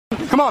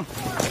on.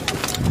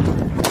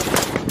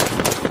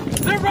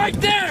 They're right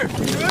there.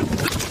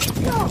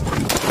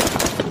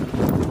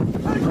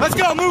 Let's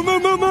go. Move.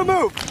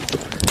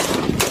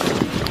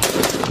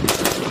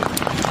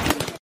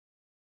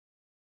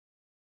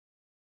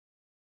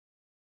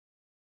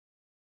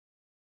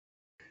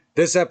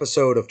 This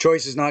episode of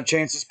Choices Not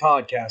Chances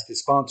podcast is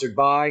sponsored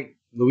by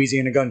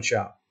Louisiana Gun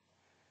Shop,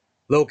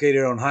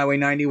 located on Highway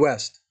 90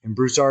 West in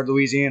Broussard,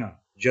 Louisiana,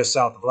 just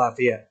south of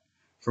Lafayette.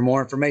 For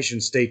more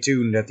information, stay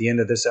tuned at the end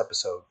of this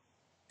episode.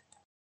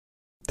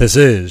 This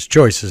is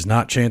Choices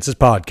Not Chances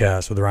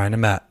podcast with Ryan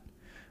and Matt.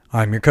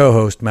 I'm your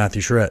co-host,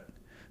 Matthew Charette.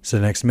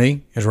 Sitting next to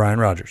me is Ryan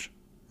Rogers.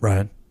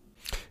 Ryan.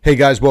 Hey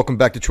guys, welcome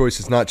back to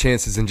Choices Not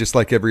Chances, and just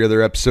like every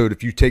other episode,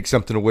 if you take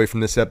something away from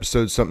this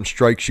episode, something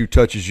strikes you,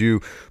 touches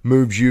you,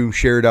 moves you,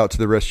 share it out to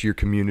the rest of your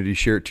community,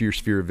 share it to your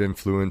sphere of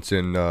influence,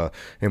 and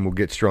we'll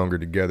get stronger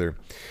together.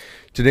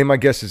 Today my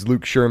guest is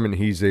Luke Sherman.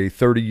 He's a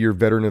 30-year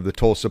veteran of the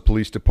Tulsa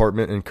Police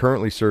Department and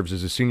currently serves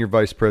as a Senior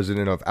Vice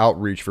President of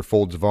Outreach for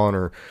Folds of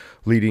Honor,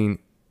 leading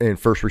in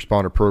first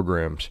responder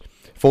programs.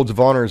 Folds of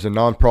Honor is a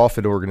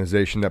nonprofit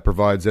organization that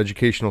provides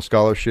educational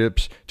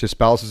scholarships to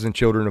spouses and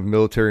children of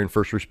military and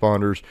first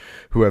responders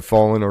who have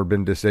fallen or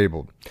been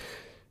disabled.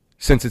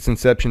 Since its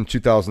inception in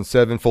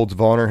 2007, Folds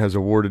of Honor has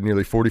awarded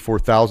nearly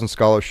 44,000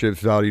 scholarships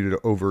valued at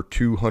over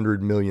 $200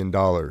 million.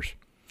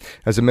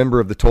 As a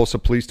member of the Tulsa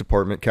Police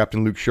Department,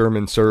 Captain Luke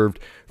Sherman served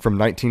from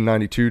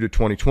 1992 to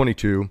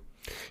 2022.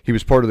 He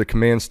was part of the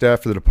command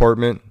staff for the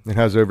department and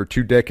has over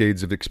 2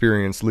 decades of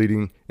experience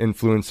leading,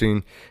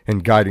 influencing,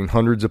 and guiding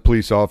hundreds of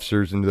police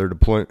officers in their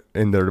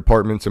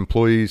department's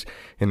employees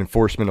and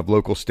enforcement of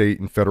local, state,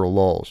 and federal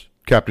laws.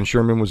 Captain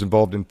Sherman was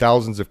involved in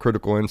thousands of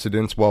critical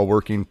incidents while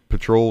working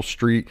patrol,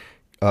 street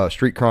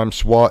crime,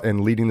 SWAT,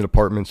 and leading the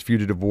department's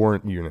fugitive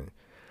warrants unit.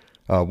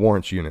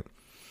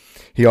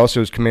 He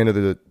also is commander of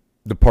the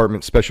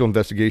department's Special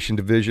Investigation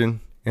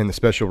Division and the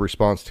Special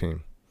Response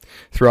Team.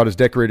 Throughout his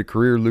decorated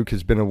career, Luke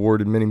has been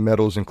awarded many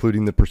medals,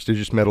 including the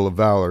prestigious Medal of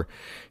Valor.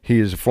 He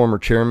is a former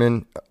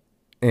chairman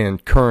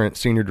and current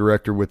senior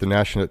director with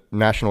the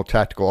National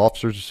Tactical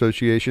Officers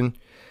Association,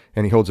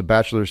 and he holds a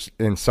bachelor's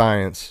in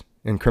science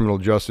in criminal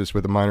justice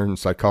with a minor in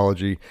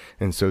psychology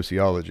and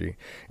sociology.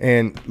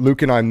 And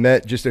Luke and I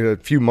met just a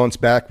few months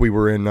back. We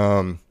were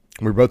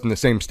both in the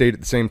same state at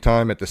the same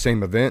time at the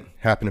same event.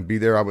 Happened to be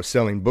there. I was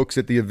selling books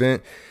at the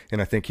event, and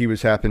I think he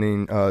was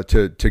happening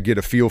to get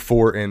a feel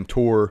for and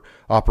tour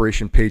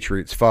Operation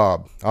Patriot's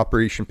Fob.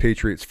 Operation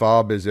Patriot's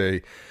Fob is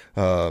a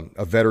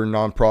veteran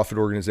nonprofit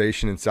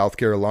organization in South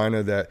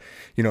Carolina that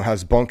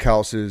has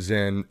bunkhouses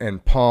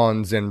and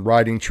ponds and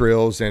riding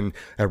trails and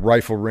a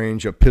rifle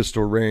range, a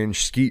pistol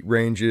range, skeet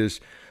ranges.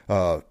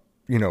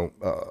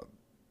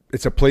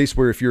 It's a place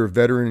where if you're a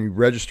veteran and you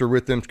register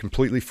with them, it's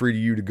completely free to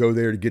you to go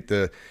there to get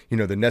the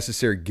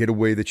necessary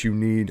getaway that you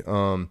need.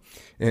 And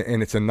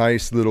it's a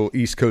nice little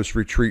East Coast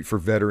retreat for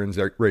veterans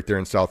right there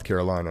in South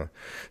Carolina.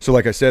 So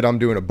like I said, I'm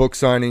doing a book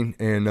signing,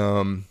 and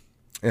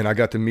I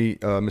got to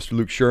meet Mr.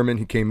 Luke Sherman.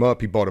 He came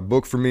up, he bought a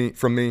book from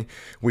me.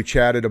 We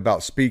chatted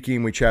about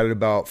speaking, we chatted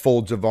about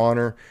Folds of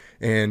Honor,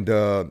 and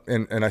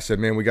I said,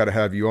 man, we got to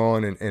have you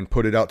on and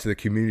put it out to the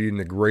community and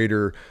the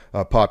greater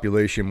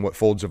population what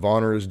Folds of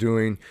Honor is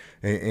doing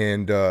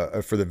and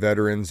for the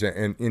veterans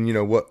and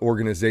what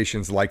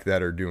organizations like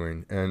that are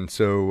doing. And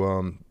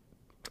so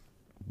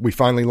we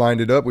finally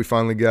lined it up. We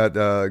finally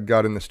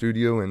got in the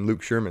studio, and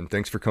Luke Sherman,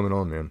 thanks for coming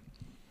on, man.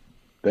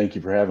 Thank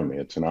you for having me.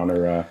 It's an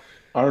honor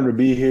to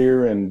be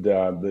here, and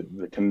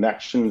the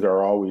connections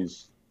are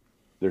always,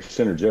 they're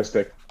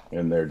synergistic,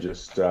 and they're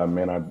just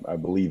man, I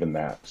believe in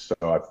that. So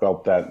I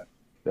felt that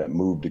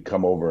move to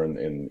come over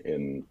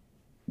and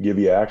give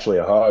you actually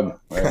a hug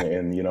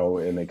and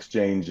in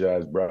exchange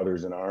as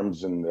brothers in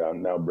arms and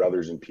now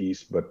brothers in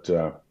peace. But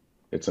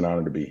it's an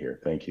honor to be here.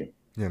 Thank you.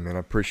 Yeah, man, I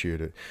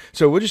appreciate it.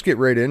 So we'll just get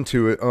right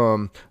into it. I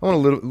want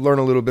to learn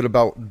a little bit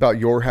about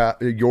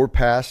your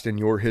past and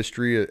your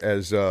history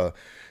as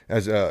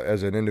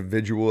an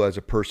individual, as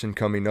a person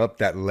coming up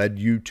that led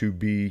you to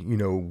be,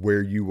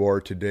 where you are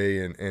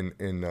today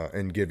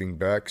and giving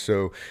back.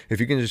 So if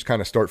you can just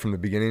kind of start from the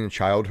beginning in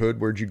childhood,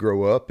 where'd you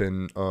grow up,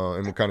 and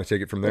we'll kind of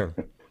take it from there.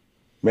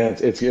 Man,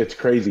 it's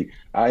crazy.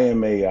 I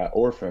am a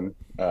orphan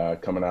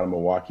coming out of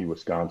Milwaukee,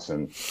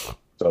 Wisconsin.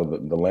 So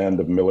the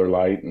land of Miller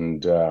Lite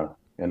and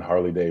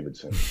Harley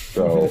Davidson.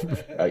 So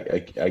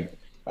I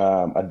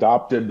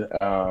adopted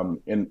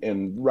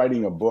in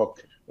writing a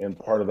book. And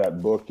part of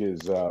that book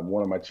is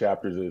one of my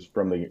chapters is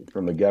from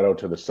the ghetto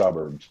to the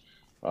suburbs.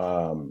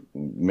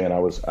 Man, I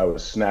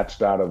was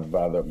snatched out of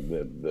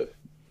the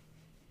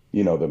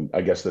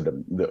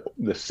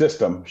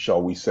system,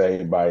 shall we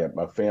say, by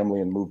my family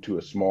and moved to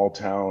a small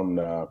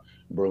town,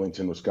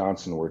 Burlington,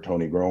 Wisconsin, where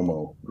Tony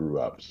Romo grew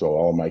up. So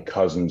all my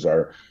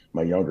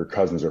younger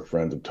cousins are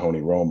friends of Tony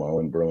Romo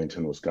in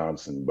Burlington,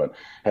 Wisconsin, but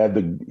had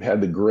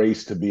the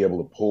grace to be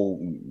able to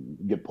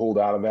get pulled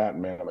out of that.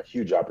 And man, I'm a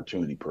huge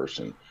opportunity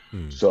person.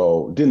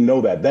 So didn't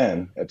know that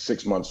then at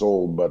 6 months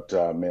old, but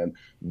man,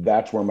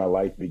 that's where my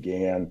life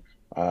began.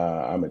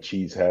 I'm a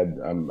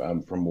cheesehead.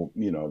 I'm from,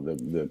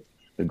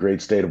 the the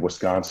great state of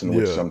Wisconsin,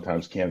 which Yeah.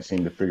 sometimes can't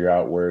seem to figure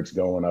out where it's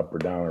going, up or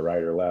down or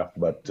right or left.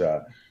 But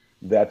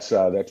that's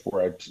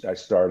where I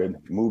started.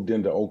 Moved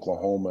into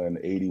Oklahoma in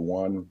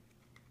 '81.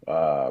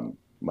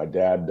 My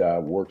dad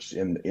works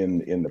in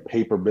the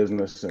paper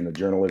business and the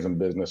journalism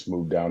business.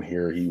 Moved down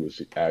here. He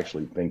was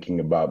actually thinking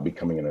about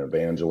becoming an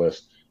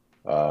evangelist.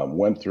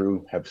 Went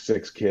through, have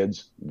 6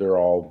 kids. They're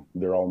all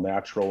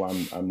natural.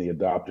 I'm the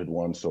adopted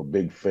one, so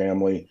big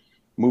family.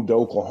 Moved to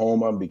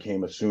Oklahoma,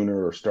 became a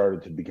Sooner, or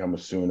started to become a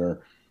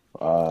Sooner,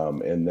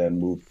 and then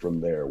moved from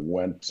there.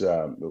 Went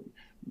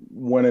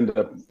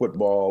into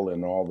football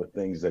and all the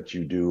things that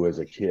you do as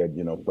a kid.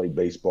 Played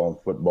baseball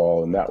and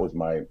football, and that was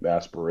my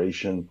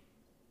aspiration.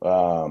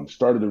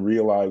 Started to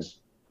realize,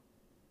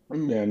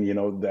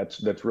 man,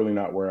 that's really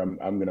not where I'm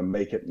going to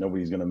make it.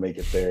 Nobody's going to make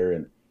it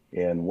there,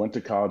 and went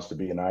to college to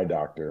be an eye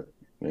doctor,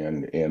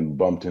 and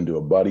bumped into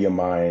a buddy of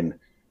mine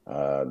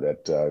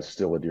that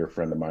still a dear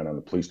friend of mine on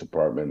the police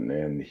department,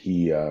 and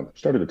he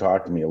started to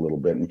talk to me a little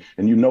bit,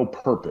 and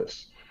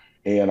purpose.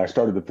 And I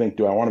started to think,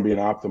 do I want to be an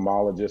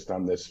ophthalmologist?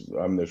 I'm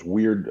this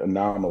weird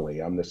anomaly.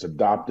 I'm this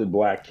adopted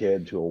black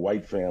kid to a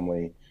white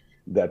family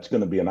that's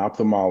going to be an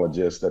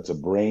ophthalmologist, that's a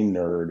brain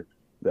nerd,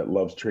 that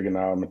loves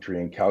trigonometry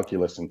and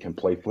calculus and can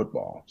play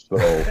football. So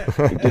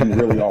it didn't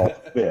really all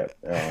fit.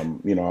 I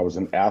was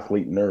an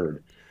athlete nerd.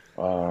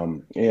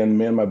 And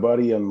man, my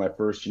buddy in my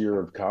first year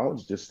of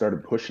college just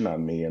started pushing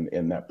on me,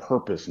 and that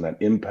purpose and that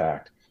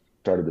impact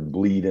started to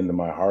bleed into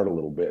my heart a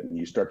little bit. And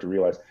you start to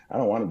realize, I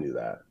don't want to do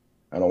that.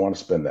 I don't want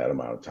to spend that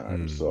amount of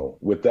time. So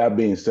with that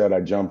being said, I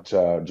jumped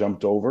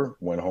over,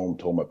 went home,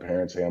 told my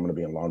parents, hey, I'm going to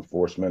be in law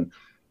enforcement,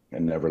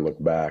 and never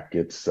looked back.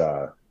 It's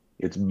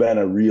been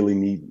a really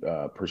neat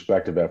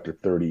perspective after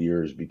 30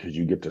 years, because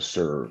you get to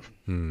serve,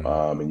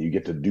 and you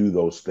get to do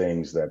those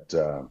things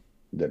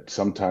that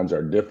sometimes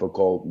are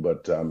difficult,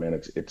 but man,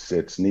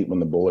 it's neat when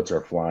the bullets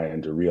are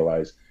flying to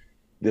realize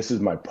this is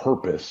my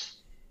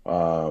purpose,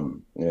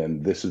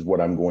 and this is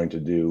what I'm going to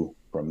do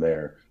from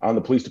there. On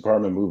the police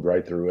department, moved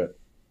right through it.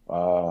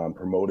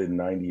 Promoted in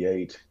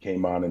 '98,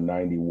 came on in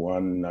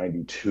 '91,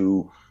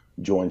 '92,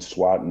 joined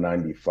SWAT in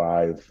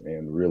 '95,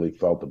 and really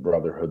felt the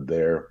brotherhood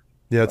there.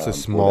 Yeah, it's a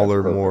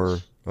smaller, more,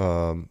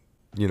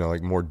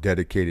 like more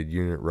dedicated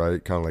unit,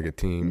 right? Kind of like a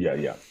team.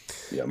 Yeah.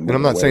 And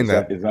I'm not saying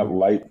that. Is that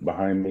light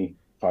behind me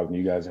causing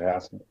you guys to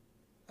ask?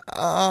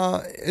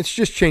 It's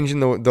just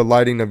changing the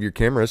lighting of your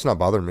camera. It's not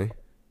bothering me.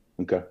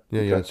 Okay.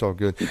 Yeah, it's all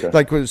good. Okay.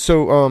 Like,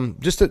 so,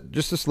 just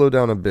to slow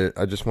down a bit,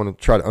 I just want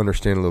to try to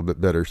understand a little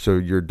bit better. So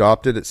you're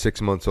adopted at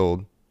 6 months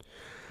old.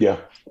 Yeah.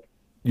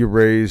 You're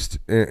raised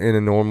in a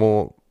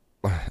normal,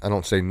 I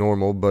don't say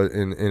normal, but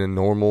in a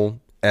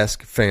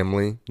normal-esque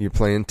family. You're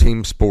playing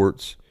team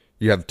sports.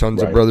 You have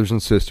tons of brothers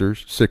and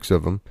sisters, 6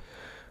 of them.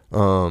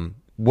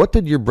 What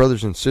did your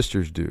brothers and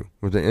sisters do?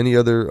 Were there any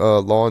other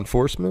law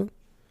enforcement?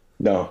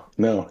 No.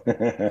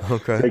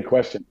 Okay. Great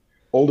question.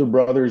 Older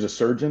brother is a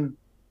surgeon.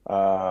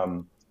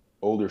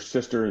 Older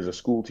sister is a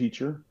school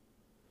teacher.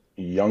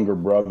 Younger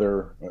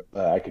brother,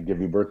 I could give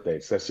you birth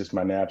dates. That's just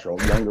my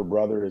natural. Younger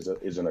brother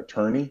is an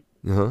attorney.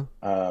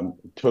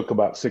 Took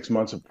about 6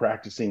 months of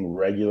practicing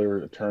regular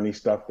attorney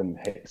stuff and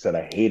said,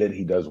 I hate it.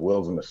 He does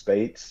wills in the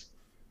States.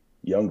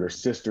 Younger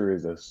sister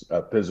is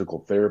a physical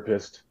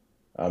therapist.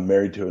 I'm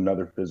married to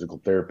another physical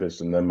therapist.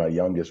 And then my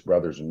youngest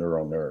brother's a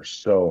neuro nurse.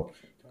 So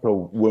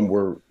when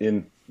we're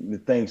in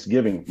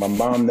Thanksgiving, my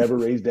mom never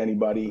raised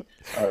anybody,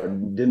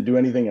 didn't do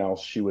anything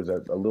else. She was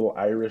a little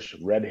Irish,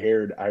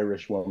 red-haired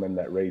Irish woman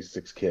that raised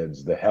 6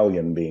 kids, the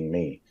hellion being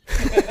me.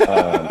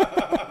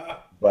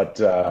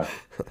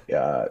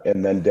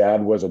 And then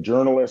dad was a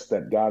journalist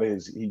that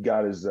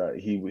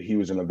he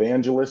was an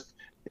evangelist.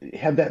 He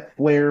had that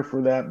flair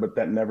for that, but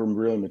that never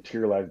really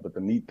materialized. But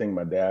the neat thing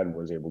my dad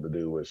was able to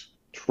do was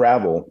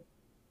travel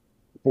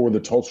for the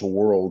Tulsa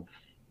world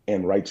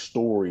and write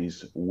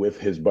stories with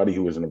his buddy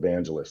who was an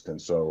evangelist.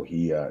 And so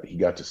he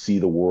got to see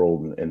the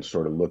world and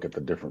sort of look at the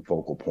different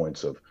focal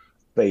points of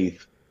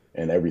faith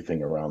and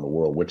everything around the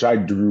world, which I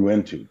drew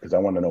into because I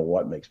want to know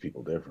what makes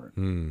people different.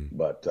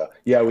 But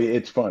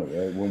it's funny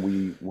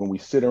when we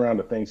sit around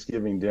a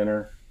Thanksgiving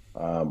dinner.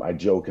 I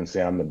joke and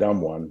say I'm the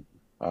dumb one.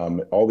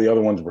 All the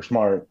other ones were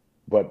smart,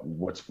 but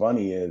what's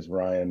funny is,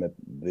 Ryan, that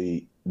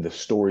the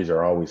stories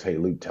are always, hey,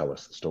 Luke, tell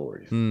us the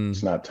stories.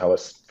 It's not tell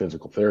us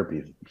physical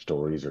therapy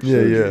stories or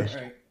surgeries.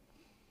 Right.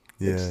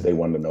 They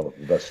want to know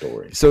the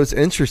story. So it's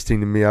interesting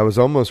to me. I was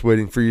almost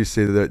waiting for you to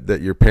say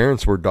that your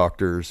parents were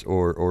doctors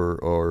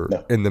or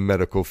No. in the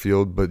medical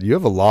field, but you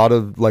have a lot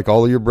of, like,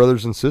 all of your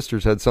brothers and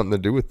sisters had something to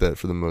do with that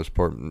for the most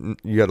part.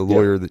 You got a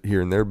lawyer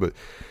here and there, but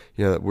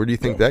where do you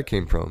think that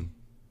came from?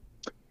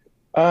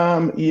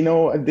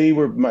 They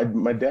were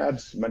my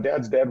dad's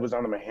dad was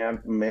on the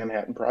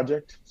Manhattan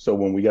Project. So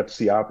when we got to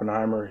see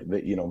Oppenheimer,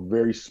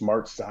 very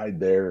smart side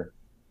there.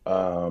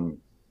 The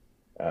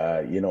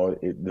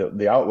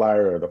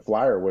outlier or the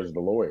flyer was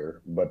the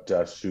lawyer,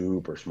 but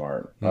super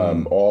smart.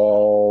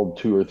 All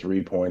 2 or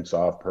 3 points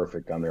off,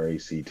 perfect on their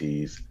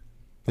ACTs.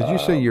 Did you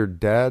say your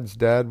dad's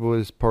dad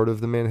was part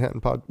of the Manhattan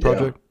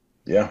Project?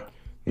 Yeah.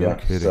 No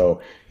kidding.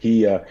 So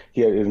he, as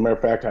a matter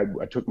of fact,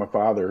 I took my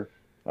father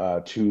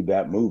to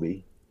that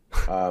movie,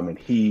 and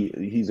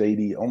he's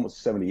 80,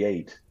 almost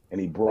 78, and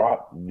he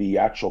brought the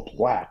actual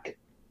plaque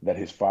that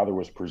his father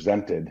was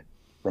presented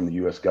from the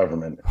U.S.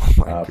 government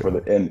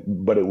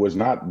but it was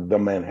not the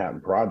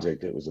Manhattan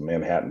Project; it was the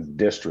Manhattan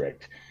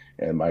District.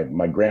 And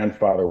my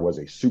grandfather was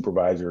a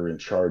supervisor in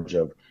charge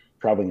of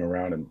traveling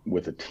around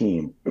with a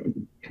team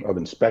of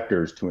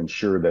inspectors to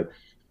ensure that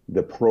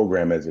the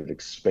program as it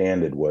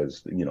expanded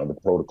was, the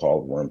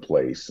protocols were in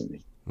place,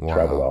 and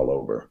traveled all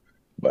over.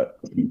 But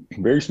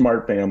very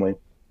smart family,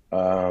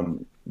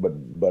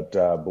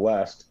 but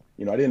blessed.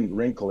 I didn't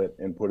wrinkle it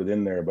and put it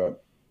in there,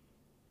 but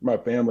my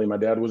family, my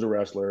dad was a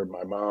wrestler.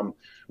 My mom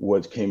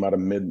came out of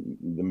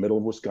the middle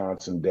of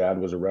Wisconsin. Dad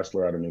was a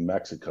wrestler out of New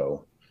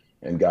Mexico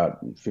and got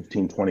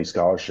 15, 20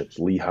 scholarships,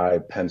 Lehigh,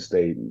 Penn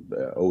State,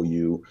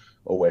 OU,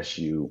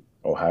 OSU,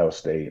 Ohio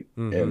State,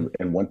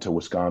 and went to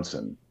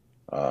Wisconsin.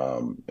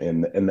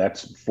 And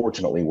that's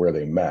fortunately where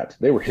they met.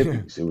 They were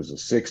hippies. It was the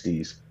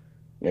 60s.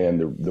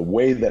 And the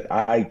way that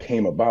I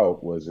came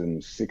about was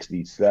in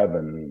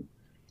 67,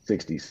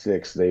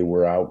 66. They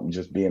were out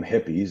just being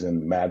hippies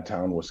in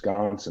Madtown,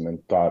 Wisconsin,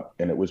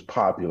 and it was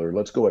popular.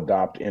 Let's go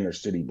adopt inner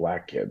city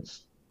black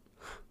kids.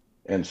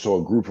 And so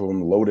a group of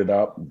them loaded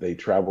up. They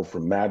traveled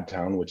from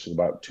Madtown, which is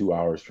about 2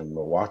 hours from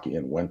Milwaukee,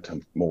 and went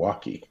to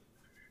Milwaukee.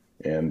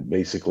 And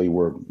basically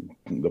were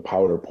the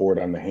powder poured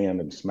on the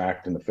hand and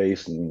smacked in the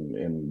face,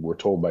 and were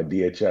told by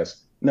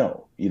DHS,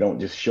 no, you don't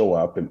just show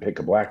up and pick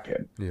a black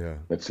kid. Yeah.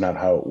 That's not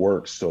how it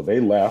works. So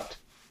they left.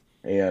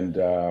 And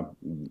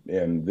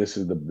this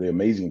is the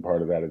amazing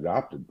part of that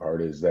adopted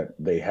part is that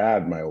they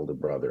had my older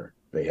brother,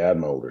 they had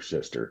my older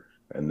sister.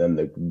 And then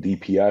the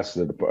DPS,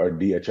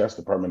 DHS,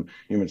 Department of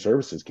Human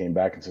Services, came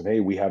back and said, hey,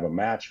 we have a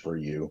match for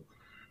you.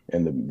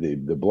 And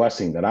the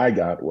blessing that I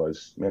got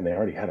was, man, they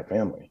already had a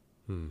family.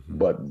 Mm-hmm.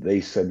 But they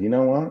said, you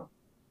know what?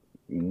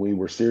 We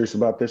were serious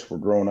about this. We're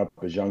growing up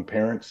as young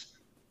parents.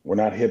 We're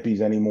not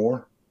hippies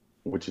anymore,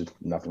 which is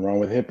nothing wrong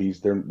with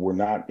hippies. We're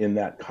not in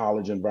that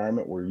college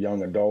environment. We're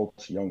young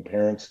adults, young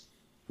parents.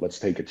 Let's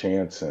take a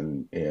chance.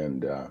 And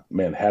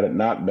man, had it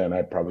not been,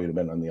 I probably would have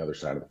been on the other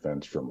side of the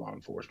fence from law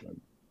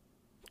enforcement.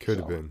 Could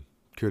have been.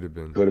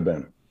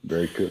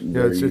 Very good.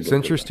 Yeah, it's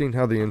interesting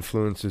how the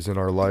influences in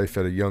our life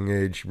at a young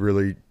age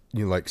really,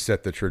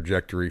 set the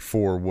trajectory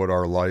for what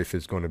our life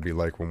is going to be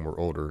like when we're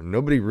older.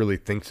 Nobody really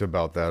thinks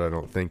about that, I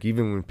don't think.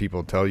 Even when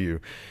people tell you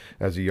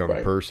as a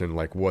young person,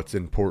 like what's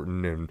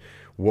important and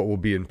what will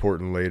be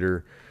important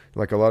later,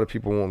 like a lot of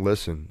people won't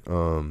listen.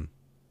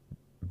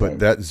 But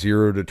that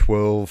 0 to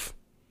 12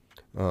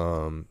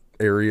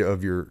 area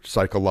of your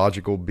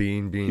psychological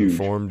being Huge.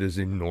 Formed is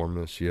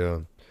enormous.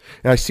 Yeah.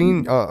 And I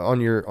seen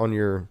on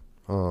your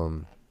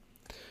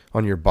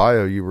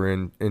bio you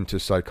were into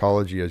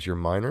psychology as your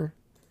minor.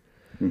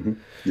 Mm-hmm.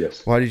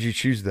 Yes. Why did you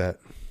choose that?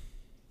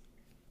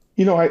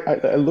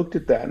 I looked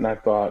at that and I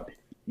thought,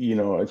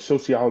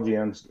 sociology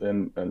and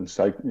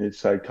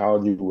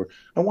psychology were.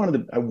 I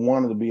wanted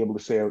to be able to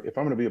say, if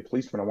I'm going to be a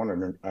policeman, I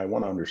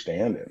want to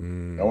understand it.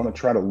 I want to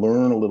try to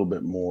learn a little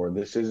bit more.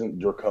 This isn't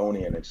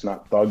draconian. It's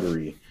not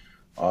thuggery.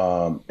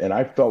 And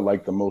I felt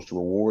like the most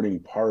rewarding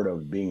part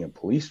of being a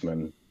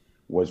policeman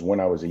was when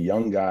I was a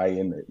young guy.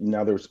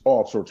 Now there's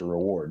all sorts of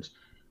rewards,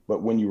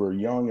 but when you were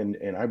young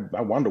and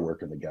I wanted to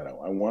work in the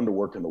ghetto, I wanted to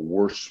work in the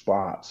worst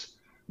spots,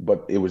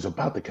 but it was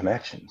about the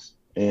connections.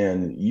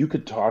 And you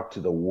could talk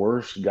to the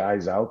worst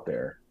guys out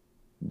there,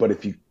 but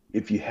if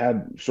you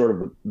had sort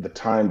of the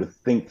time to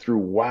think through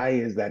why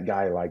is that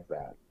guy like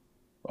that,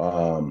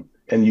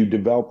 and you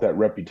develop that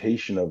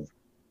reputation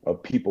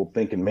of people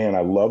thinking, man,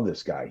 I love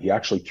this guy. He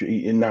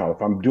actually, and now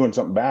if I'm doing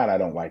something bad, I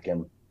don't like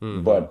him,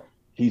 but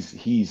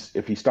he's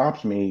if he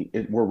stops me,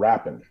 we're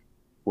rapping.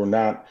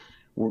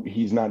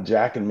 He's not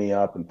jacking me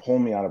up and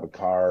pulling me out of a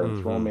car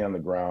and throwing me on the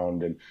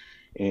ground.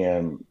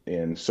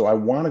 And so I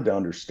wanted to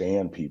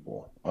understand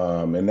people.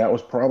 And that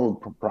was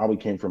probably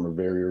came from a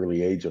very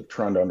early age of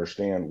trying to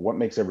understand what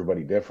makes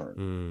everybody different.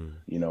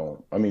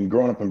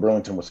 Growing up in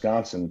Burlington,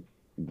 Wisconsin,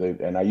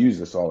 and I use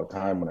this all the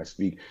time when I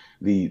speak,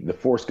 the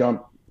Forrest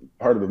Gump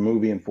part of the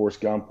movie in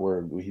Forrest Gump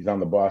where he's on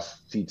the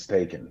bus, seats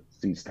taken.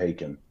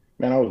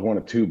 Man, I was one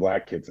of two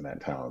black kids in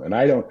that town. And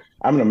I'm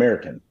an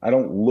American. I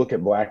don't look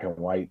at black and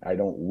white. I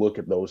don't look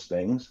at those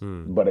things.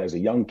 But as a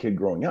young kid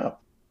growing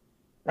up,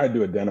 I had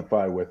to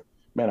identify with,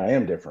 man, I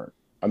am different.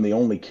 I'm the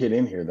only kid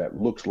in here that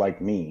looks like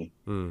me.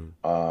 And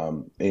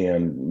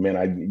man,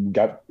 I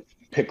got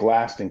picked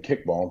last in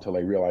kickball until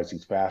I realized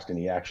he's fast and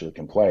he actually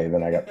can play.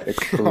 Then I got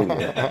picked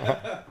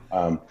earlier.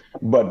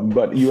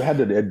 But you had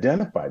to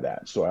identify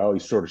that. So I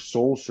always sort of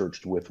soul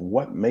searched with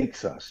what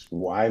makes us,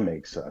 why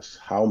makes us,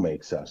 how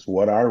makes us,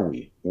 what are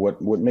we,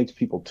 what makes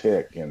people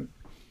tick, and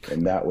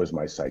that was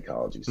my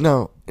psychology.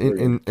 No,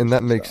 and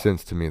that makes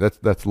sense to me.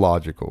 That's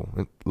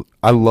logical.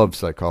 I love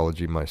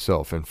psychology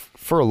myself, and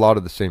for a lot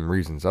of the same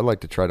reasons. I like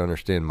to try to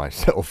understand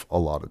myself a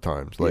lot of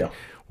times.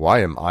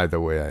 Why am I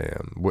the way I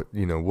am? What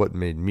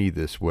made me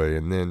this way?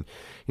 And then,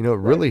 it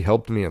really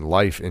helped me in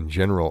life in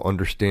general,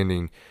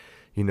 understanding,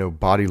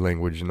 body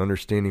language and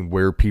understanding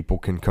where people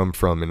can come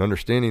from and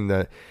understanding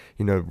that,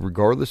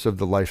 regardless of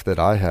the life that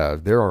I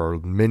have, there are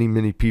many,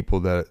 many people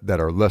that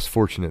are less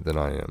fortunate than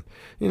I am.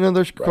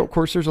 There's, Right. of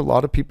course, there's a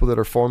lot of people that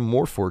are far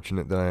more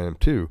fortunate than I am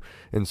too.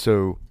 And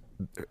so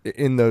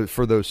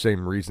for those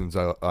same reasons,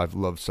 I've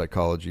loved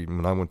psychology.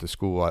 When I went to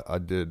school, I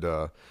did,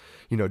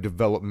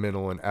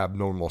 developmental and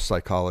abnormal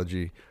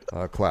psychology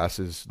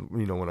classes,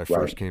 when I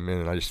first came in,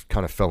 and I just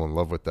kind of fell in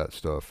love with that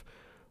stuff.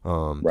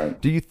 Right.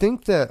 Do you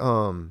think that,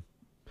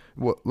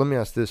 well, let me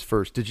ask this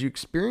first. Did you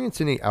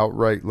experience any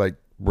outright like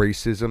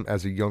racism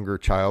as a younger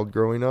child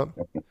growing up?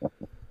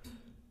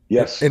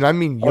 Yes. And I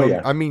mean Oh, young,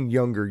 yeah. I mean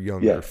younger,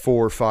 Yeah.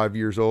 4 or 5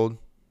 years old.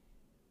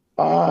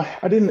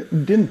 I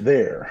didn't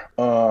there.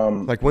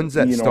 Like when's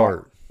that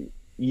start?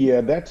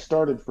 Yeah, that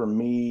started for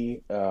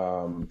me,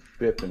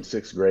 fifth and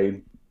sixth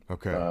grade.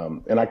 Okay.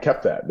 And I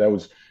kept that.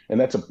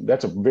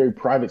 That's a very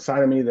private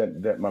side of me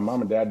that my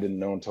mom and dad didn't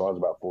know until I was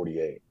about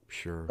 48.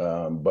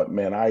 Sure. But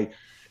man, I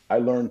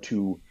learned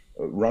to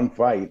run,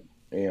 fight,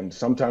 and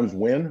sometimes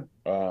win.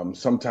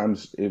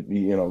 Sometimes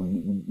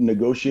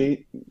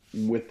negotiate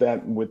with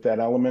that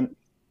element.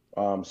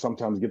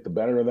 Sometimes get the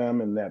better of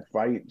them in that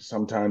fight.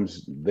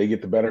 Sometimes they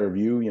get the better of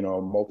you.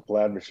 Multiple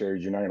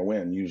adversaries, you're not going to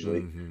win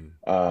usually.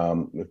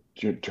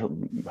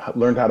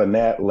 Learned how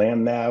to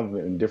land nav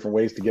in different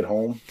ways to get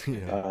home.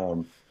 Yeah.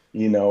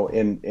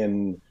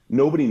 And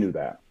nobody knew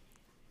that.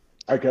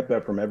 I kept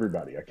that from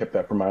everybody. I kept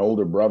that from my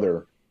older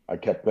brother. I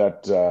kept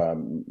that,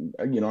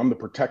 I'm the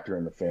protector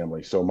in the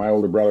family. So my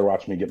older brother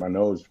watched me get my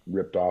nose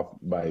ripped off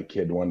by a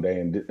kid one day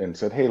and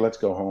said, "Hey, let's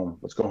go home.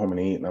 Let's go home and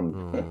eat." And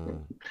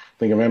I'm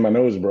thinking, man, my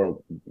nose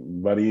broke,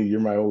 buddy. You're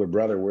my older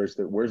brother. Where's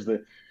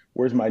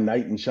my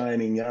knight in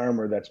shining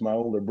armor? That's my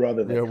older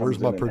brother. That Where's comes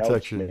my in and helps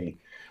protection? me.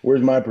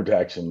 Where's my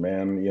protection,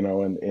 man?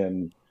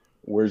 And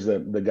where's the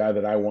guy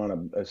that I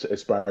want to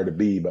aspire to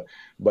be?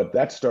 But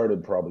that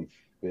started probably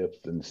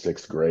fifth and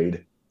sixth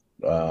grade.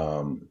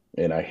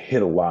 And I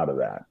hit a lot of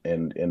that,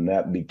 and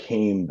that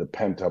became the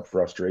pent up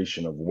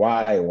frustration of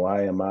why are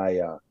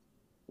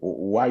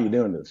you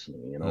doing this to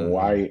me?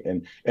 Why?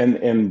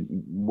 And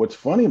what's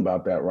funny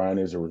about that, Ryan,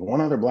 is there was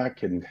one other black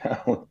kid in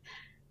town,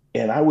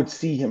 and I would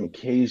see him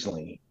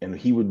occasionally, and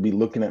he would be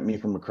looking at me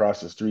from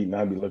across the street, and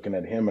I'd be looking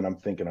at him, and I'm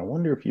thinking, I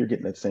wonder if you're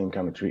getting that same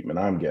kind of treatment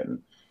I'm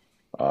getting.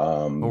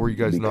 Were you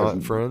guys Because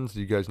not friends? Did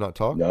you guys not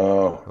talk?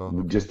 no, Oh,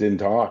 we okay. just didn't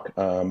talk. It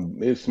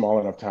was a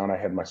small enough town. I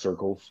had my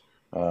circles,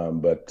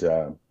 but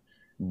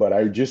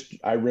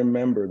I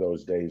remember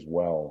those days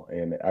well,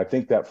 and I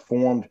think that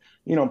formed.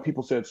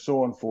 People say it's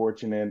so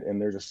unfortunate,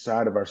 and there's a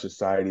side of our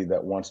society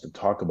that wants to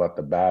talk about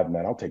the bad, and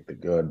I'll take the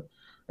good.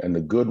 And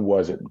the good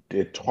was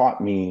it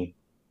taught me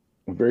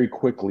very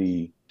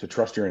quickly to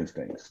trust your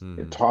instincts.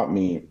 It taught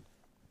me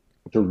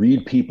to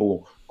read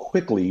people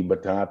quickly,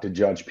 but not to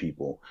judge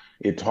people.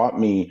 It taught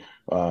me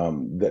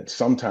that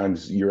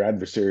sometimes your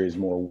adversary has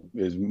more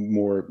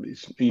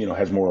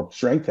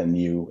strength than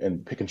you,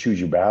 and pick and choose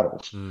your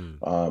battles.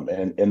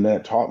 And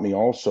that taught me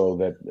also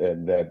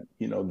that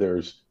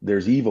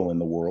there's evil in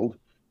the world,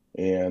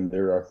 and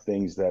there are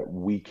things that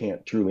we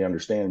can't truly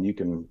understand. You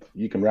can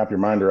wrap your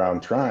mind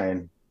around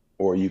trying,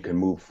 or you can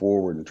move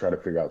forward and try to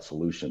figure out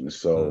solutions.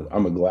 So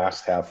I'm a glass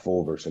half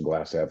full versus a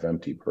glass half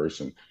empty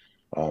person.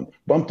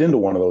 Bumped into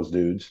one of those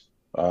dudes.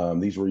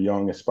 These were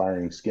young,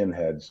 aspiring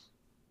skinheads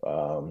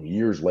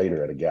years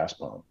later at a gas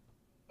pump.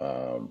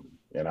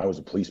 And I was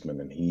a policeman,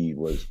 and he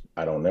was,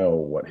 I don't know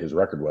what his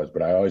record was,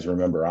 but I always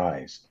remember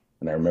eyes.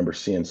 And I remember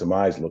seeing some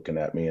eyes looking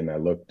at me, and I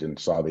looked and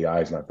saw the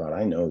eyes, and I thought,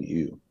 I know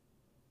you.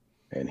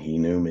 And he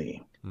knew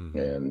me.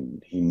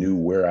 And he knew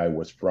where I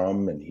was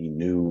from, and he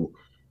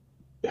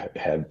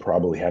had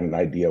probably had an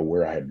idea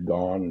where I had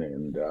gone.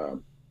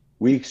 And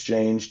we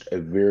exchanged a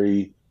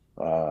very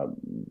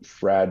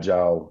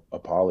fragile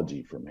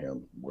apology from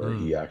him, where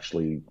he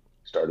actually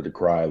started to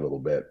cry a little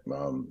bit.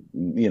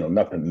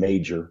 Nothing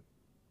major,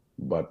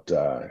 but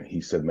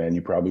he said, "Man,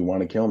 you probably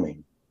want to kill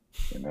me."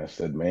 And I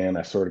said, "Man,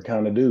 I sort of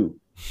kind of do."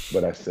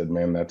 But I said,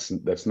 "Man,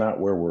 that's not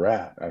where we're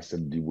at." I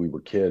said, "We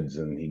were kids."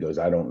 And he goes,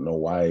 "I don't know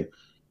why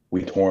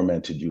we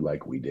tormented you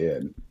like we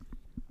did."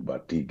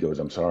 But he goes,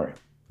 "I'm sorry."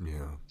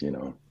 Yeah.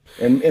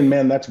 And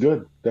man, that's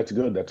good. That's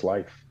good. That's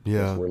life.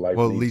 Yeah. That's where life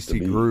Well, at needs least to he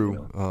be,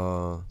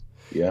 grew.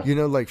 Yeah.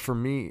 Like for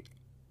me,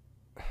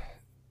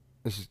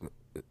 it's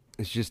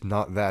just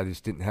not that. I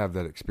just didn't have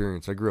that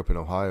experience. I grew up in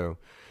Ohio.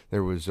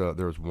 There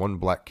was one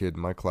black kid in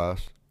my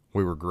class.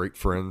 We were great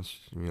friends.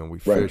 We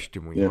fished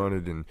and we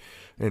hunted,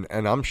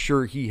 and I'm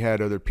sure he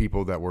had other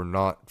people that were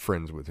not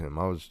friends with him.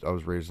 I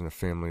was raised in a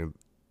family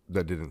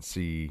that didn't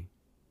see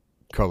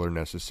color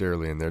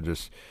necessarily, and there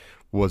just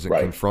wasn't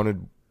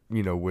confronted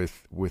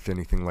with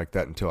anything like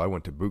that until I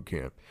went to boot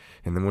camp.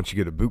 And then once you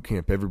get to boot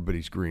camp,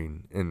 everybody's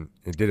green, and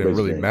it didn't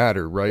really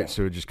matter, right?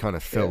 So it just kind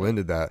of fell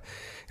into that.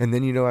 And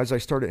then, as I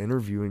started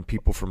interviewing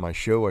people for my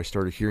show, I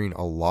started hearing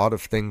a lot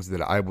of things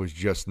that I was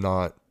just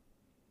not,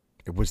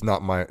 it was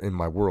not in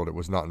my world. It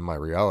was not in my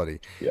reality.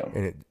 Yeah.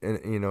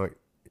 And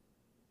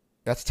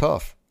that's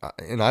tough.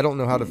 And I don't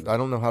know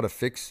how to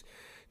fix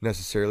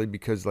necessarily,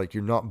 because like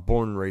you're not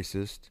born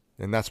racist.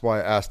 And that's why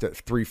I asked at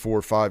 3,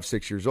 4, 5,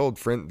 6 years old,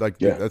 friend, like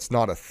that's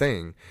not a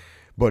thing,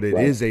 but it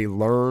is a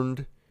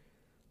learned,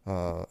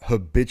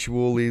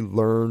 habitually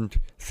learned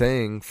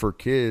thing for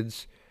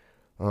kids,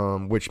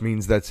 which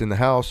means that's in the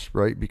house,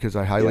 right? Because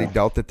I highly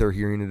doubt that they're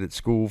hearing it at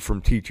school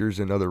from teachers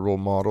and other role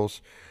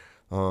models.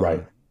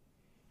 Right.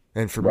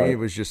 And for me, it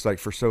was just like,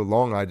 for so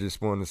long, I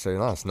just wanted to say,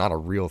 no, it's not a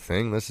real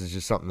thing. This is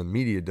just something the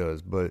media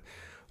does. But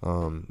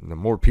the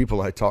more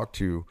people I talk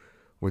to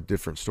with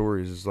different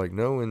stories, it's like,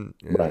 no, and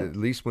at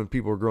least when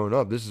people are growing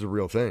up, this is a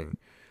real thing.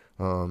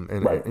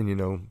 And you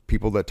know,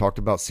 people that talked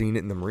about seeing it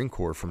in the Marine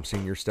Corps from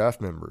senior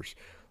staff members,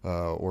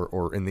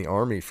 or in the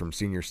Army from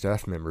senior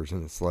staff members.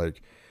 And it's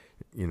like,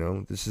 you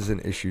know, this is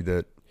an issue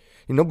that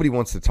nobody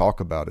wants to talk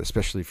about it,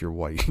 especially if you're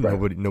white.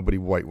 Nobody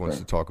white wants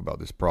to talk about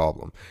this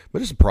problem,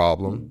 but it's a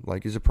problem.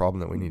 Like, it's a problem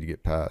that we need to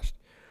get past.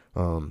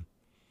 And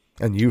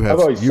you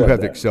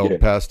have excelled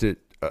past it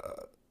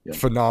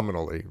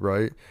phenomenally,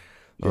 right?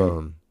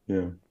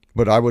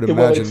 But I would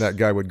imagine that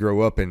guy would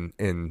grow up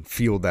and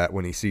feel that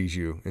when he sees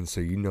you and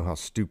say, you know how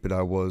stupid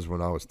I was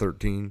when I was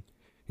 13.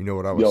 You know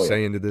what I was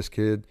saying to this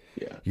kid.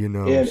 You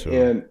know,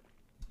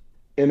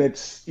 and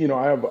it's, you know,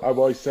 I've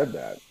always said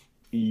that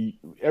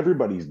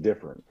everybody's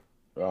different.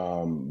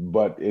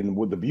 But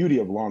with the beauty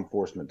of law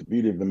enforcement, the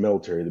beauty of the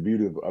military, the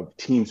beauty of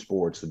team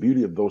sports, the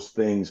beauty of those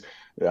things,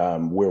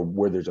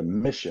 where there's a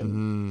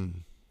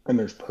mission and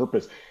there's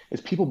purpose,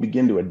 is people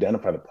begin to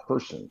identify the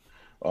person.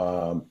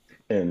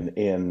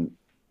 And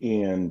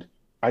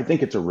I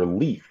think it's a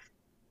relief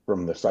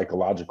from the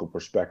psychological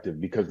perspective,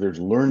 because there's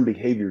learned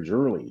behaviors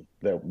early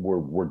that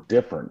were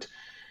different.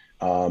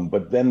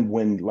 But then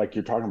when, like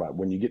you're talking about,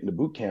 when you get into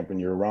boot camp and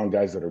you're around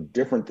guys that are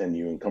different than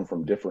you and come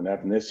from different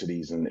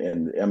ethnicities,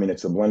 and I mean,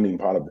 it's a blending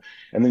pot of,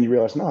 and then you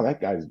realize, no,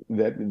 that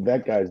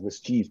guy's this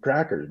cheese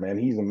crackers, man.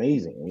 He's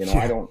amazing. You know,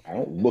 I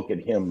don't look at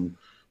him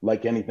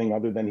like anything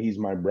other than he's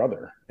my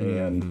brother.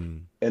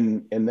 And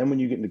then when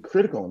you get into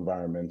critical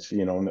environments,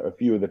 you know, and a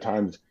few of the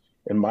times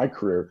in my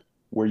career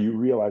where you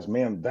realize,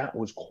 man, that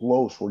was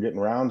close. We're getting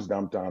rounds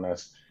dumped on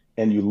us.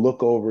 And you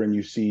look over and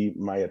you see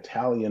my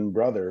Italian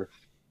brother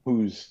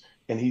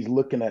and he's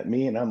looking at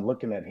me and I'm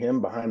looking at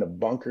him behind a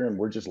bunker, and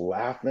we're just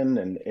laughing,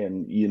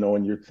 and you know,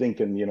 and you're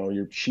thinking, you know,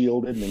 you're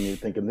shielded, and you're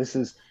thinking, this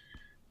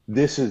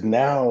is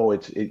now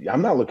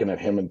I'm not looking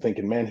at him and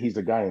thinking, man, he's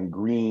a guy in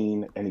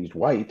green and he's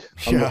white.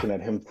 I'm looking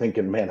at him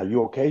thinking, man, are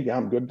you okay? Yeah,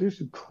 I'm good.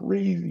 This is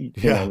crazy.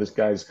 You know, this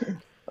guy's,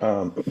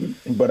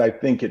 but I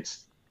think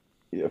it's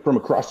from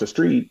across the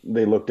street,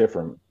 they look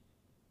different.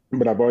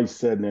 But I've always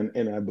said,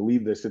 and I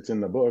believe this, it's in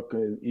the book,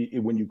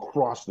 when you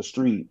cross the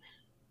street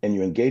and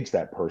you engage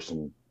that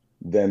person,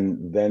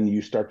 then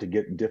you start to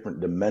get different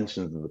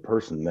dimensions of the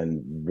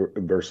person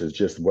versus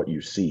just what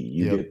you see.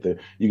 You get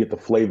the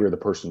flavor of the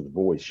person's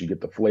voice. You get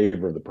the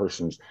flavor of the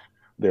person's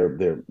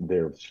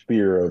their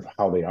sphere of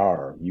how they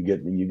are. You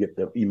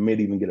may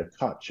even get a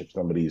touch if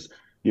somebody's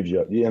gives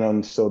you, you know.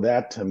 And so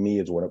that to me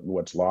is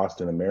what's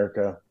lost in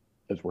America,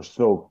 is we're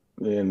so,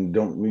 and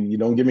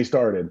don't get me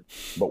started,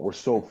 but we're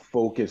so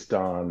focused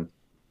on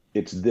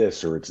it's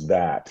this or it's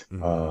that. You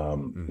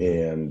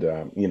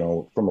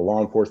know, from a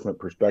law enforcement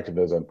perspective,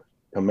 as a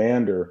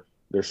commander,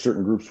 there's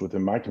certain groups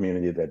within my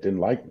community that didn't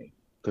like me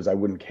because I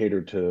wouldn't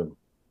cater to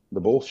the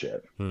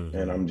bullshit.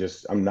 And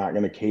I'm not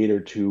going to cater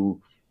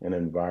to an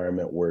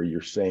environment where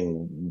you're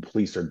saying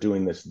police are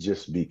doing this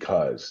just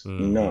because.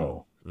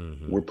 No,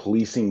 we're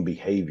policing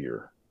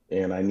behavior.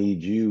 And I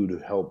need you to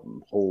help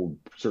hold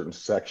certain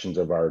sections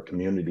of our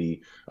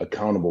community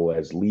accountable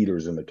as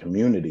leaders in the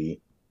community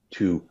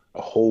to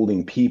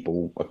holding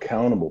people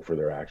accountable for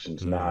their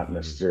actions, not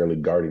necessarily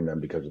guarding them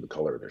because of the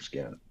color of their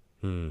skin.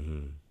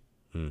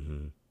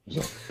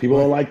 So people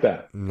don't like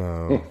that.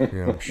 No,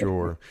 yeah, I'm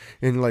sure.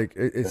 And like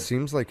it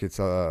seems like it's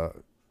I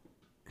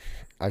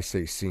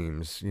say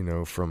seems, you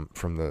know, from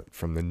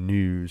the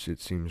news,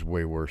 it seems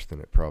way worse than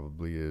it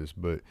probably is,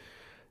 but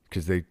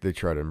because they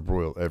try to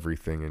embroil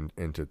everything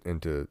into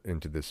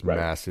this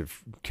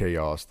massive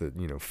chaos that,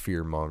 you know,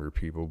 fear monger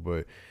people.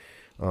 But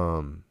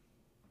yeah,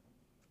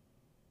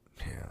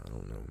 I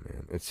don't know,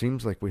 man. It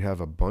seems like we have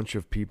a bunch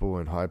of people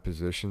in high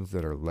positions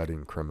that are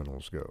letting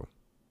criminals go.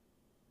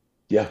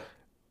 Yeah.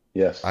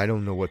 Yes. I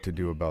don't know what to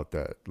do about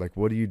that. Like,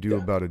 what do you do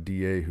about a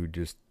DA who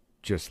just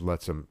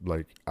lets them,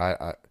 like,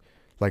 I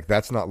like,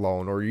 that's not law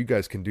and order. You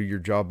guys can do your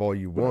job all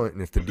you want,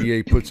 and if the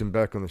DA puts him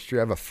back on the street,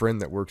 I have a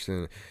friend that works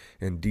in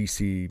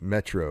DC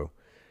Metro,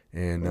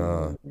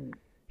 and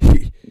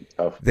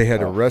they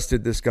had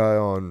arrested this guy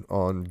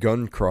on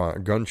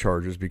gun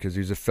charges because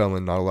he's a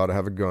felon, not allowed to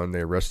have a gun.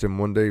 They arrested him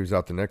one day, he was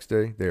out the next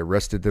day. They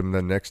arrested him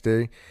the next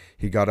day,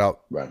 he got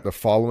out the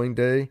following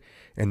day,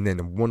 and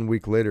then 1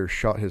 week later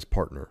shot his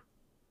partner.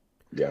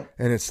 Yeah.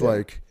 And it's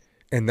like,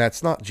 and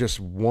that's not just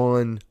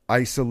one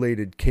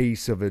isolated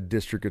case of a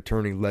district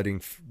attorney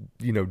letting,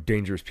 you know,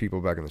 dangerous people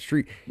back on the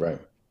street. Right.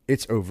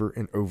 It's over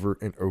and over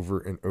and over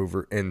and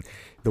over. And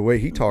the way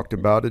he talked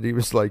about it, he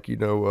was like, you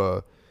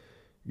know,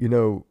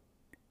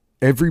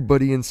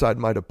 everybody inside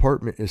my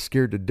department is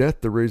scared to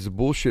death to raise a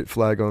bullshit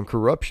flag on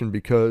corruption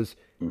because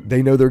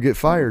they know they'll get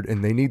fired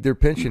and they need their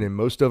pension, and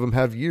most of them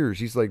have years.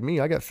 He's like, me,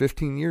 I got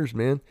 15 years,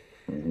 man.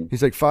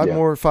 He's like,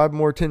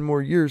 10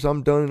 more years,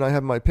 I'm done and I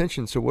have my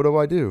pension. So what do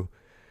I do?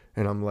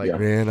 And I'm like,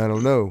 man, I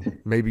don't know.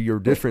 Maybe you're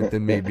different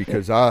than me,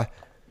 because I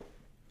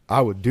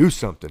would do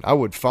something. I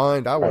would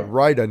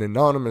write an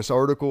anonymous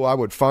article. I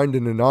would find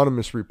an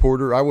anonymous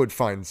reporter. I would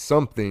find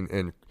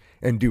something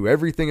and do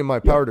everything in my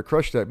power to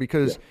crush that,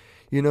 because,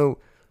 you know,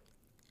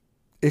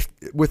 if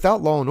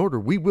without law and order,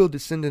 we will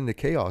descend into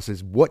chaos,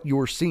 is what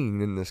you're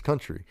seeing in this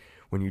country.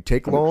 When you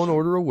take 100%. Law and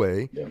order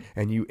away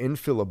and you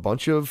infill a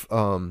bunch of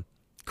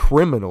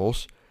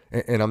criminals,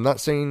 and I'm not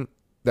saying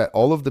that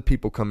all of the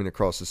people coming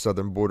across the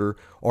southern border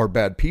are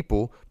bad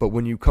people, but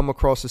when you come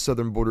across the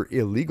southern border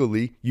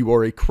illegally, you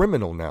are a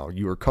criminal now.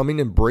 You are coming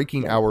and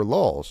breaking our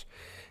laws.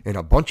 And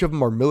a bunch of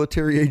them are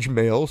military-age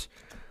males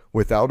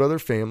without other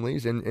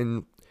families,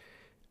 and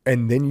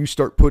then you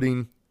start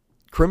putting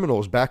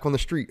criminals back on the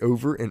street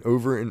over and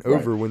over and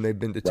over when they've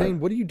been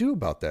detained. What do you do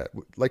about that?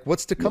 Like,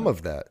 what's to come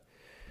of that?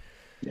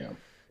 Yeah.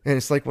 And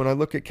it's like when I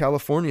look at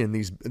California and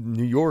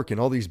New York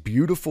and all these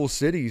beautiful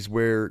cities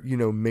where, you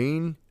know,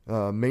 main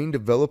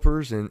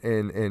developers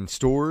and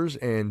stores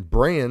and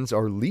brands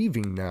are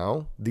leaving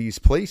now these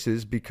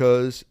places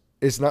because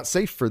it's not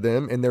safe for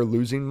them, and they're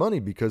losing money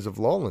because of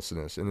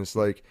lawlessness. And it's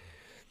like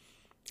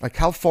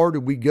how far do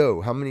we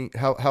go?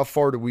 How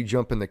far do we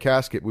jump in the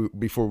casket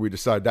before we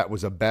decide that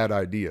was a bad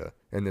idea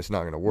and it's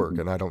not going to work?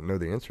 And I don't know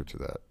the answer to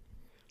that.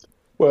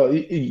 Well,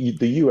 the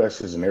U.S.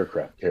 is an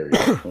aircraft carrier,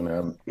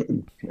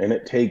 and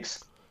it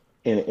takes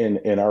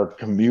in our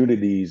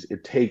communities.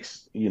 It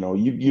takes, you know,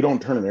 you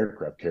don't turn an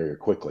aircraft carrier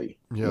quickly,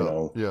 you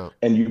know.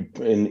 And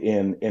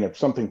if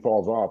something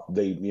falls off,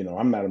 you know,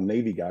 I'm not a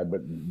Navy guy,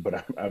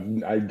 but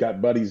I've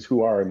got buddies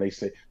who are, and they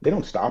say they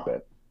don't stop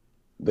it.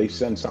 They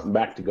send something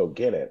back to go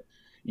get it.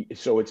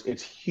 So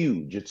it's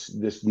huge. It's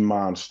this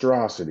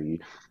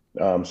monstrosity.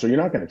 So you're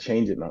not going to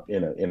change it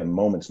in a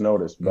moment's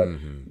notice,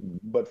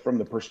 but from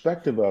the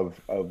perspective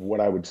of what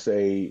I would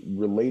say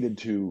related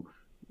to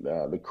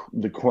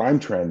the crime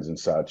trends and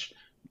such,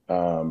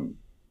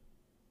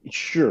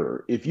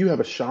 sure, if you have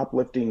a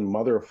shoplifting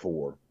mother of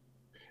four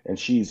and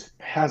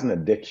has an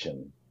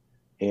addiction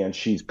and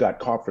she's got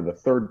caught for the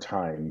third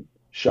time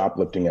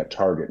shoplifting at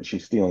Target, and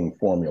she's stealing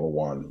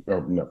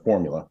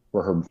formula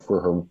for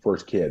her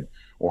first kid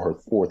or her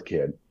fourth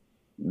kid,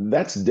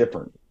 that's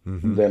different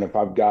than if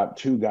I've got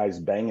two guys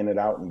banging it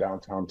out in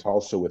downtown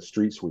Tulsa with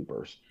street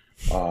sweepers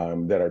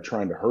that are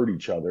trying to hurt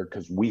each other,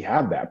 because we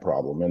have that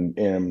problem.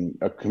 And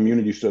a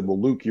community said, well,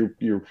 Luke,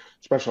 your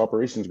special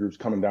operations group's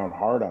coming down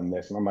hard on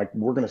this. And I'm like,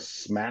 we're going to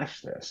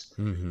smash this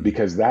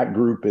because that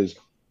group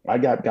I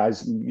got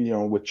guys, you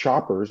know, with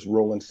choppers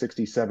rolling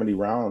 60, 70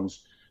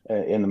 rounds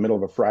in the middle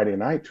of a Friday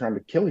night trying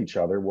to kill each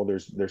other. Well,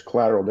 there's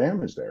collateral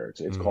damage there.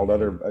 It's called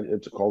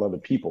other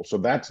people. So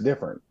that's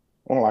different.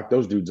 I want to lock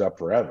those dudes up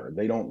forever.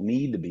 They don't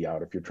need to be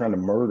out. If you're trying to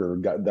murder,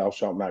 thou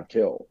shalt not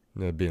kill.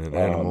 Yeah, being an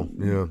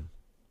animal.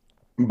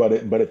 But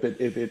if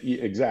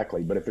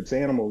it's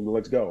animal,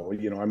 let's go.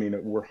 You know, I mean,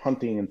 we're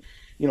hunting, and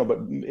you know,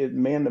 but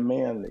man to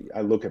man,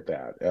 I look at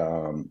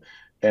that,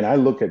 and I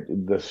look at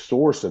the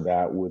source of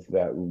that with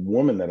that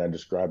woman that I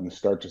described, and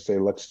start to say,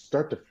 let's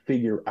start to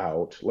figure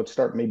out. Let's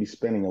start maybe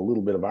spending a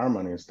little bit of our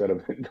money instead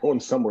of going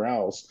somewhere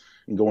else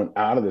and going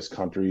out of this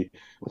country.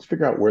 Let's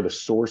figure out where the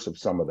source of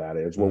some of that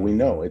is. Well, we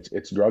know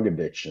it's drug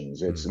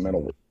addictions, it's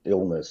mental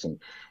illness, and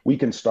we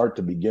can start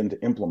to begin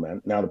to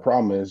implement. Now, the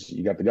problem is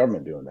you got the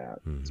government doing that.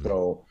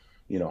 So,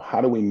 you know,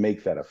 how do we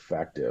make that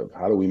effective?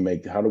 How do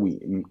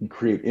we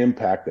create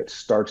impact that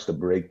starts to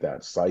break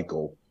that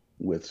cycle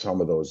with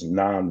some of those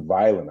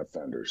non-violent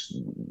offenders?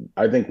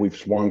 I think we've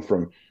swung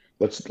from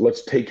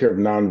let's take care of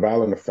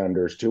non-violent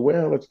offenders to,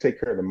 well, let's take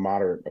care of the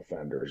moderate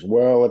offenders.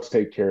 Well, let's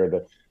take care of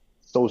the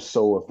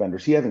so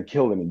offenders. He hasn't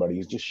killed anybody.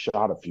 He's just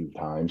shot a few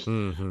times.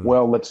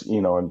 Well, let's,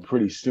 you know, and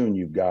pretty soon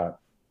you've got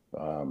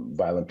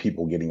violent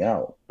people getting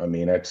out. I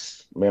mean,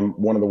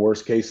 one of the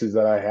worst cases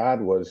that I had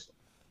was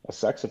a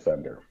sex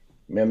offender.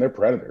 Man, they're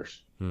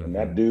predators. And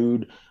that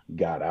dude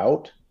got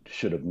out,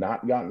 should have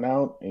not gotten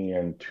out.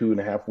 And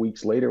 2.5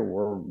 weeks later,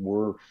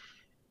 we're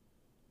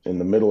in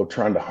the middle of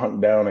trying to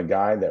hunt down a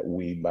guy that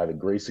we, by the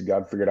grace of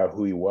God, figured out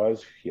who he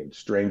was. He had a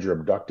stranger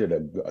abducted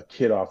a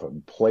kid off a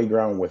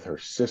playground with her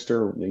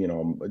sister, you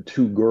know,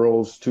 two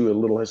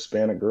little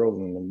Hispanic girls,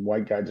 and the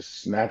white guy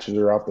just snatches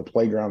her off the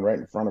playground right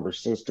in front of her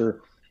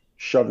sister,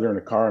 shoves her in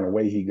a car, and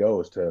away he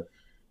goes to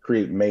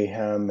create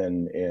mayhem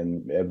and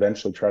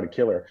eventually try to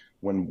kill her.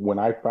 When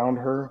I found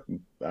her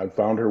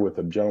with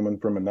a gentleman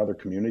from another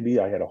community.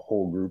 I had a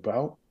whole group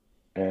out,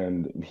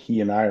 and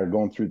he and I are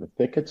going through the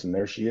thickets, and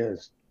there she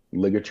is.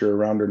 Ligature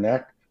around her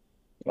neck.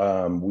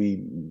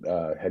 We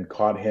had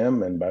caught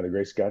him, and by the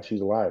grace of God,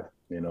 she's alive.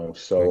 You know,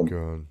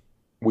 so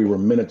we were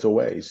minutes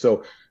away.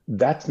 So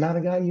that's not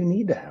a guy you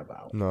need to have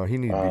out. No, he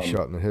needs to be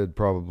shot in the head,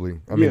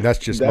 probably. I mean, that's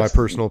just my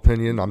personal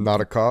opinion. I'm not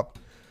a cop.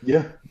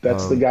 Yeah,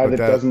 that's the guy that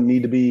doesn't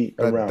need to be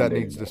around. That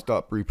needs to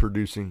stop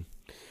reproducing.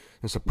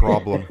 It's a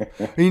problem.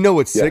 And you know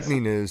what's Yes.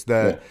 sickening is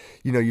that,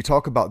 you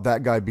talk about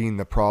that guy being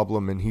the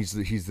problem and he's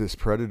this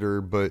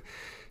predator, but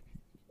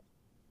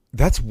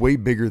that's way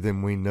bigger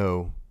than we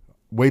know,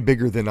 way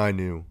bigger than I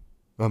knew.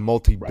 A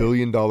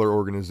multi-billion-dollar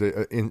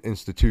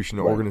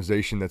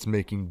organization that's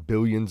making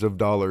billions of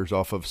dollars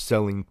off of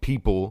selling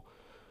people,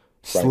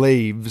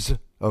 slaves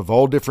of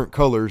all different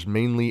colors,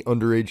 mainly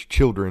underage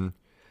children.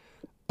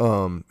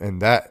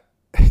 And that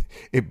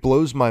it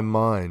blows my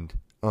mind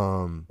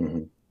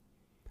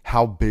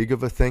how big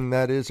of a thing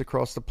that is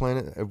across the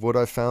planet of what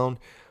I found.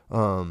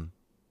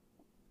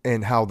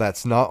 And how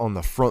that's not on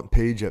the front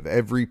page of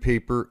every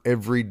paper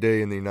every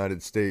day in the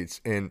United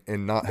States, and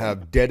not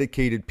have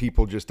dedicated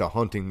people just to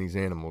hunting these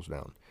animals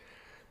down.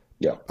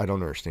 Yeah. I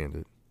don't understand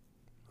it.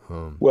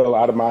 Well,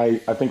 I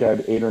think I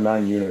had 8 or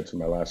 9 units in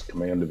my last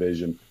command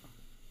division.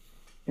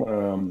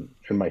 In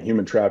my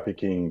human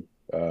trafficking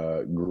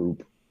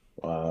group,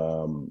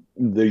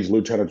 these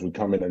lieutenants would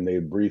come in and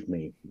they'd brief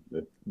me,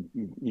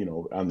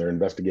 on their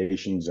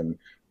investigations, and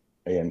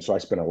so I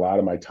spent a lot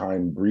of my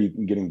time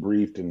getting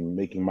briefed and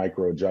making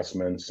micro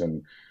adjustments,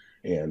 and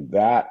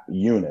that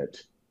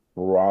unit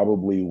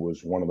probably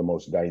was one of the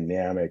most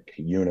dynamic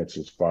units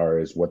as far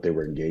as what they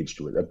were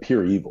engaged with. A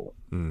pure evil.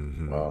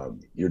 Mm-hmm.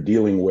 You're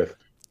dealing with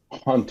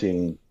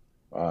hunting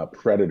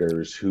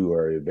predators who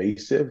are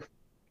evasive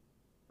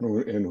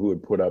and who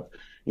would put up,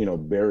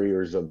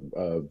 barriers of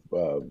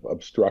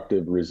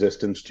obstructive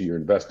resistance to your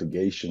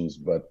investigations,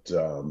 but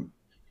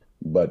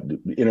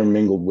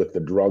intermingled with the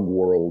drug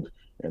world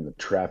and the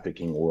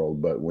trafficking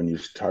world. But when you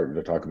start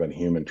to talk about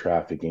human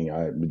trafficking,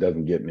 it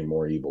doesn't get any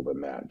more evil than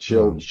that.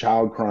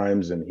 Child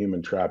crimes and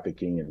human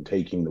trafficking and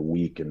taking the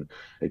weak and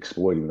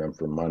exploiting them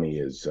for money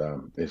is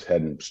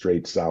heading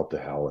straight south to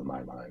hell in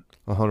my mind.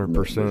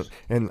 100%.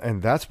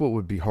 And that's what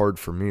would be hard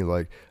for me.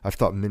 Like, I've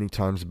thought many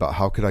times about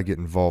how could I get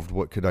involved?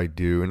 What could I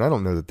do? And I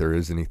don't know that there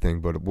is anything,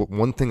 but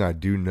one thing I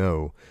do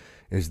know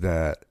is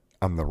that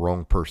I'm the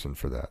wrong person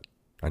for that.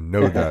 I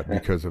know that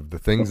because of the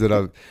things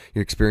that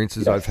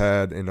experiences I've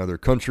had in other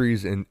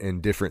countries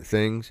and different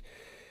things.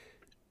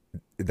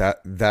 That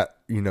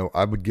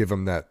I would give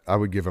them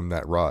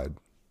that ride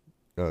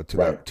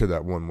to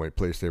that one way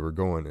place they were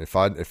going. If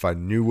I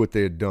knew what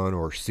they had done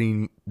or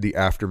seen the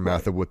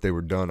aftermath of what they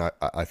were done,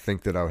 I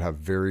think that I would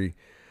have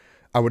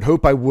I would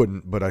hope I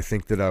wouldn't, but I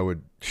think that I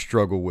would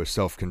struggle with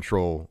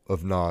self-control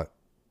of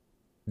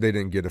they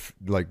didn't get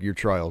your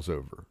trial's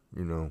over,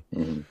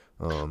 Mm-hmm.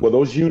 Well,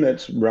 those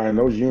units, Brian,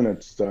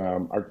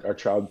 are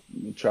child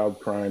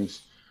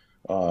crimes,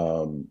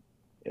 our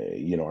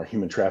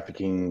human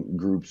trafficking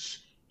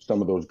groups,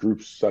 some of those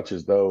groups such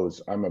as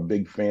those. I'm a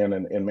big fan,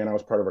 and man, I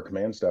was part of our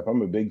command staff.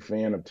 I'm a big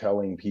fan of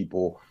telling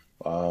people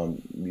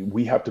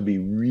we have to be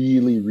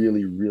really,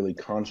 really, really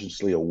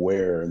consciously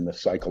aware in the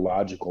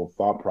psychological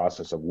thought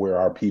process of where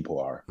our people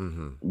are,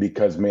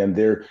 because man,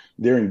 they're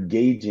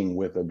engaging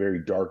with a very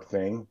dark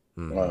thing.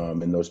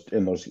 In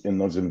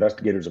those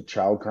investigators of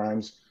child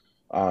crimes.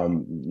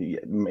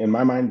 In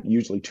my mind,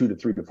 usually 2 to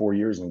 3 to 4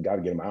 years, and got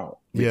to get them out.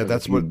 Yeah,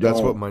 that's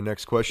what my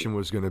next question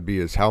was going to be: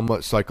 is how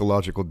much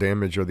psychological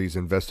damage are these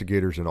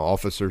investigators and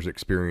officers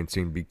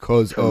experiencing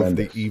because of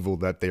the evil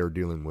that they are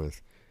dealing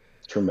with?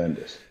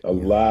 Tremendous, a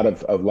lot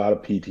of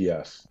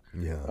PTS.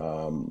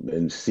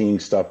 And seeing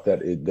stuff that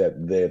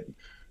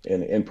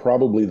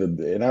probably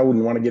and I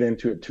wouldn't want to get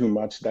into it too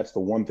much. That's the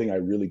one thing I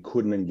really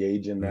couldn't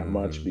engage in that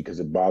much because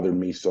it bothered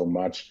me so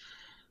much.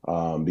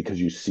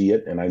 Because you see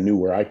it, and I knew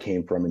where I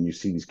came from, and you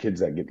see these kids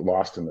that get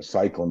lost in the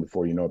cycle, and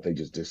before you know it, they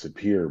just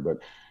disappear. But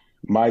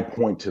my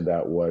point to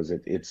that was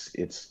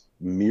it's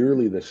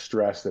merely the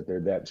stress that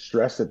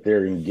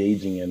they're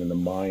engaging in the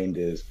mind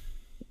is,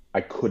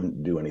 I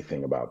couldn't do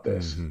anything about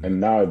this. And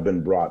now I've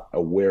been brought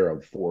aware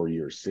of 4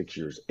 years, 6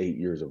 years, 8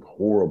 years of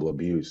horrible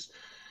abuse.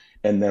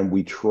 And then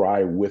we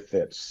try with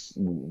it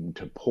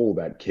to pull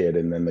that kid,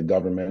 and then the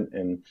government,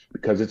 and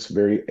because it's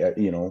very,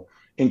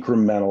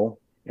 incremental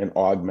and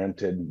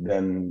augmented,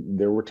 then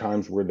there were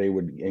times where they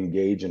would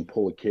engage and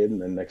pull a kid,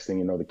 and then next thing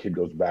you know, the kid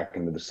goes back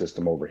into the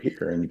system over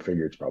here, and you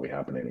figure it's probably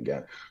happening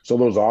again. So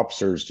those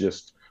officers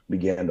just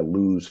began to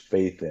lose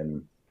faith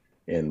in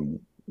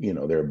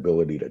their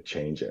ability to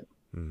change it.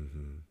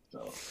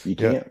 So you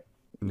can't.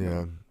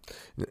 Yeah.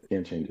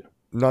 Can't change it.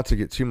 Not to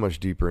get too much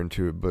deeper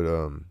into it, but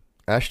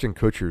Ashton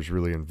Kutcher is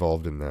really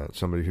involved in that.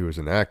 Somebody who is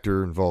an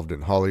actor involved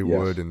in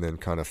Hollywood, and then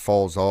kind of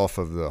falls off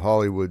of the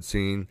Hollywood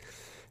scene.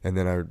 And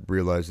then I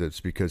realized it's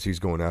because he's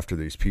going after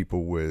these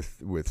people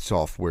with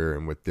software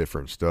and with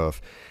different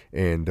stuff.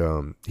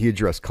 And he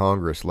addressed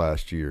Congress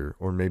last year,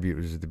 or maybe it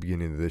was at the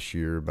beginning of this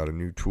year, about a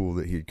new tool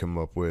that he'd come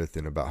up with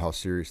and about how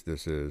serious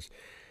this is.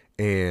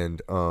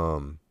 And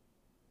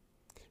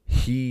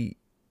he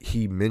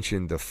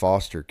mentioned the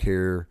foster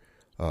care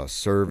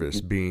service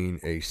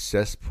being a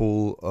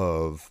cesspool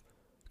of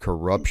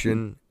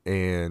corruption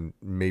and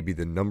maybe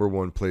the number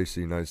one place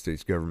the United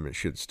States government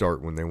should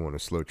start when they want to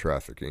slow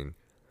trafficking.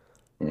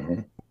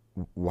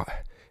 Why,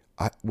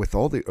 with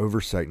all the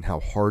oversight and how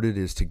hard it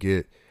is to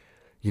get,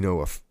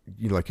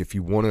 like if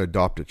you want to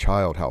adopt a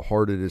child, how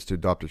hard it is to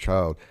adopt a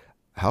child,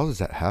 how does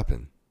that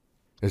happen?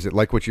 Is it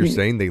like what you're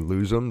saying? They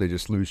lose them. They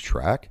just lose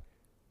track.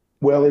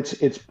 Well,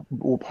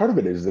 well, part of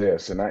it is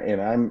this, and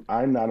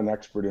I'm not an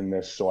expert in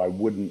this, so I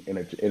wouldn't, and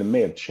it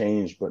may have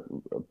changed, but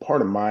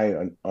part of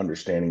my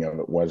understanding of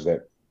it was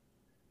that,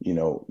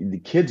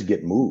 the kids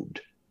get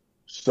moved.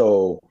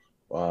 So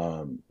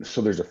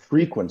so there's a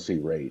frequency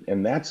rate,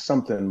 and that's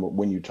something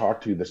when you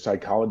talk to the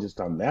psychologist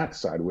on that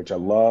side, which I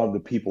love the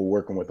people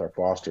working with our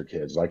foster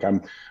kids. Like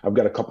I've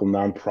got a couple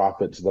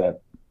nonprofits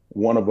that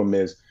one of them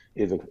is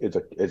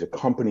a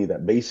company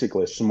that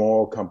basically, a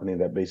small company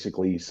that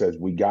basically says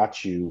we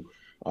got you,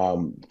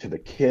 to the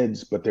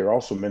kids, but they're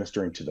also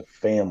ministering to the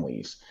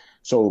families.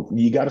 So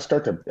you got to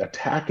start to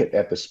attack it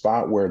at the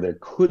spot where there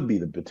could be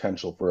the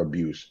potential for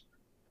abuse.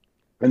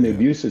 And the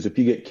abuse is if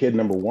you get kid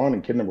number one,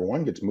 and kid number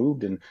one gets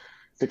moved in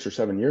 6 or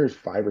 7 years,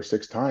 5 or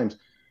 6 times.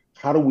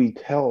 How do we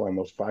tell on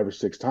those 5 or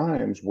 6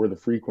 times where the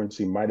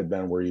frequency might have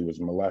been where he was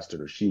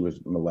molested or she was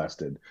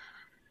molested?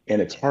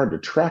 And it's hard to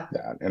track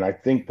that. And I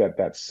think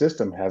that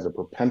system has a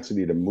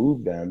propensity to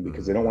move them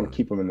because they don't want to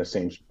keep them in the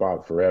same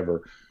spot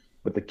forever.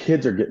 But the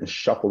kids are getting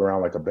shuffled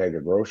around like a bag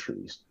of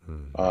groceries.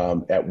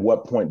 At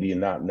what point do you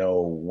not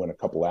know when a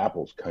couple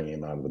apples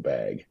came out of the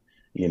bag?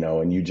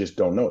 And you just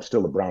don't know. It's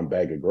still a brown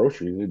bag of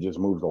groceries. It just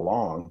moves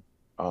along.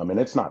 And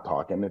it's not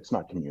talking, it's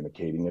not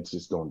communicating. It's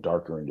just going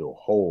darker into a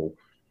hole.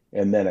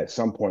 And then at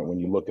some point when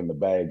you look in the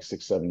bag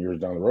 6, 7 years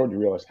down the road, you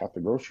realize half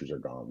the groceries are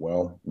gone.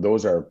 Well,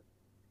 those are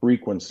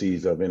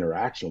frequencies of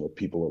interaction with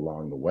people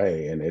along the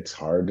way, and it's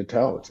hard to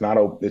tell. It's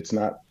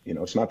not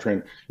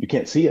you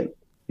can't see it.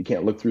 You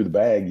can't look through the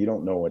bag. You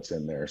don't know what's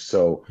in there.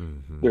 So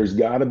there's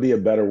got to be a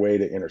better way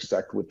to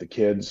intersect with the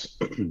kids.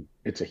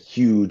 It's a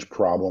huge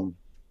problem.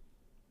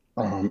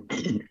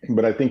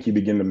 But I think you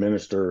begin to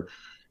minister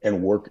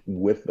and work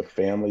with the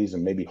families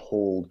and maybe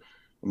hold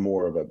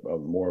more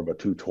of a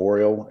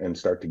tutorial and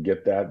start to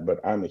get that.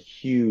 But I'm a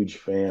huge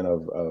fan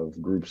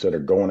of groups that are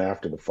going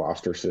after the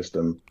foster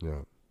system.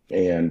 Yeah.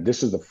 And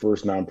this is the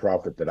first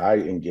nonprofit that I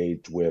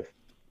engaged with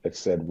that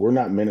said, we're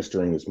not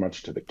ministering as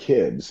much to the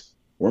kids,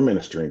 we're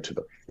ministering to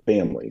the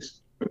families.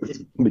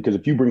 Because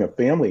if you bring a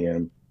family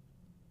in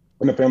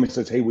and the family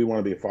says, hey, we want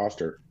to be a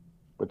foster,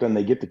 but then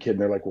they get the kid and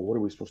they're like, well, what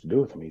are we supposed to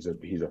do with him? He's a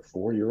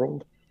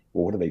 4-year-old.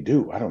 Well, what do they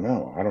do? I don't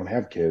know. I don't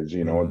have kids,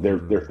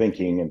 they're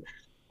thinking, and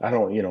I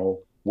don't,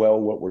 well,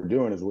 what we're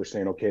doing is we're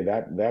saying, okay,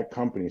 that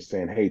company's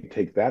saying, hey,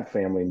 take that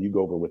family and you go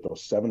over with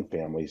those 7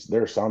 families,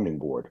 they're a sounding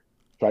board.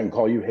 So I can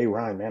call you, hey,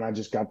 Ryan, man, I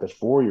just got this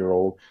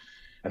 4-year-old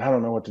and I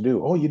don't know what to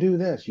do. Oh, you do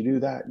this, you do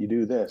that, you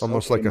do this.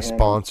 Almost like a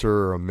sponsor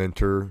or a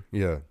mentor.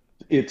 Yeah.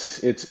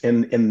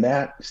 And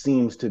that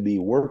seems to be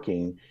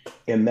working,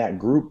 and that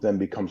group then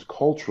becomes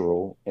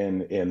cultural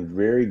and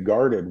very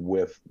guarded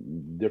with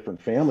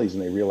different families,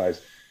 and they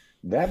realize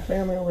that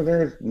family over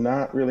there is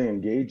not really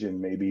engaging.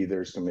 Maybe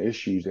there's some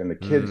issues and the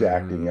kids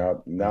acting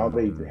up. Now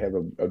they have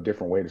a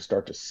different way to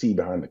start to see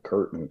behind the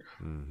curtain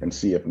and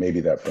see if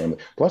maybe that family,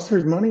 plus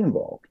there's money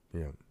involved.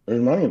 Yeah.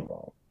 There's money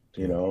involved,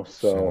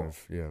 so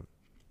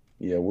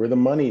yeah, where the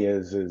money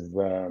is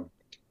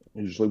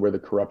usually where the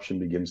corruption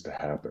begins to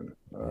happen.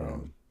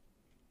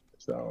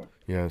 So,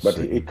 yeah, but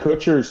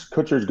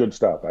Kutcher's good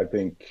stuff. I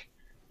think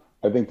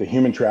the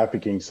human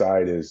trafficking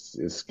side is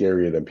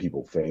scarier than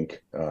people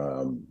think.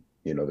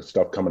 The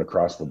stuff coming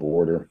across the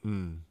border.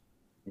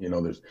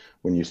 There's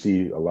when you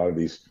see a lot of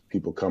these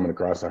people coming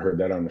across. I heard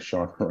that on the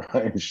Sean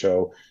Ryan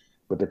show,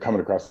 but they're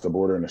coming across the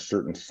border in a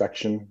certain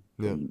section.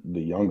 Yeah.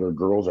 The younger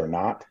girls are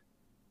not.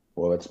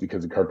 Well, that's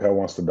because the cartel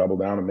wants to double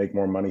down and make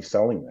more money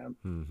selling them.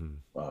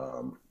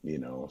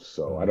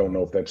 So I don't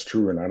know if that's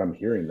true or not. I'm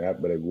hearing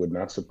that, but it would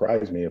not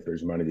surprise me if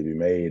there's money to be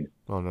made.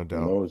 Oh, no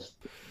doubt.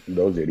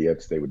 Those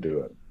idiots, they would do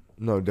it.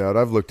 No doubt.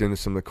 I've looked into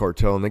some of the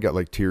cartel, and they got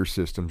like tier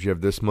systems. You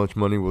have this much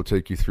money, we'll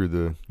take you through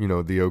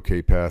the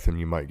okay path, and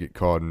you might get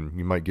caught and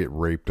you might get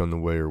raped on the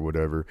way or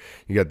whatever.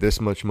 You got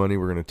this much money,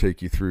 we're going to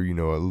take you through,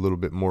 a little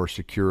bit more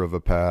secure of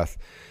a path.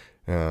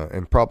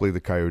 And probably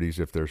the coyotes,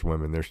 if there's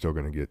women, they're still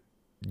going to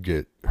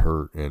get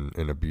hurt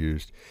and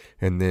abused.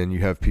 And then you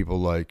have people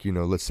like,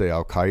 let's say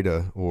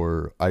Al-Qaeda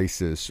or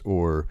ISIS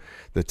or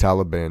the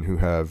Taliban who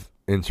have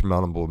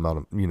insurmountable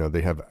amount of,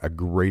 they have a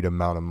great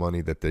amount of money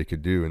that they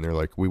could do. And they're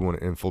like, we want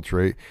to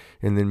infiltrate.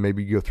 And then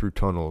maybe you go through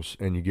tunnels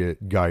and you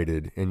get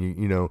guided and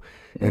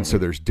and so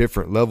there's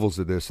different levels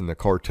of this, and the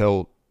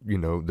cartel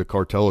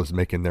is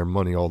making their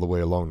money all the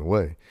way along the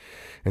way.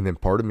 And then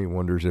part of me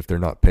wonders if they're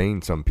not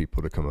paying some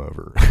people to come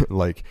over.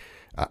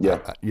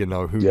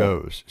 Who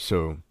knows?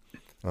 So,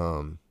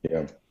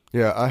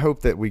 I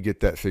hope that we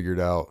get that figured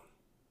out.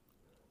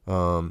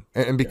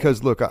 And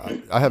because look,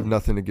 I have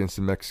nothing against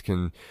the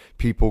Mexican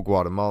people,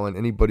 Guatemalan,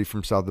 anybody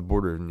from south of the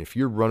border. And if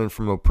you're running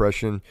from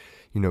oppression,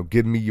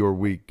 give me your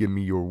weak, give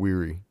me your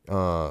weary.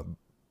 But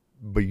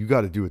you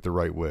got to do it the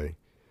right way.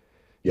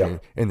 Yeah.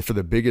 And for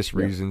the biggest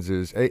reasons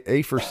is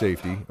A for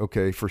safety.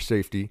 Okay. For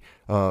safety.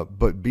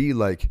 But B,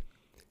 like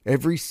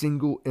every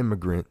single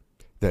immigrant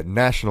that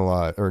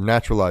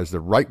naturalized the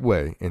right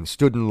way and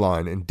stood in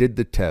line and did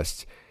the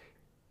tests,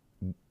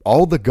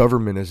 all the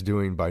government is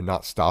doing by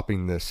not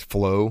stopping this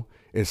flow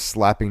is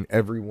slapping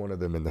every one of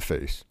them in the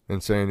face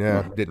and saying,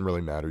 yeah, it didn't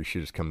really matter. You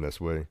should just come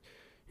this way.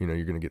 You're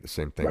going to get the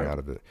same thing out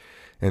of it.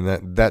 And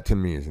that to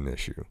me is an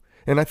issue.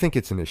 And I think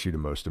it's an issue to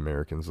most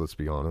Americans, let's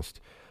be honest.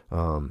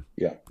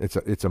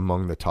 It's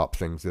among the top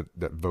things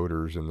that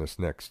voters in this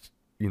next,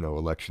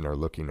 election are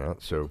looking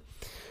at. So,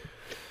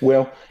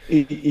 well,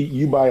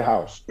 you buy a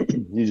house.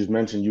 You just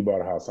mentioned you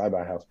bought a house. I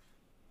buy a house.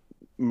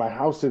 My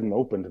house isn't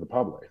open to the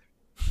public.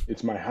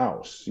 It's my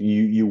house.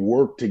 You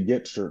work to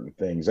get certain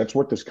things. That's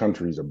what this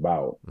country is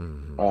about.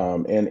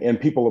 And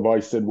people have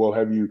always said, well,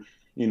 have you,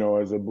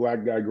 as a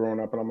black guy growing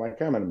up, and I'm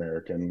like, I'm an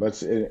American.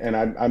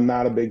 I'm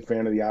not a big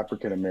fan of the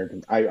African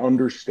Americans. I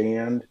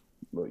understand,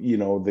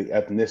 the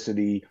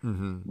ethnicity,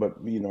 but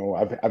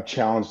I've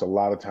challenged a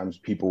lot of times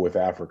people with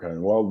Africa,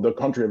 and well, the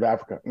country of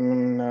Africa,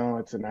 no,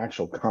 it's an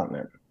actual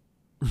continent.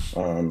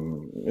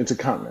 It's a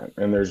continent,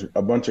 and there's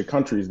a bunch of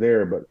countries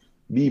there, but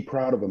be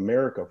proud of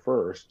America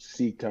first,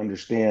 seek to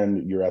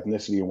understand your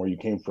ethnicity and where you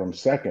came from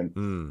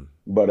second.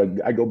 But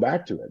I go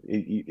back to it.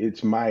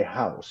 It's my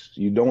house.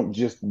 You don't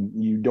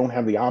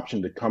have the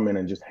option to come in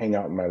and just hang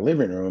out in my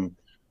living room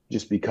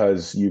just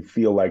because you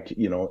feel like,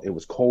 it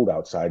was cold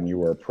outside and you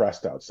were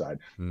oppressed outside.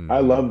 I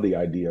love the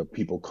idea of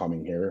people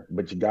coming here,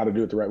 but you got to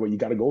do it the right way. You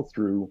got to go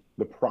through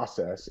the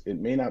process. It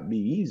may not be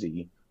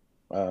easy,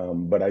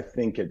 but I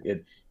think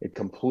it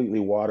completely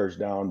waters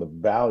down the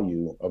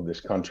value of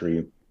this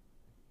country.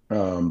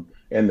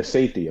 And the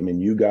safety. I mean,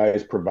 you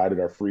guys provided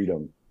our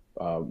freedom.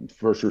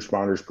 First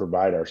responders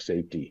provide our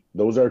safety.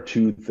 Those are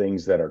two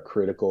things that are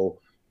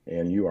critical,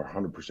 and you are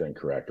 100%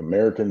 correct.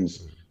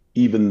 Americans,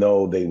 even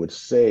though they would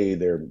say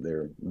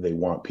they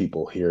want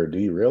people here, do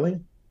you really?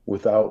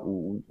 Without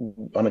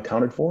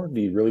unaccounted for?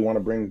 Do you really want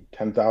to bring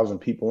 10,000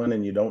 people in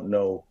and you don't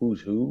know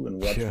who's who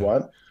and what's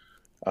what?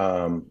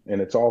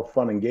 And it's all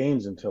fun and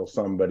games until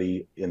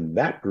somebody in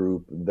that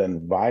group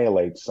then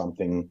violates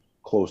something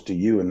close to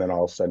you, and then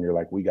all of a sudden you're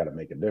like, we got to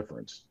make a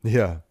difference.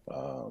 I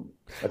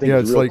think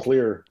it's real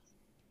clear.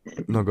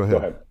 No, go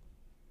ahead.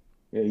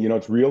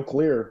 It's real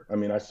clear. I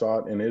mean, I saw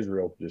it in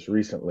Israel just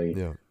recently.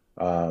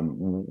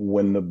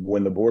 When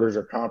the borders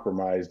are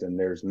compromised and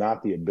there's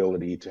not the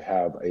ability to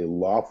have a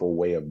lawful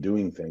way of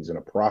doing things in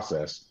a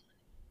process,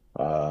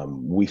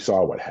 we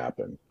saw what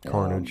happened.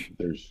 Carnage.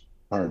 There's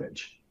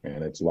carnage,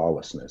 and it's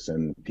lawlessness,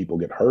 and people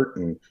get hurt,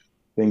 and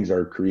things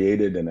are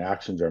created and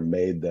actions are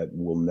made that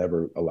will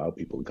never allow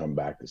people to come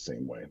back the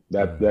same way.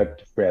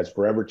 That has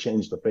forever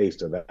changed the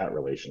face of that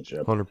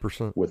relationship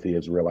 100% with the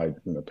Israelites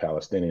and the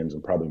Palestinians,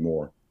 and probably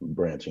more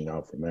branching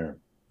out from there.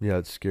 Yeah,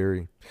 it's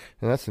scary.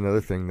 And that's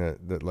another thing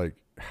that like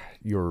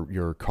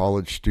your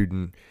college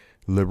student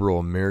liberal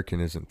American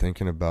isn't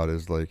thinking about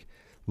is like,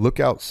 look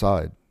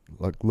outside.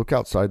 Like, look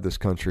outside this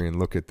country and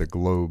look at the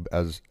globe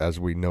as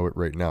we know it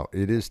right now.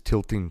 It is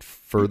tilting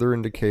further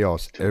into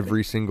chaos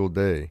every single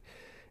day.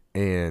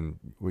 And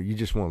you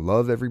just want to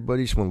love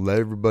everybody, just want to let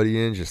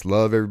everybody in, just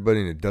love everybody,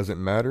 and it doesn't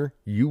matter.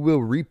 You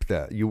will reap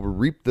that. You will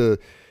reap the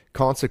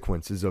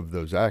consequences of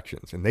those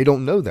actions, and they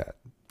don't know that.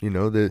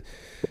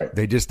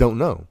 They just don't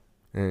know.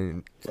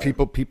 And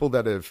people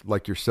that have,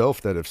 like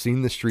yourself, that have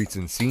seen the streets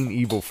and seen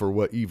evil for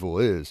what evil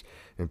is,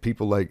 and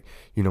people like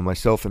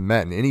myself and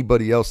Matt and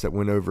anybody else that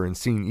went over and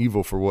seen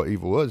evil for what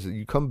evil was,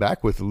 you come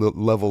back with a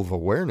level of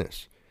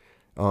awareness.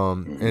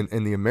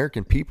 And the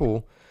American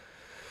people,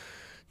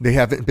 they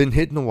haven't been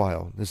hit in a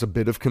while. There's a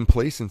bit of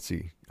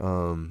complacency.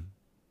 And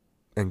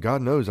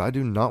God knows I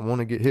do not want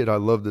to get hit. I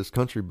love this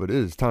country, but it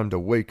is time to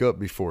wake up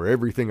before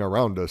everything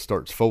around us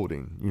starts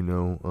folding,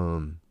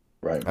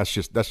 Right. That's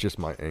just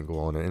my angle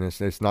on it. And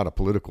it's not a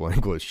political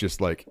angle. It's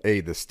just like,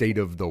 hey, the state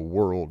of the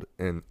world,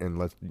 and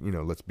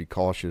let's be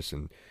cautious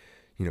and,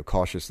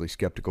 cautiously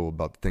skeptical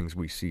about the things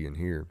we see and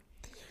hear.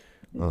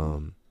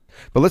 But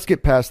let's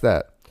get past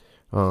that.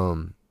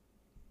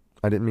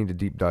 I didn't mean to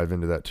deep dive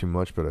into that too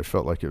much, but I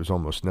felt like it was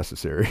almost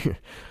necessary.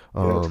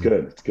 Yeah, it's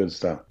good. It's good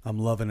stuff. I'm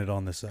loving it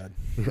on this side.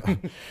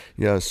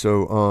 Yeah.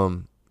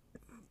 So,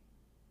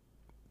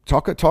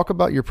 talk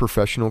about your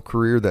professional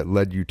career that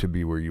led you to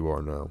be where you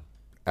are now.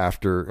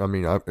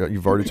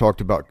 You've already talked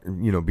about,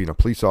 being a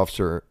police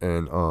officer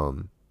and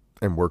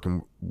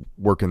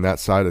working that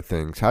side of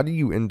things. How do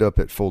you end up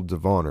at Folds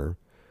of Honor,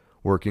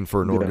 working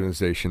for an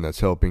organization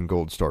that's helping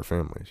Gold Star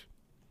families?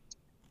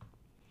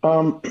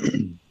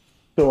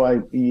 So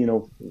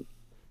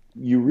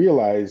you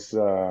realize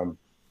that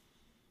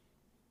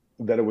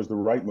it was the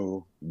right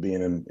move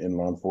being in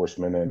law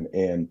enforcement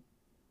and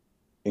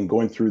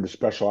going through the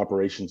special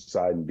operations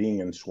side and being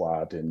in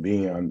SWAT and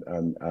being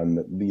on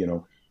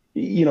the,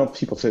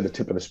 people say the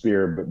tip of the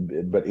spear,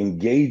 but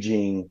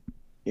engaging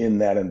in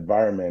that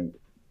environment,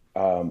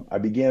 I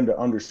began to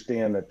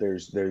understand that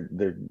there's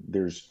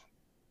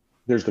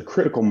the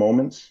critical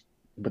moments,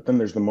 but then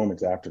there's the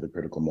moments after the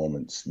critical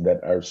moments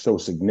that are so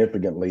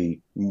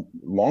significantly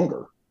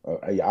longer.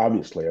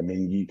 Obviously, I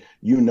mean,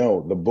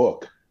 the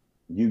book,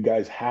 you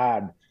guys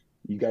had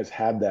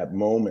that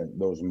moment,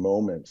 those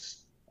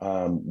moments,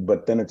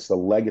 but then it's the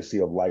legacy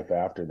of life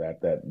after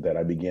that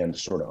I began to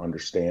sort of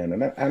understand.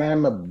 And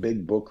I'm a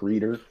big book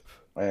reader.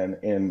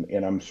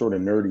 and I'm sort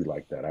of nerdy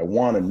like that. I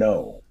want to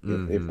know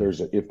if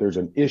there's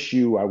an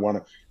issue.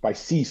 If I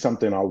see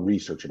something, I'll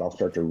research it. I'll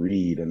start to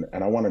read, and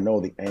I want to know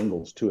the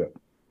angles to it.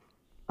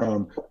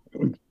 Um,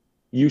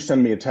 you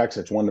send me a text,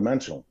 it's one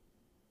dimensional.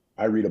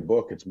 I read a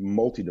book, it's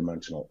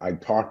multidimensional. I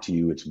talk to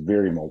you, it's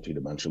very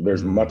multidimensional.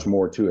 There's much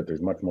more to it.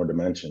 There's much more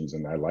dimensions,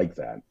 and I like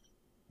that.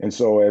 And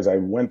so as I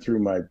went through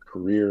my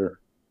career,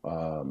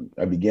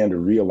 I began to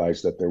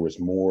realize that there was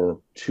more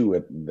to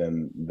it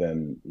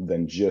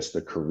than just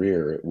a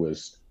career. It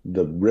was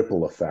the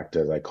ripple effect,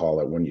 as I call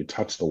it. When you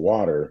touch the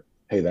water,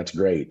 hey, that's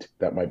great.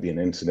 That might be an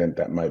incident,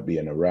 that might be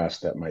an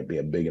arrest, that might be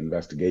a big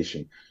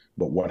investigation.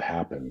 But what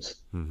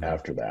happens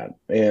after that?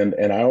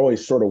 And I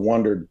always sort of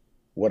wondered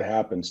what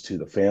happens to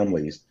the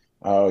families.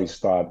 I always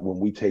thought when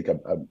we take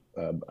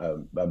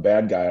a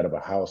bad guy out of a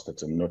house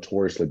that's a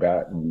notoriously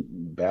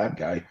bad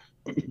guy,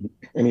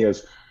 and he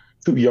has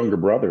two younger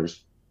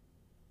brothers,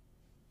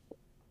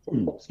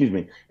 excuse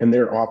me, and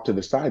they're off to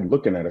the side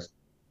looking at us,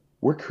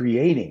 we're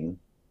creating,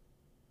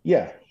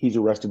 yeah, he's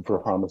arrested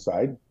for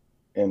homicide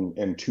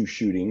and two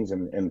shootings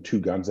and two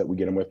guns that we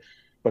get him with,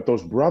 but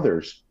those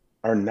brothers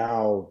are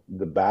now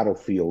the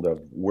battlefield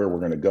of where we're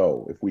going to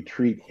go. If we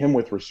treat him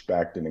with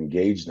respect and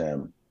engage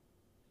them,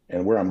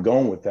 and where I'm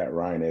going with that,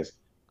 Ryan, is,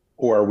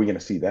 or are we going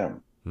to see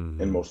them?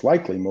 And most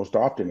likely, most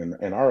often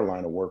in our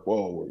line of work,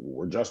 whoa,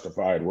 we're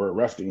justified. We're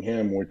arresting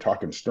him. We're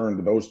talking stern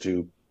to those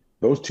two.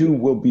 Those two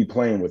will be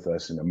playing with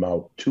us in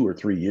about 2 or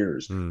 3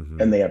 years.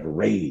 And they have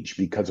rage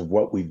because of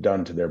what we've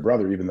done to their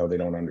brother, even though they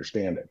don't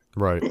understand it.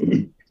 Right.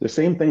 The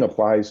same thing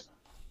applies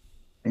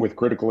with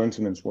critical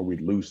incidents where we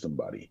lose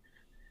somebody.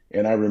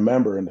 And I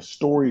remember, and the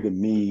story to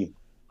me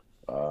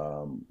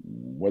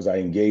was I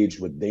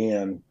engaged with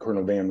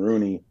Colonel Dan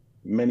Rooney,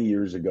 many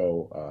years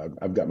ago.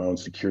 I've got my own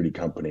security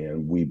company,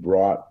 and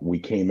we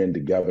came in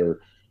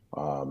together,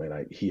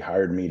 and he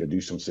hired me to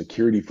do some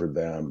security for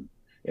them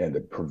and to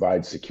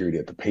provide security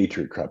at the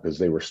Patriot Cup as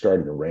they were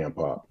starting to ramp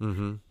up.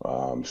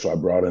 So I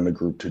brought in a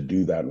group to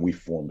do that, and we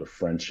formed a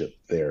friendship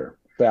there.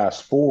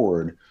 Fast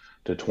forward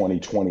to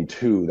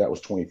 2022, that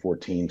was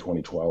 2014,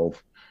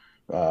 2012.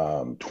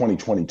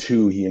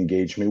 2022, he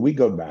engaged me. We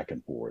go back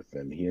and forth,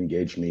 and he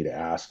engaged me to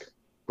ask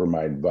for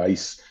my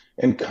advice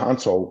and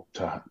counsel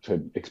to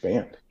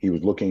expand. He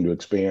was looking to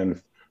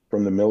expand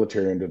from the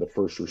military into the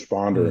first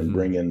responder and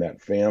bring in that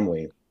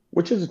family,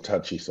 which is a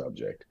touchy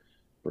subject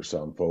for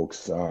some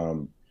folks.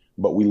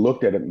 But we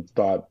looked at it and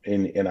thought,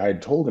 and I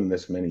had told him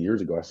this many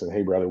years ago. I said,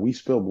 hey, brother, we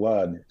spill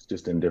blood. It's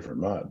just in different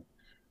mud.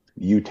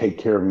 You take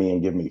care of me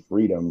and give me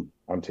freedom.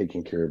 I'm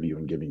taking care of you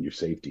and giving you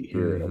safety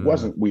here. And it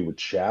wasn't, we were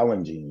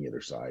challenging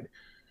either side.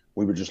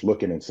 We were just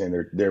looking and saying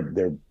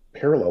they're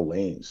parallel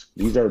lanes.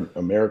 These are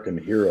American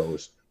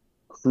heroes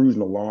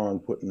cruising along,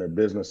 putting their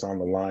business on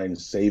the line,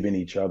 saving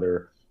each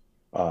other,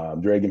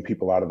 dragging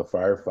people out of the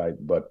firefight,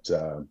 but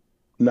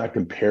not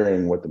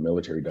comparing what the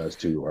military does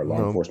to our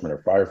law enforcement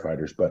or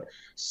firefighters, but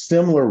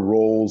similar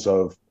roles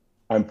of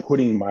I'm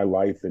putting my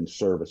life in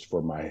service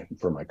for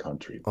my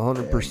country.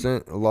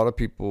 100%. A lot of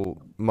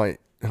people might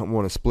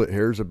want to split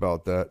hairs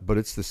about that, but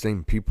it's the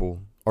same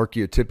people.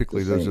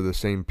 Archetypically, those are the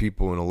same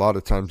people, and a lot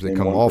of times they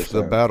come 1%. Off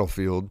the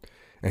battlefield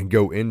and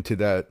go into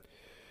that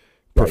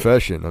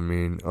profession. I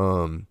mean,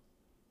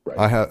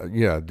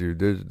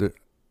 dude,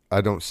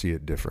 I don't see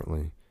it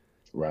differently.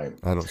 Right.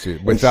 I don't see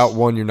it. Without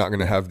one, you're not going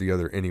to have the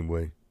other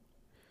anyway.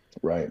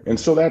 Right. And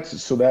so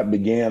that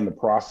began the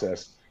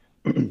process.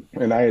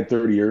 And I had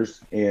 30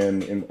 years,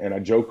 and I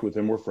joked with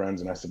him, we're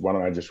friends, and I said, why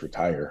don't I just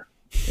retire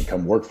and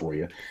come work for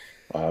you?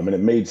 And it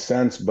made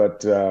sense,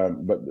 but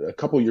a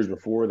couple of years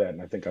before that,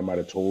 and I think I might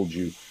have told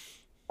you,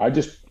 I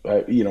just,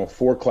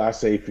 4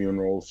 Class A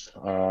funerals,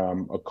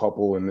 a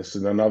couple, and this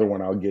is another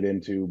one I'll get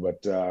into,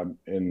 but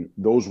and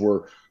those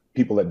were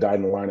people that died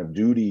in the line of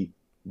duty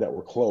that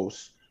were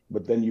close,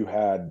 but then you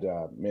had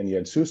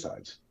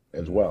suicides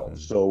as well.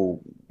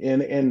 So,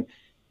 and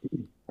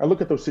I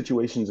look at those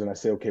situations and I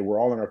say, okay, we're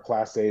all in our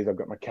Class A's. I've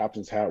got my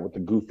captain's hat with the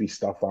goofy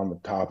stuff on the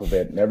top of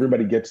it, and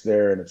everybody gets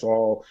there, and it's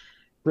all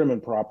prim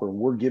and proper. And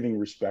we're giving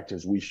respect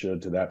as we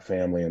should to that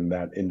family and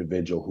that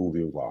individual who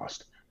we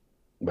lost.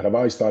 But I've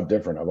always thought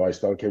different. I've always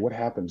thought, okay, what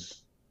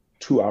happens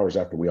 2 hours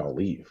after we all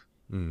leave?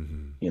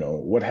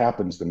 What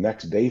happens the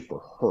next day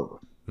for her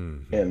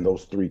and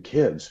those 3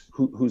 kids?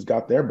 Who's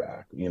got their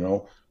back?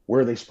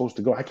 Where are they supposed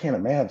to go? I can't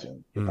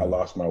imagine if I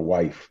lost my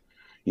wife,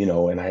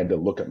 and I had to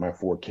look at my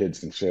 4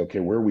 kids and say, okay,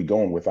 where are we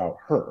going without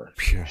her?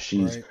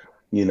 She's,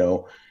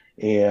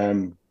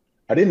 and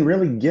I didn't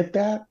really get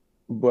that,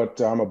 but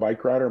I'm a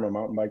bike rider. I'm a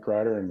mountain bike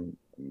rider. And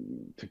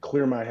to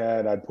clear my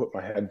head, I'd put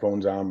my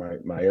headphones on,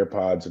 my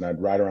AirPods, and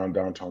I'd ride around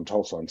downtown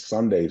Tulsa on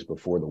Sundays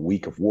before the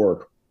week of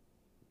work.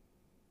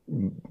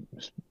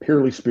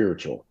 Purely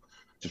spiritual.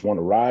 Just want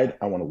to ride.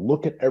 I want to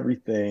look at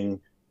everything.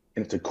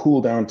 And it's a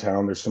cool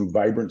downtown. There's some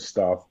vibrant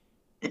stuff.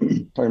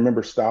 I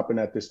remember stopping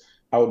at this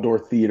outdoor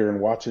theater and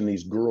watching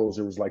these girls.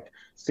 There was like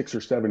 6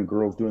 or 7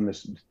 girls doing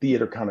this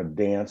theater kind of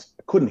dance.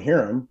 I couldn't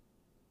hear them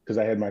because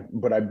I had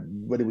but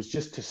it was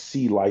just to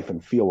see life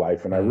and feel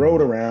life. And I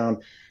rode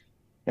around,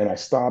 And I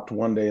stopped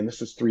one day, and this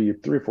was three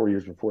or 4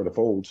 years before the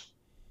folds.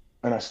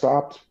 And I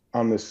stopped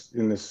on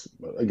this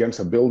against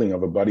a building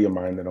of a buddy of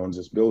mine that owns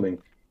this building,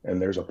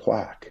 and there's a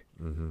plaque.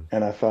 Mm-hmm.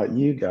 And I thought,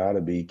 you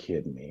gotta be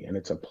kidding me. And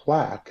it's a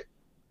plaque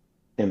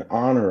in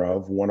honor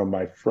of one of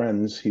my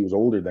friends. He was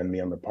older than me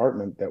on the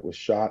apartment that was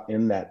shot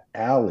in that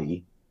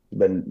alley.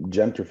 Then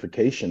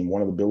gentrification,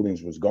 one of the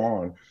buildings was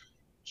gone.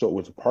 So it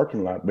was a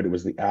parking lot, but it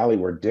was the alley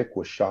where Dick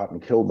was shot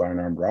and killed by an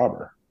armed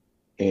robber.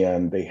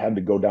 And they had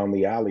to go down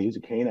the alley. He's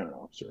a canine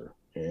officer.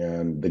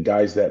 And the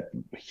guys that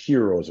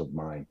heroes of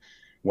mine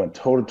went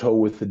toe to toe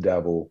with the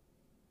devil.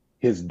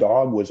 His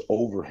dog was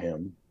over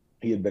him.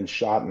 He had been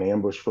shot and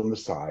ambushed from the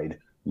side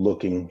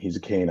looking. He's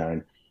a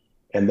canine.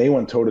 And they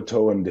went toe to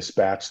toe and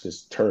dispatched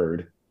this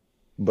turd.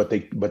 But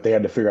they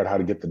had to figure out how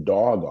to get the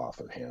dog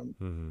off of him.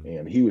 Mm-hmm.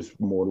 And he was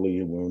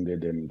mortally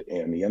wounded,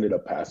 and he ended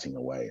up passing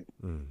away.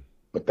 Mm.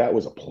 But that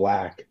was a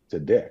plaque to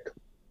Dick.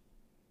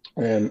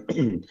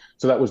 And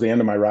so that was the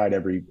end of my ride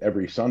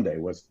every Sunday,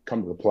 was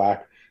come to the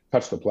plaque,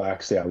 touch the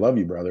plaque, say, I love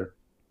you, brother.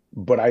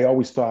 But I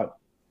always thought,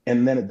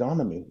 and then it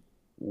dawned on me,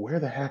 where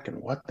the heck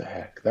and what the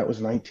heck? That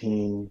was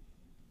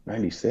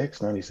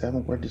 1996,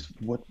 97.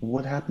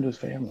 What happened to his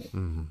family?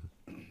 Mm-hmm.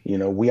 You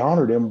know, we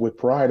honored him with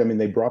pride. I mean,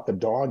 they brought the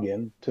dog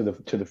in to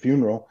the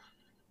funeral.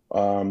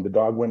 The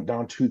dog went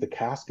down to the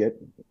casket.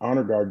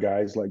 Honor guard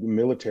guys, like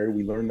military,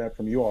 we learned that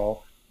from you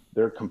all.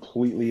 They're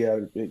completely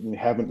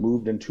haven't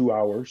moved in 2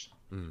 hours.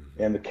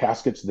 Mm-hmm. And the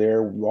casket's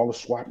there. All the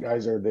SWAT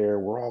guys are there.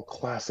 We're all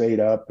class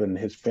 8 up, and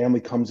his family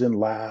comes in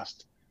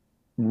last.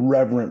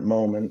 Reverent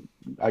moment.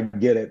 I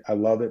get it. I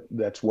love it.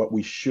 That's what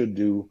we should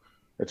do.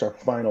 It's our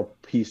final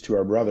piece to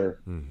our brother.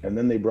 Mm-hmm. And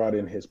then they brought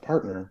in his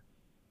partner.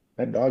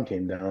 That dog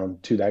came down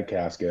to that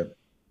casket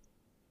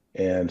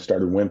and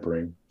started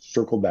whimpering,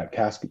 circled that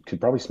casket, could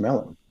probably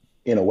smell him.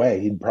 In a way,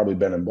 he'd probably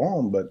been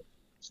embalmed, but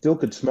still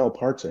could smell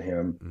parts of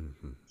him.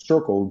 Mm-hmm.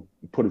 Circled,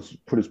 put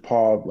his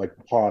paw, like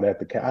pawed at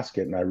the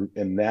casket.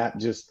 And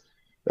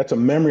that's a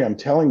memory I'm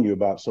telling you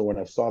about. So when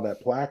I saw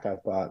that plaque, I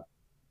thought,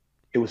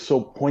 it was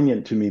so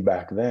poignant to me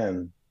back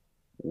then.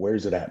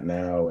 Where's it at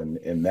now?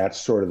 And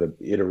that's sort of the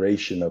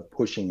iteration of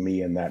pushing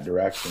me in that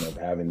direction of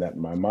having that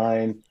in my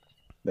mind.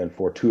 Then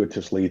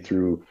fortuitously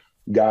through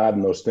God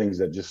and those things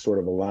that just sort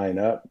of align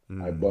up,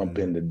 mm-hmm. I bump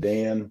into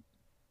Dan,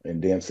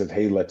 and Dan said,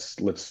 hey, let's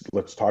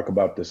talk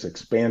about this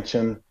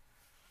expansion.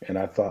 And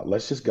I thought,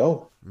 let's just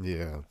go.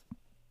 Yeah.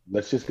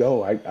 Let's just go.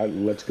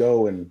 Let's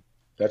go. And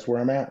that's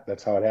where I'm at.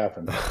 That's how it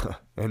happened.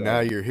 And so, now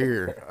you're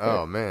here.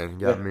 Oh man,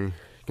 got me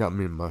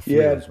in my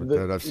feels with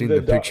that. I've seen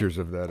the pictures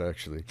of that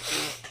actually.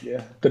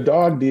 Yeah. The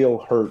dog deal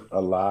hurt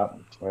a lot.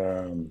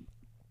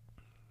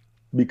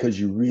 Because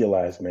you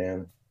realize,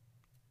 man,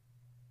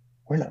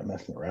 we're not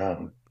messing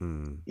around.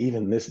 Mm.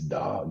 Even this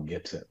dog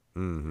gets it.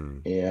 Mm-hmm.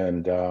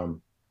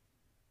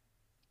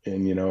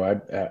 And you know,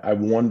 I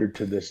wondered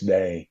to this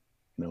day,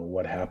 you know,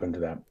 what happened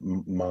to that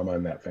mama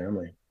and that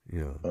family.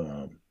 Yeah.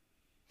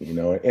 You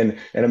know, and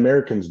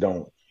Americans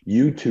don't.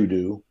 You two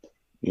do,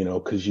 you know,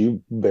 because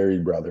you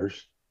buried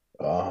brothers.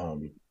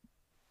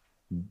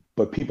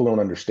 But people don't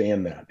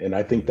understand that. And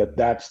I think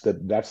that's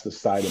the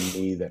side of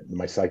me, that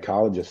my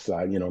psychologist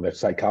side, you know, that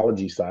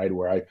psychology side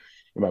where in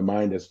my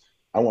mind is,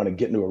 I want to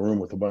get into a room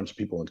with a bunch of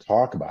people and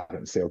talk about it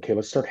and say, okay,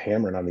 let's start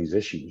hammering on these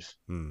issues.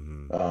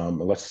 Mm-hmm. And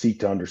let's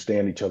seek to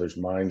understand each other's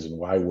minds and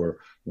why we're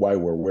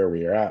where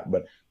we are at.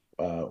 But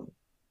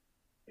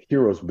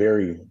heroes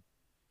bury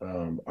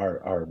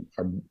our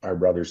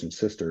brothers and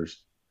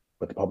sisters,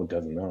 but the public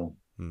doesn't know.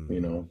 Mm-hmm.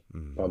 You know,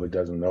 mm-hmm. The public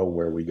doesn't know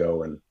where we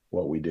go and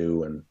what we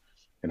do and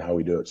how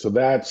we do it. So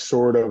that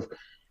sort of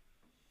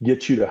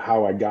gets you to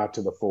how I got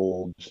to the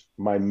folds.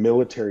 My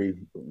military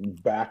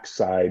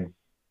backside,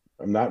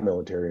 I'm not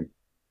military,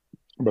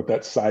 but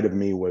that side of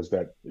me was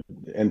that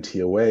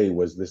NTOA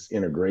was this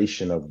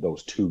integration of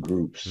those two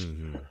groups.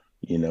 Mm-hmm.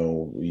 You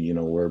know,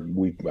 where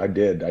I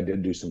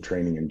did do some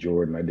training in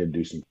Jordan. I did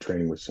do some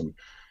training with some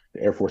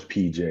Air Force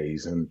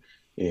PJs and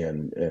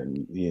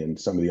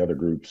some of the other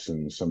groups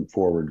and some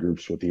forward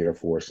groups with the Air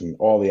Force and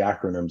all the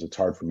acronyms. It's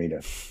hard for me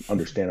to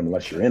understand them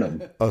unless you're in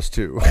them. Us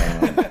too.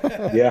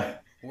 Yeah.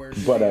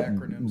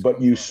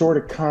 But you sort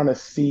of kind of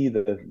see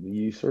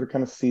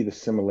the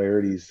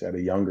similarities at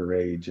a younger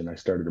age, and I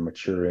started to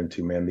mature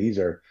into, man, these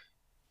are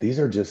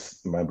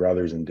just my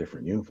brothers in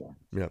different uniforms.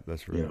 Yeah,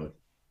 that's right. You know,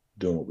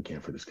 doing what we can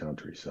for this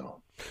country.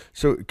 So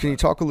can you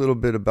talk a little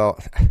bit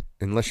about,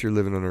 unless you're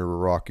living under a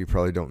rock, you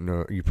probably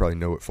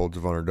know what Folds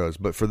of Honor does,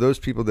 but for those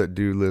people that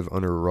do live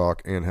under a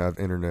rock and have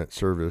internet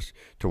service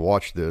to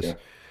watch this, yeah.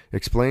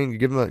 Explain,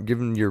 give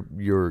them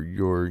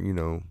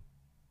your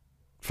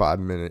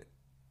 5-minute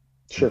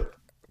sure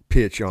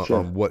pitch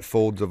on what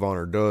Folds of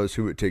Honor does,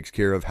 who it takes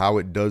care of, how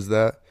it does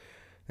that,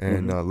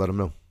 and mm-hmm. Let them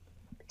know.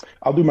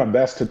 I'll do my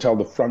best to tell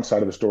the front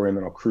side of the story, and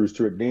then I'll cruise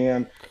through it.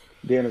 Dan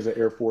is an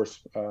Air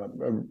Force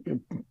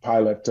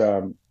pilot,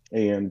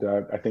 and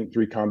I think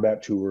 3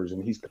 combat tours,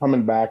 and he's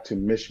coming back to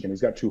Michigan.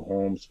 He's got 2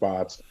 home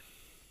spots,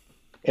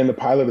 and the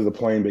pilot of the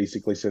plane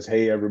basically says,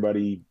 hey,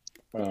 everybody,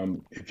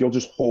 if you'll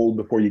just hold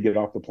before you get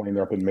off the plane,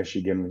 they're up in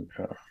Michigan.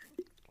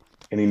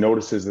 and he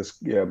notices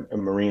this a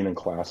Marine in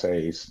Class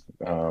A's.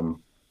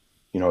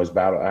 His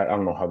battle, I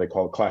don't know how they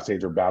call it, Class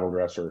A's or battle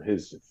dress or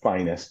his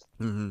finest.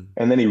 Mm-hmm.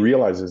 And then he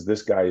realizes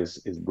this guy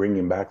is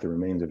bringing back the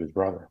remains of his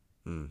brother.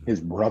 Mm-hmm.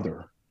 His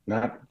brother,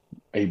 not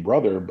a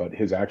brother, but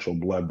his actual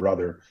blood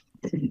brother.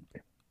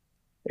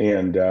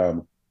 And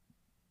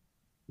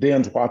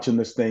Dan's watching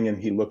this thing,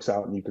 and he looks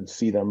out, and you can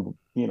see them,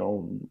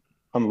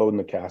 unloading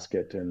the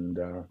casket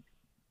and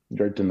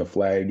draped in the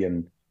flag.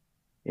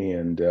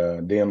 And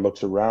Dan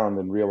looks around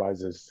and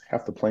realizes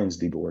half the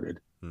plane's deboarded.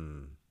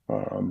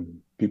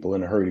 People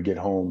in a hurry to get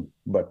home,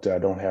 but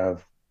don't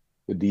have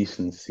the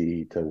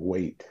decency to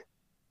wait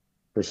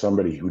for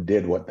somebody who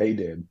did what they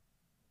did,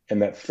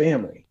 and that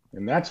family.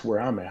 And that's where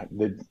I'm at.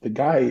 The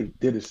guy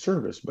did his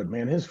service, but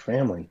man, his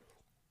family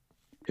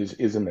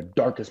is in the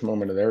darkest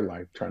moment of their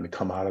life, trying to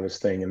come out of this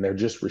thing, and they're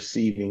just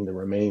receiving the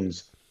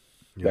remains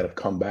that have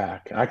come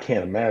back. I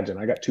can't imagine.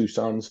 I got 2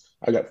 sons.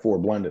 I got 4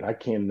 blended. I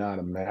cannot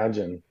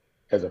imagine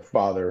as a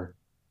father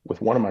with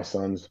one of my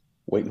sons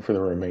waiting for the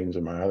remains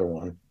of my other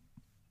one.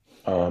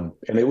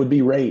 And it would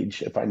be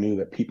rage if I knew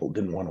that people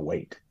didn't want to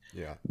wait.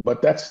 Yeah.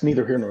 But that's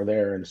neither here nor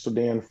there. And so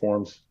Dan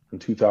forms in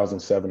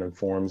 2007 and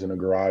forms in a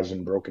garage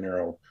in Broken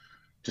Arrow,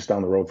 just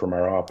down the road from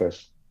our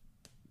office,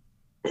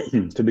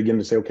 to begin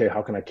to say, okay,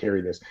 how can I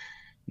carry this?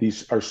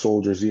 These are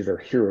soldiers. These are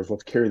heroes.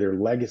 Let's carry their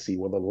legacy.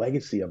 Well, the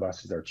legacy of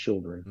us is our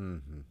children.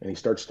 Mm-hmm. And he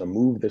starts to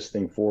move this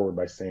thing forward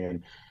by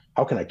saying,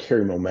 how can I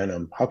carry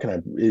momentum? How can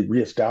I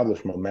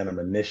reestablish momentum,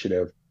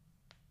 initiative,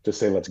 to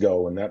say, let's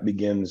go? And that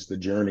begins the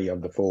journey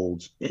of the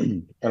folds.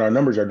 And our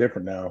numbers are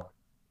different now.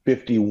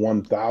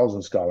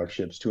 51,000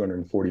 scholarships,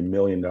 $240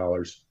 million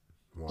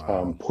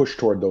pushed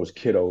toward those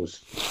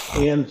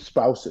kiddos and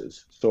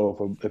spouses.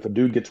 So if a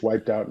dude gets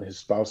wiped out and his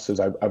spouse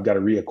says, I've got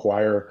to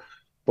reacquire,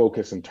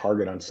 focus, and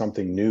target on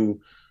something new,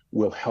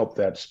 we'll help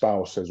that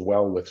spouse as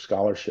well with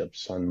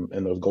scholarships and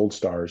those gold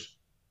stars.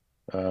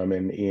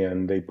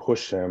 And they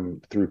push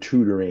them through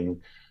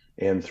tutoring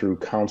and through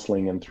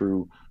counseling and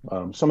through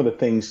some of the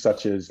things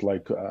such as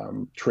like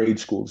trade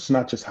schools. It's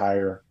not just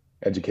higher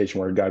education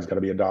where a guy's got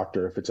to be a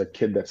doctor. If it's a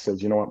kid that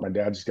says, you know what, my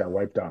dad just got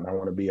wiped out and I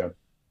want to be a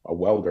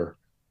welder,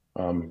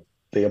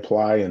 they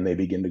apply and they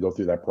begin to go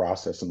through that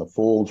process. And the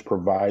Folds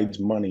provides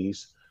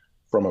monies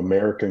from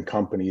American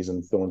companies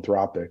and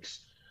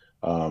philanthropics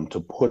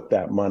to put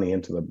that money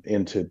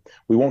into.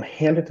 We won't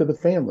hand it to the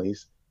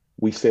families.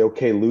 We say,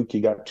 okay, Luke,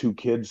 you got 2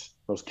 kids.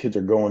 Those kids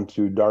are going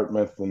to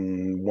Dartmouth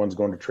and one's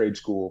going to trade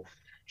school.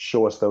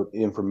 Show us the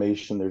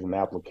information. There's an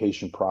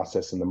application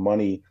process, and the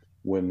money,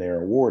 when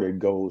they're awarded,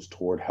 goes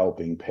toward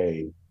helping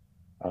pay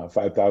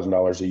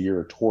 $5,000 a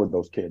year toward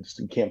those kids.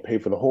 You can't pay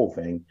for the whole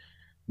thing,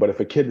 but if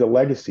a kid's a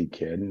legacy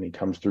kid and he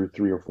comes through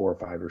 3 or 4 or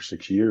 5 or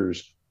 6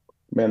 years,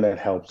 man, that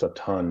helps a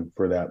ton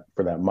for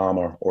that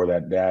mama or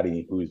that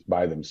daddy who's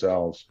by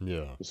themselves.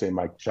 Yeah. To say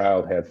my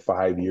child had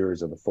 5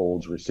 years of the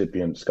Folds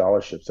recipient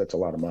scholarships, that's a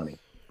lot of money.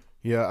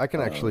 Yeah, I can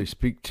actually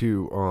speak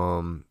to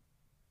a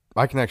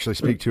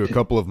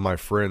couple of my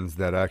friends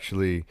that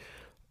actually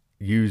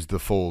use the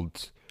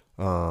Folds,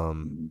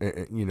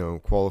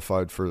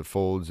 qualified for the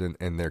Folds,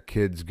 and their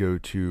kids go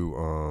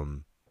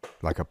to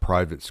like a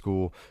private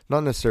school,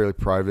 not necessarily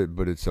private,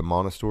 but it's a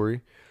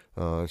Montessori.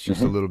 It's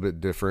just a little bit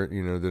different,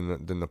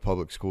 than the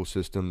public school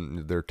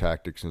system. Their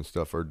tactics and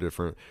stuff are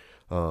different,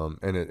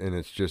 and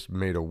it's just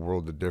made a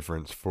world of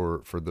difference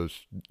for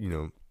those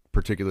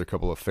particular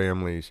couple of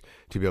families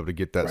to be able to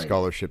get that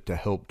scholarship to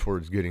help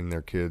towards getting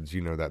their kids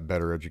that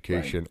better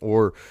education,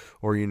 or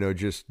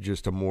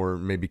just a more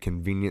maybe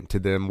convenient to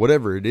them,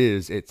 whatever it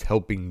is, it's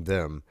helping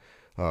them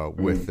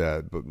with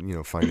that, but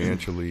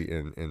financially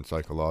and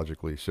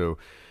psychologically. So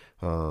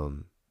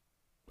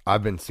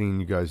I've been seeing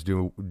you guys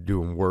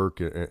doing work,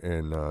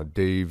 and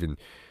Dave, and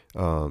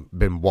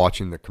been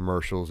watching the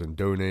commercials and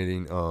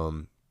donating.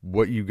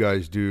 What you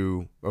guys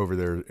do over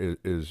there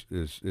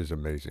is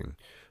amazing.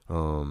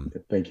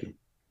 Thank you.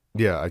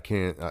 Yeah, I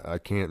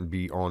can't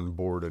be on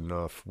board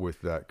enough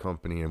with that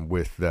company and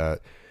with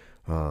that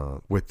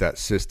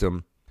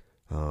system,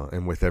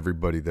 and with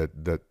everybody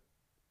that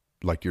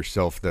like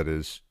yourself that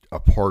is a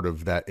part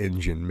of that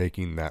engine,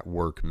 making that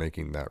work,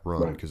 making that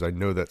run. Because I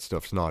know that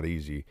stuff's not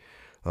easy.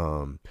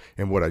 And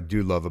what I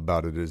do love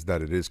about it is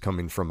that it is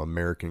coming from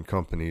American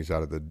companies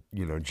out of the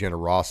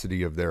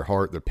generosity of their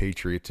heart, the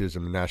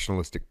patriotism,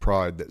 nationalistic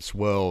pride that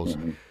swells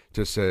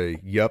to say,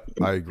 yep,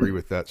 I agree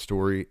with that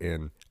story,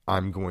 and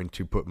I'm going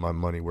to put my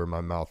money where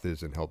my mouth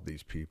is and help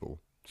these people.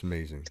 It's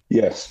amazing.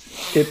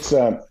 Yes, it's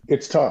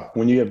tough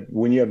when you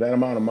have that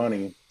amount of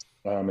money,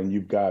 and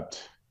you've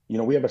got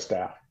we have a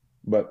staff,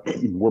 but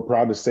we're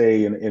proud to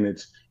say,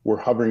 and we're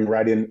hovering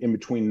right in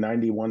between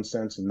 91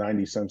 cents and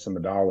 90 cents on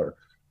the dollar.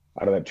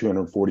 Out of that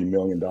 $240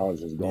 million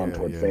has gone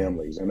toward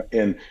families.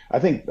 And I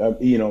think,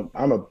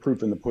 I'm a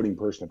proof in the pudding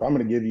person. If I'm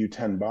going to give you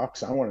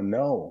 $10, I want to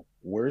know,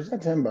 where's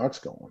that $10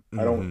 going?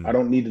 Mm-hmm. I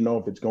don't need to know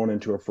if it's going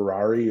into a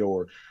Ferrari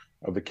or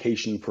a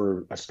vacation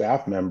for a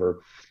staff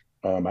member.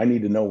 I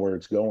need to know where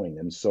it's going.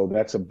 And so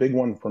that's a big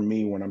one for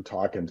me when I'm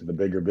talking to the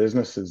bigger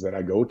businesses that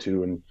I go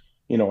to. And,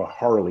 a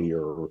Harley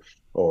or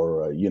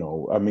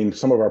I mean,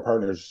 some of our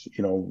partners,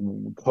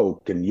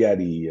 Coke and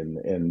Yeti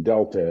and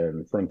Delta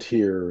and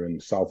Frontier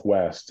and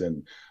Southwest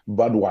and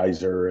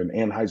Budweiser and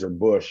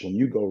Anheuser-Busch, and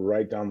you go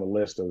right down the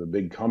list of the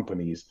big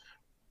companies,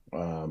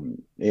 and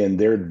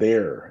they're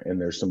there, and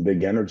there's some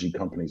big energy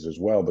companies as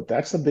well. But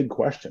that's the big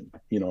question,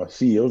 a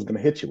CEO is going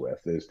to hit you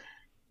with is,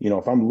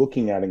 if I'm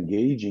looking at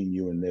engaging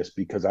you in this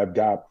because I've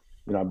got,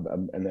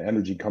 I'm an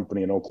energy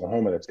company in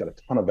Oklahoma that's got a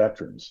ton of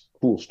veterans.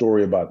 Cool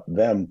story about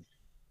them.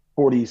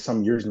 40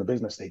 some years in the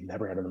business, they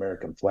never had an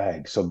American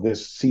flag. So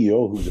this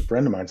CEO, who's a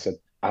friend of mine, said,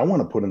 I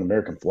want to put an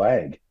American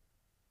flag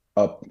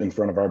up in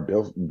front of our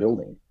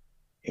building.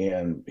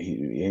 And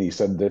he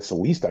said, that's the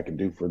least I can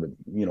do for the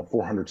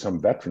 400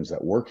 some veterans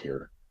that work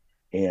here.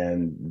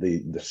 And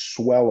the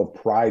swell of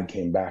pride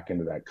came back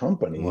into that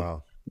company.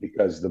 Wow.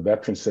 Because the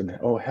veterans said,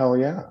 oh, hell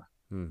yeah.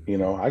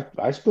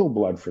 I spill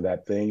blood for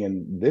that thing,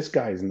 and this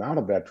guy is not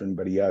a veteran,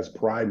 but he has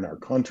pride in our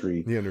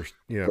country.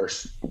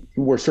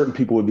 Where certain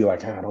people would be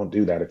like, don't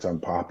do that, it's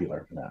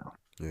unpopular now.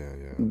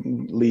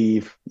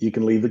 Leave. You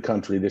can leave the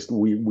country.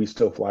 We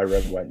still fly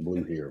red, white, and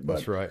blue here. But,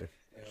 that's right.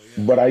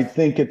 But I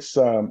think it's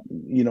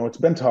it's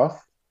been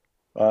tough.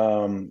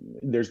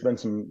 There's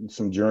been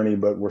some journey,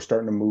 but we're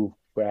starting to move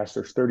fast.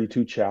 There's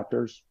 32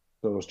 chapters,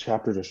 so those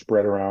chapters are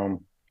spread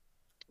around.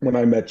 When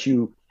I met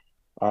you,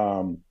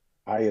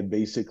 I had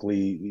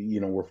basically,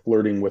 we're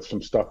flirting with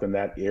some stuff in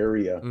that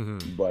area,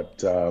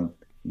 but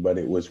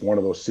it was one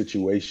of those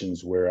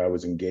situations where I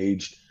was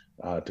engaged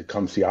to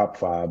come see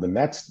OpFob, and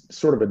that's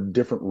sort of a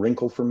different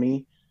wrinkle for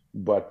me.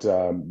 But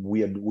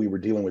we were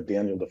dealing with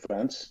Daniel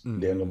Defense.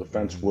 Daniel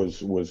Defense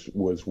was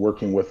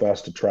working with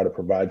us to try to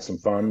provide some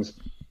funds,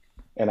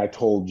 and I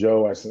told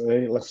Joe, I said,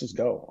 hey, let's just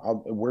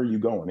go. Where are you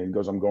going? And he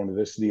goes, I'm going to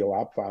this deal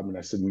OpFob, and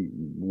I said,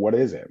 what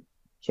is it?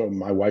 So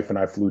my wife and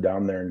I flew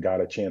down there and got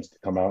a chance to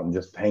come out and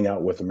just hang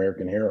out with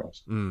American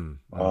heroes.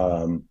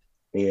 People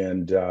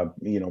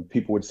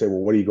would say,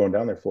 well, what are you going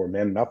down there for?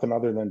 Man, nothing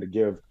other than to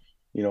give,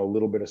 a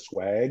little bit of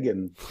swag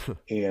and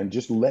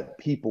just let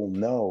people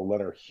know,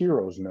 let our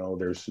heroes know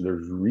there's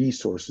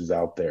resources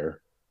out there.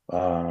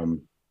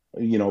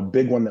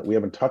 Big one that we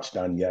haven't touched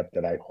on yet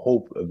that I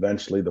hope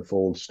eventually the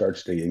fold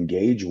starts to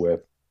engage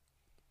with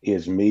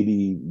is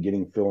maybe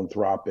getting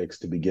philanthropics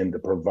to begin to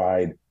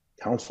provide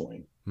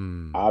counseling.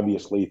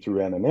 Obviously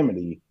through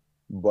anonymity,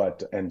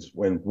 but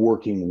when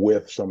working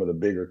with some of the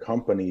bigger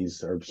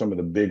companies or some of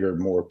the bigger,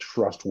 more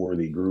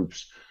trustworthy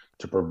groups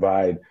to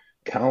provide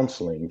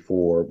counseling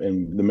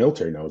and the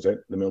military knows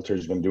it. The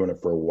military's been doing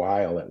it for a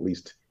while, at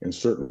least in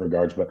certain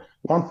regards, but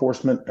law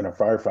enforcement and our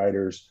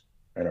firefighters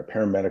and our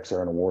paramedics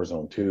are in a war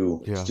zone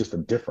too. It's just a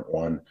different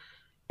one.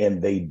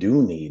 And they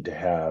do need to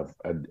have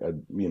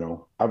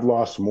I've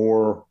lost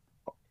more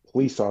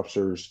police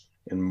officers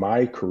in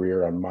my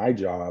career on my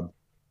job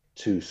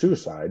to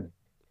suicide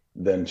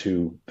than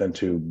to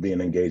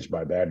being engaged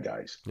by bad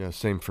guys. Yeah,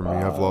 same for me.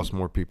 I've lost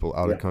more people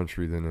out of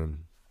country than in.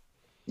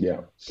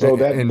 Yeah. So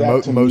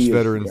most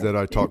veterans that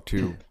I talk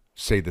to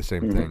say the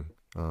same thing.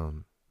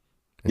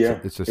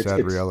 It's a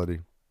sad reality.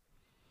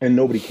 And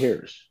nobody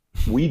cares.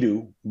 We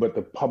do, but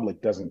the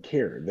public doesn't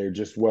care. They're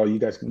just, well, you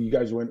guys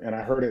went, and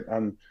I heard it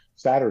on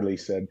Saturday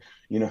said,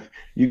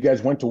 you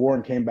guys went to war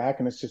and came back,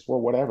 and it's just,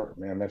 well, whatever,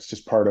 man. That's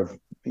just part of.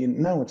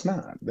 No, it's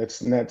not.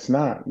 That's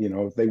not.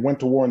 If they went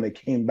to war and they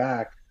came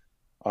back,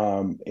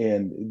 and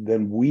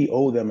then we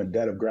owe them a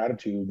debt of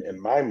gratitude. In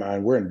my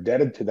mind, we're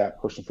indebted to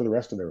that person for the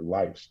rest of their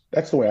lives.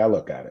 That's the way I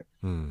look at it.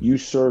 You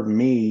serve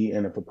me,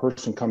 and if a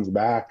person comes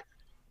back,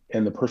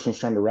 and the person's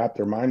trying to wrap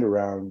their mind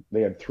around,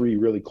 they had 3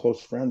 really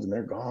close friends, and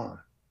they're gone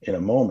in a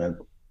moment,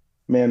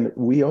 man,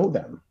 we owe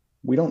them.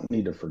 We don't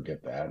need to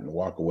forget that and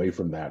walk away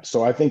from that.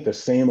 So I think the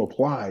same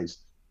applies.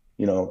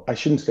 I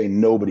shouldn't say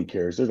nobody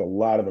cares. There's a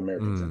lot of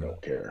Americans that don't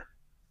care.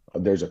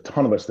 There's a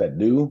ton of us that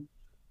do,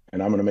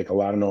 and I'm going to make a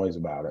lot of noise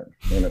about it.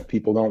 And if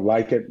people don't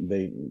like it,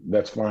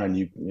 that's fine.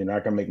 You're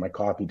not going to make my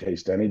coffee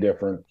taste any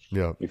different.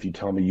 Yeah. If you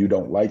tell me you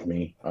don't like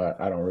me,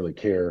 I don't really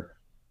care.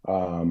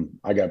 I'm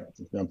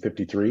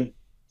 53.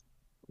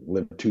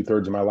 Lived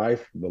 2/3 of my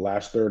life. The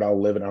last third, I'll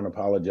live it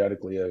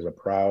unapologetically as a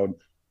proud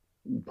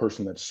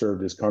person that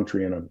served his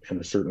country in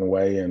a certain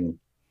way, and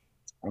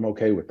I'm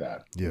okay with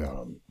that.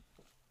 Yeah.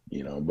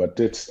 But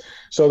that's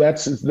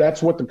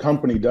what the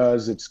company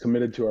does. It's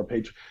committed to our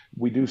page.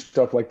 We do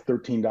stuff like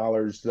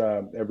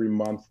 $13 every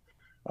month.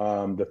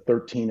 The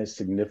 13 is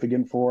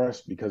significant for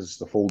us because it's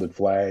the folded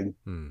flag.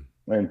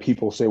 And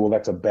people say, well,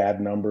 that's a bad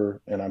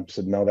number. And I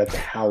said, no, that's a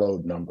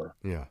hallowed number.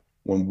 Yeah.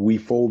 When we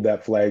fold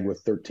that flag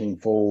with 13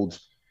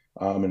 folds,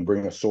 and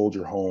bring a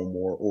soldier home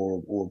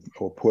or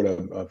put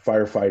a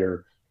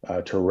firefighter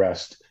to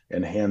rest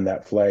and hand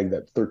that flag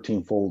that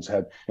 13 folds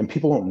had. And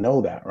people don't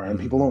know that, right?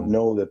 People don't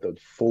know that the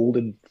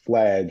folded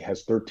flag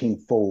has 13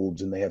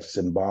 folds and they have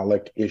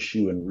symbolic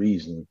issue and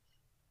reason.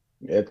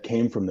 It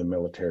came from the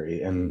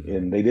military,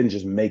 and they didn't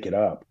just make it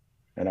up.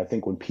 And I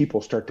think when people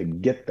start to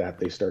get that,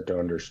 they start to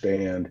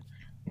understand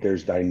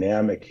there's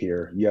dynamic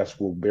here. Yes,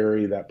 we'll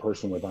bury that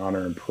person with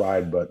honor and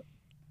pride, but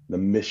the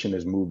mission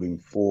is moving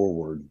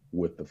forward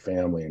with the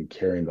family and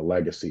carrying the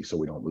legacy so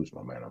we don't lose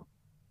momentum.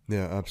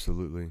 Yeah,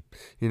 absolutely.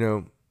 You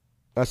know,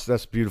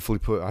 that's beautifully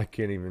put. I'm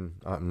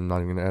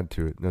not even gonna add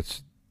to it.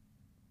 That's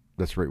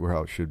right where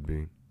how it should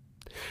be.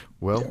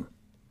 Well, Yeah.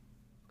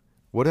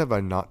 what have I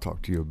not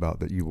talked to you about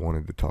that you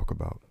wanted to talk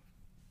about?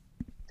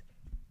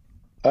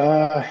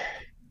 Uh,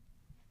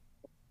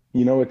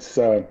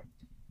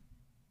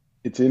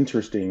 it's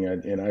interesting,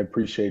 and I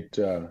appreciate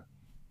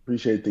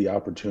the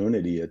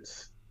opportunity.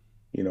 It's,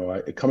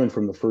 coming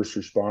from the first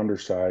responder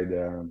side,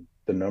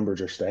 the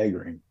numbers are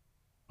staggering.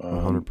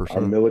 Our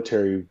 100%.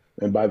 military,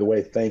 and by the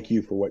way, thank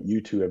you for what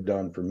you two have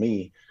done for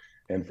me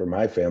and for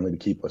my family to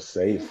keep us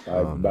safe.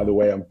 Oh By the no.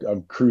 way,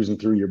 I'm cruising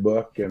through your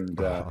book, and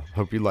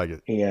Hope you like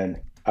it.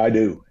 I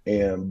do,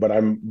 but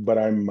I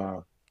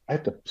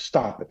have to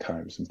stop at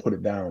times and put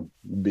it down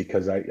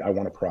because I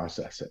want to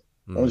process it.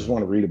 I don't just Mm-hmm.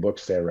 want to read a book,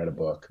 say I read a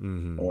book.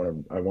 Mm-hmm.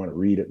 I want to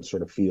read it and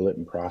sort of feel it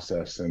and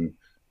process. And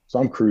so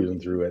I'm cruising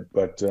through it.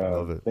 But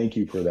Love it. thank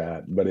you for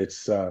that. But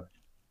it's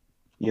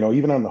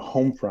even on the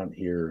home front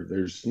here,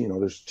 there's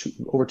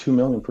over 2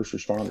 million first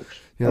responders.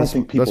 Yeah, I don't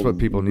think that's people what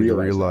people need to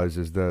realize realize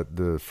is that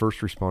the first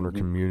responder that.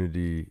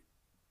 community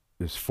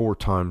is 4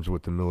 times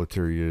what the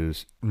military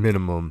is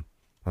minimum.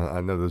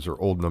 I know those are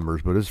old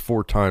numbers, but it's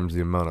 4 times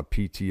the amount of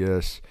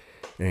PTS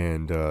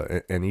and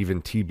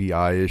even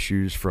TBI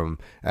issues from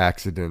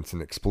accidents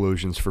and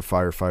explosions for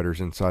firefighters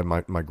inside.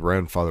 My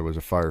grandfather was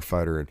a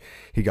firefighter, and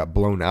he got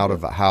blown out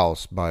of a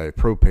house by a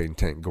propane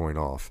tank going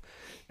off.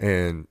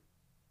 And,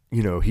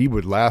 he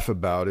would laugh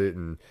about it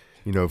and,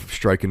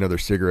 strike another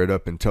cigarette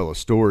up and tell a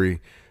story.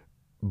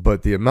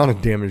 But the amount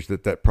of damage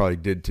that probably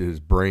did to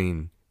his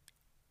brain,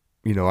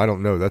 I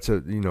don't know. That's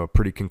a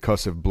pretty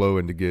concussive blow,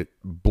 and to get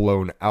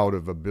blown out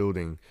of a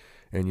building.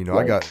 And, I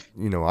Right. got,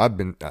 I've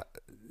been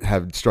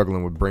have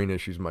struggling with brain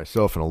issues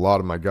myself, and a lot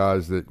of my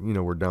guys that,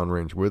 were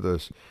downrange with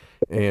us.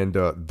 And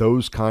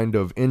those kind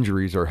of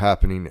injuries are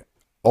happening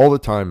all the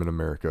time in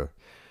America.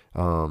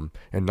 And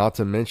not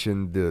to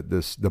mention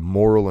the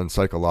moral and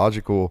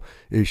psychological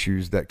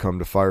issues that come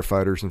to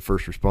firefighters and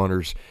first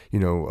responders,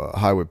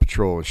 highway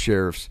patrol and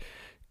sheriffs,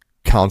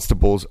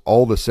 constables,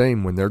 all the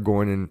same, when they're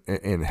going in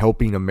and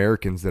helping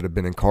Americans that have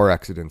been in car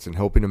accidents and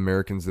helping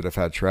Americans that have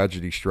had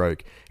tragedy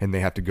strike, and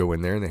they have to go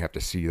in there and they have to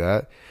see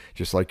that,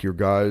 just like your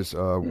guys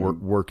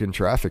work in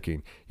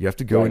trafficking. You have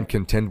to go and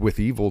contend with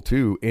evil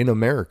too in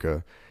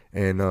America,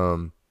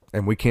 and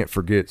we can't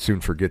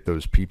soon forget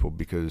those people,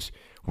 because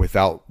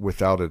without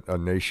a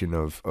nation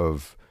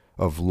of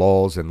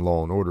laws and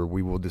law and order,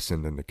 we will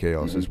descend into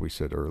chaos, as we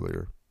said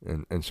earlier.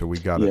 And so we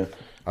got to. Yeah.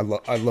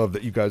 I love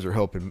that you guys are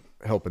helping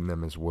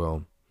them as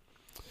well.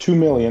 2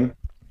 million.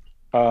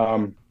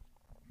 I'll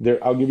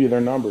give you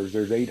their numbers.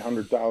 There's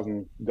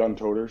 800,000 gun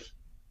toters.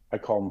 I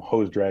call them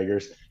hose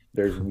draggers.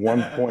 There's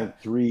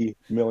 1.3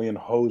 million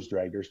hose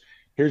draggers.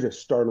 Here's a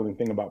startling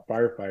thing about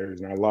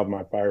firefighters, and I love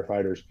my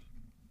firefighters.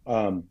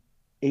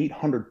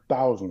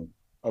 800,000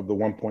 of the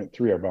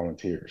 1.3 are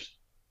volunteers,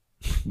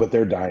 but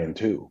they're dying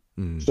too.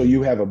 Mm-hmm. So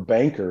you have a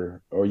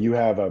banker, or you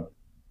have a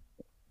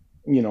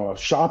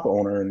shop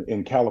owner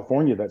in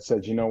California that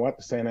says, you know what,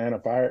 the Santa Ana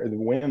fire, the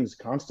winds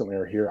constantly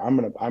are here. I'm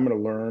gonna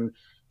learn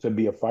to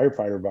be a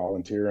firefighter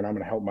volunteer, and I'm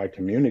gonna help my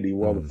community.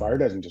 Well, the fire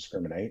doesn't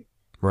discriminate,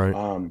 right?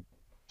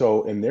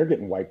 So, and they're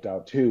getting wiped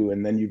out too.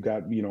 And then you've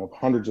got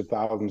hundreds of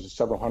thousands,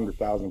 several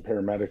 100,000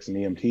 paramedics and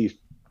EMTs.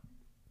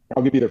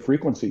 I'll give you the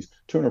frequencies: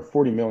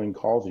 240 million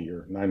calls a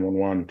year,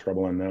 911,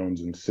 trouble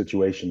unknowns, and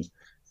situations.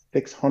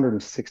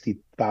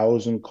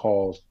 660,000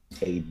 calls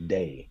a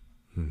day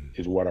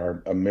is what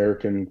our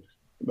American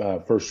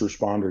first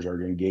responders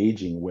are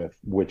engaging with,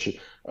 which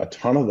a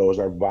ton of those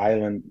are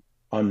violent,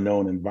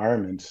 unknown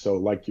environments. So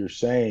like you're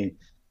saying,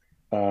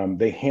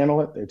 they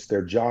handle it. It's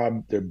their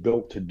job. They're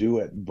built to do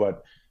it.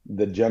 But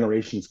the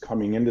generations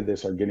coming into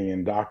this are getting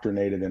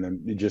indoctrinated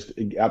and just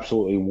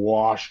absolutely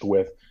washed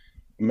with,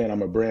 man,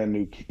 I'm a brand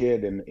new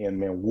kid, and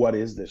man, what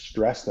is this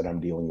stress that I'm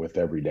dealing with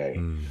every day?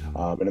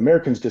 And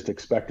Americans just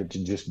expect it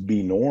to just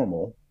be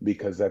normal,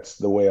 because that's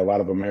the way a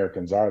lot of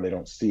Americans are. They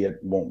don't see it,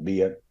 won't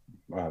be it,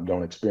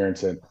 don't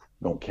experience it,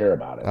 don't care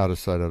about it. Out of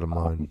sight, out of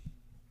mind.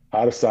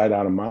 Out of sight,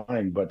 out of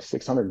mind. But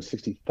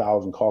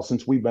 660,000 calls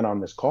since we've been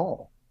on this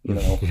call.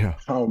 Yeah.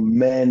 How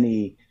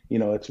many?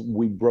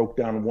 We broke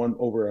down one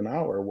over an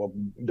hour. Well,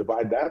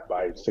 divide that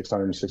by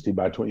 660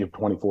 by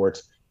 24.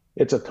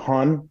 It's a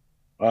ton.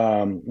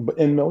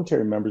 And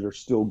military members are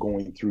still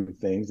going through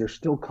things. They're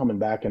still coming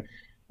back,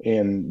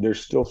 and there's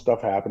still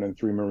stuff happening.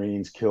 3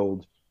 Marines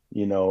killed,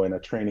 in a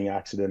training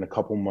accident a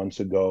couple months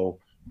ago.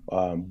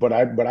 But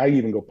I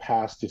even go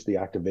past just the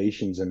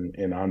activations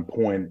and on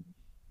point.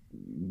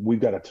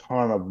 We've got a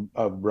ton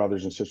of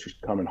brothers and sisters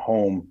coming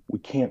home. We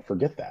can't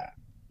forget that.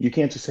 You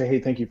can't just say, hey,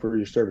 thank you for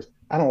your service.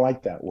 I don't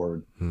like that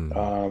word.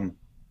 And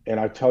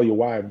I tell you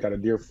why. I've got a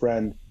dear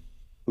friend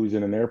who's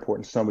in an airport,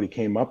 and somebody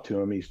came up to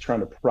him. He's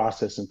trying to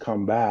process and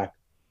come back,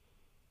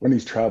 when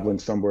he's traveling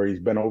somewhere. He's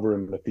been over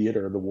in the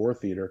theater, the war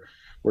theater,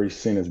 where he's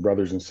seen his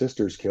brothers and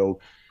sisters killed,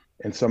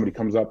 and somebody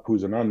comes up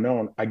who's an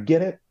unknown. I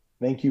get it.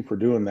 thank you for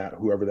doing that,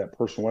 whoever that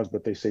person was,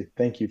 but they say,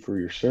 thank you for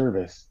your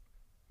service.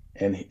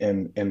 And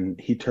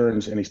he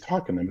turns and he's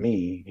talking to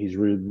me. He's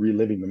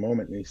reliving the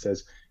moment. And he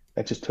says,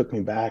 that just took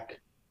me back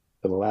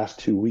to the last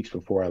 2 weeks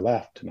before I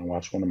left. And I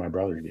watched one of my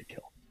brothers get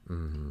killed.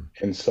 Mm-hmm.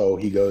 And so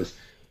he goes,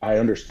 I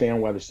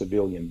understand why the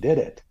civilian did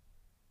it,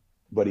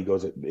 but he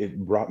goes, it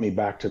brought me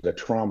back to the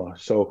trauma.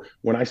 So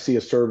when I see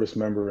a service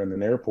member in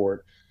an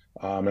airport,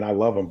 and I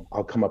love them,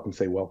 I'll come up and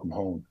say, welcome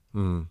home.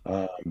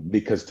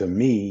 Because to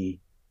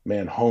me,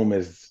 man, home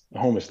is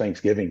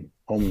Thanksgiving.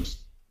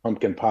 Home's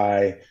pumpkin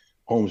pie.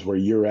 Home's where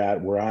you're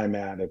at, where I'm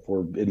at. If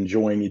we're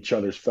enjoying each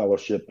other's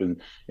fellowship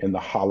in the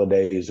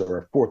holidays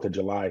or 4th of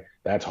July,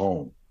 that's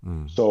home.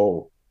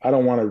 So I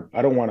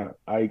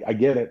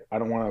get it.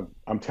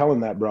 I'm telling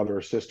that brother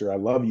or sister, I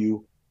love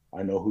you.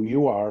 I know who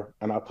you are.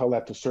 And I'll tell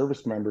that to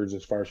service members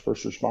as far as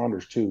first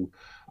responders too.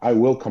 I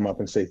will come up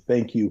and say,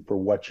 thank you for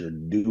what you're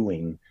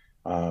doing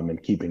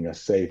and keeping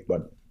us safe.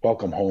 But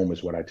welcome home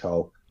is what I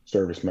tell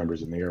service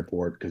members in the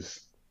airport,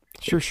 because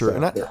Sure.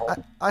 And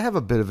I have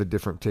a bit of a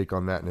different take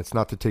on that, and it's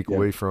not to take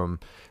away from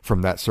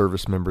that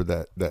service member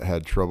that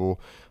had trouble.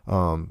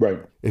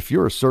 Right. If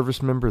you're a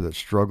service member that's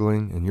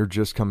struggling and you're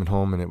just coming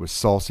home and it was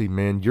saucy,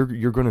 man,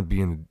 you're going to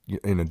be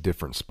in a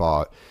different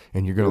spot,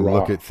 and you're going to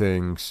look at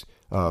things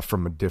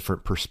from a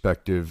different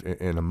perspective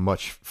and a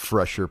much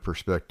fresher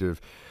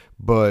perspective.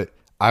 But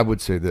I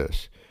would say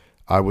this.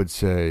 I would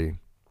say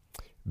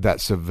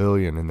that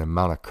civilian and the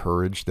amount of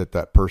courage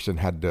that person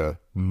had to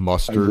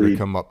muster to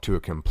come up to a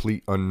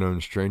complete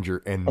unknown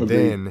stranger and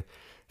then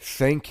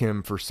thank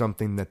him for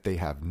something that they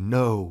have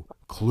no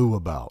clue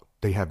about.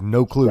 They have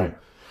no clue.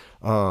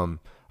 Right.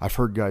 I've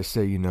heard guys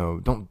say, you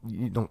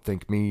don't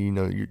thank me,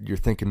 you're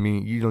thanking me.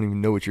 You don't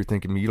even know what you're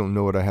thanking me. You don't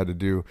know what I had to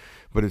do.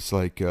 But it's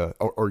like,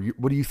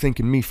 what are you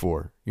thanking me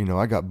for?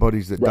 I got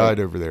buddies that died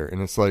over there.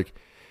 And it's like,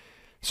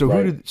 so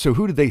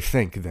who did they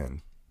thank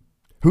then?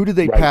 Who do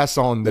they pass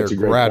on their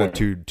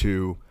gratitude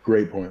to?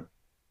 Great point.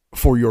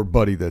 For your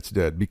buddy that's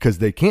dead, because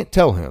they can't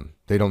tell him.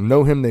 They don't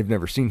know him. They've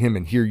never seen him.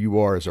 And here you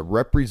are as a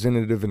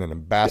representative and an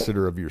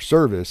ambassador of your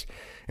service.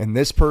 And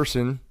this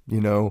person,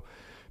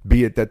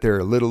 be it that they're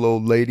a little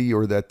old lady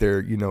or that they're,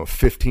 a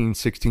 15,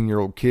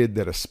 16-year-old kid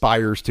that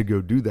aspires to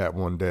go do that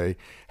one day,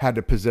 had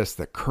to possess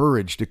the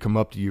courage to come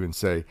up to you and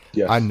say,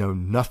 I know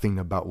nothing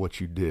about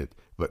what you did,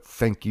 but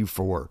thank you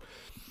for.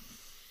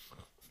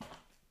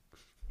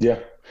 Yeah.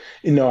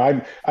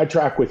 I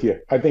track with you.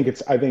 I think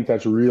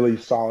that's really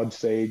solid,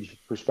 sage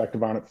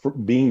perspective on it for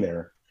being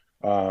there.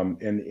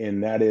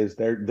 And that is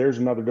there's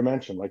another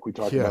dimension, like we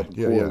talked about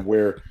before,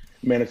 where,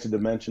 man, it's a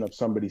dimension of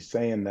somebody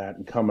saying that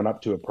and coming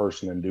up to a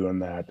person and doing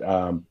that.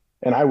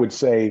 And I would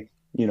say,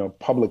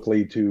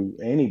 publicly to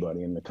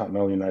anybody in the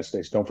continental United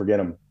States, don't forget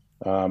them.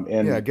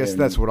 I guess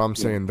that's what I'm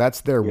saying.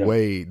 That's their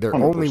way, their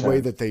 100%. Only way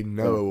that they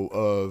know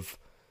of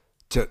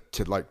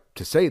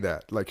to say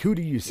that. Like, who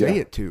do you say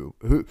it to?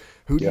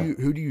 Who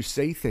do you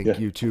say thank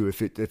you to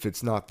if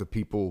it's not the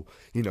people,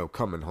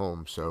 coming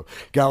home? So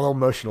got a little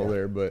emotional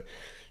there, but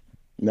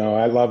no,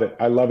 I love it.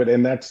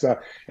 And that's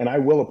and I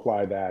will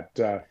apply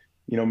that.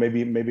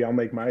 Maybe I'll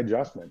make my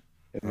adjustment.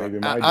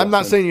 I'm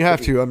not saying you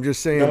have to. I'm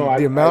just saying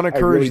the amount of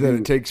courage that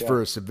it takes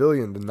for a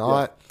civilian to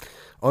not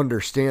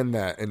understand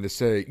that and to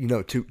say,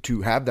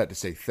 to have that, to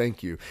say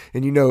thank you.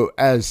 And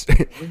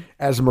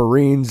as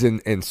Marines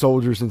and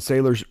soldiers and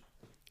sailors,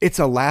 it's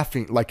a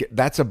laughing, like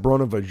that's a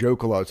brunt of a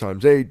joke a lot of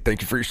times. Hey,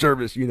 thank you for your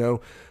service,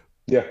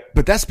 Yeah.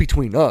 But that's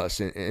between us.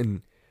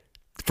 And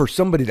for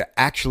somebody to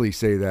actually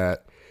say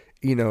that,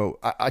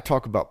 I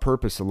talk about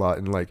purpose a lot,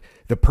 and like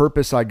the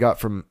purpose I got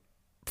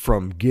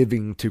from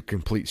giving to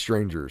complete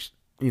strangers,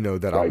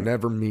 that I'll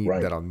never meet,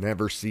 that I'll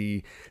never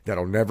see,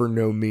 that'll never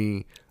know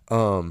me.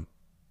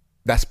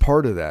 That's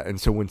part of that. And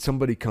so when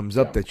somebody comes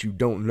up that you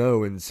don't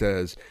know and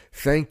says,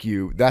 thank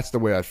you, that's the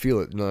way I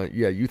feel it. No,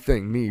 you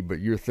thank me, but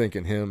you're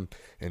thanking him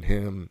and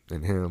him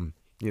and him,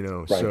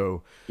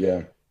 so.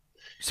 Yeah.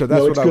 So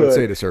that's what I would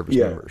say to service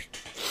members.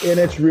 And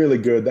it's really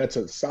good. That's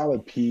a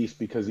solid piece,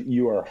 because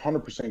you are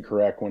 100%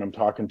 correct. When I'm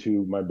talking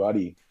to my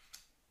buddy,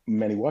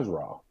 man, he was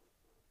raw.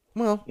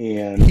 Well,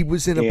 and he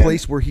was in a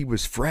place where he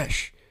was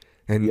fresh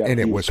and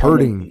it was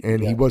hurting,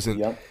 and he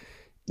wasn't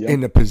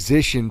in a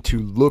position to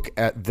look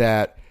at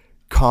that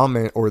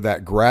comment or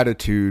that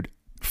gratitude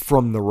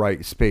from the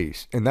right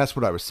space. And that's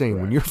what I was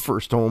saying. When you're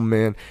first home,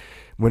 man,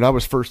 when I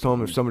was first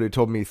home, if somebody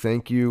told me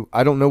thank you,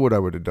 I don't know what I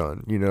would have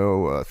done.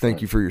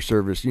 Thank you for your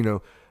service.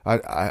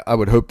 I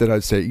would hope that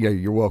I'd say, yeah,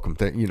 you're welcome.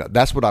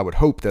 That's what I would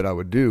hope that I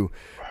would do.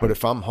 But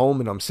if I'm home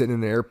and I'm sitting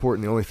in the airport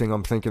and the only thing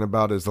I'm thinking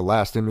about is the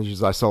last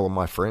images I saw of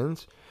my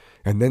friends,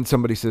 and then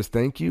somebody says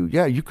thank you,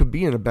 you could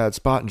be in a bad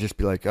spot and just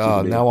be like,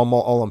 now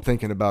all I'm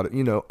thinking about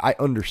it. I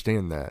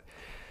understand that.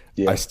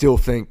 Yeah. I still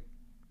think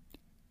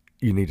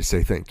you need to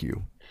say thank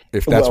you.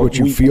 If that's what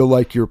you feel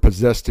like you're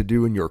possessed to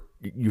do, and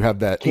you have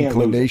that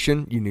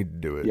inclination, you need to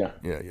do it. Yeah.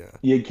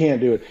 You can't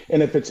do it.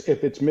 And if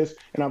it's missed,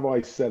 and I've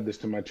always said this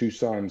to my two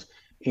sons,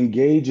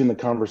 engage in the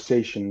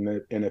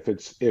conversation. And if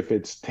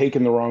it's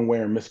taken the wrong way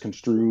or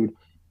misconstrued,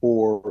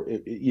 or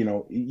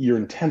your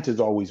intent is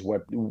always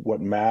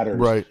what matters.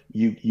 Right.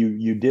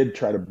 You did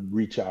try to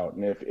reach out,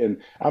 and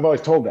I've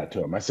always told that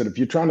to him. I said, if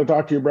you're trying to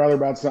talk to your brother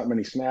about something and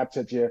he snaps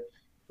at you,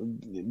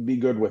 be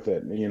good with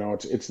it.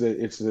 It's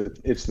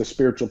the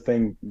spiritual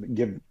thing.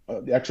 Give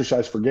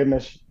exercise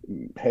forgiveness.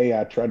 Hey,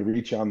 I tried to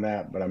reach you on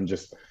that, but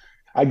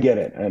I get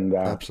it. And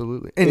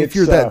absolutely. And if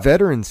you're that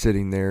veteran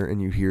sitting there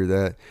and you hear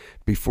that,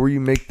 before you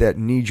make that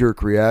knee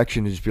jerk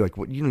reaction and just be like,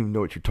 "What? You don't even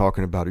know what you're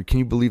talking about," or "Can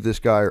you believe this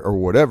guy?" or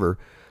whatever.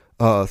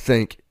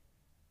 Think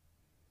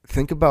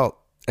about,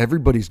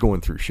 everybody's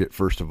going through shit.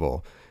 First of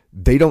all,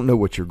 they don't know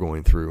what you're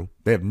going through.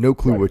 They have no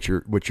clue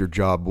what your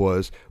job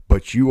was,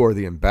 but you are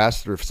the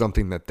ambassador of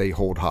something that they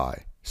hold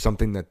high,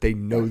 something that they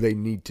know they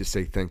need to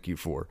say thank you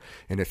for.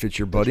 And if it's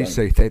your buddy,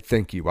 say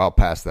thank you. I'll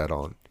pass that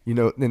on.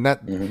 And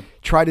that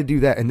try to do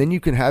that, and then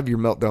you can have your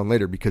meltdown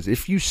later. Because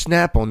if you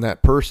snap on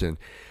that person,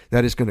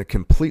 that is going to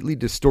completely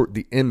distort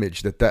the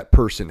image that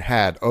person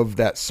had of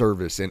that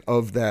service and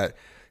of that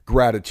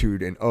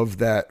gratitude and of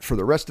that for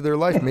the rest of their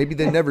life. Maybe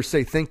they never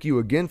say thank you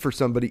again for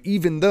somebody,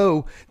 even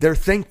though they're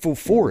thankful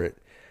for it.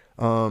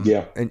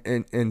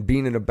 And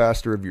being an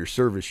ambassador of your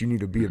service, you need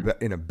to be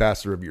an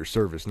ambassador of your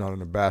service, not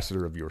an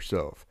ambassador of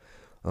yourself.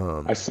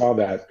 I saw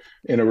that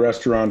in a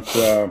restaurant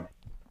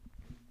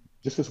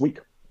just this week,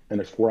 and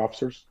there's 4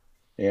 officers,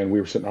 and we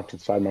were sitting off to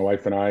the side, my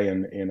wife and I,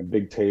 and a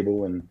big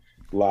table, and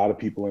a lot of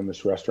people in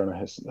this restaurant,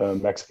 a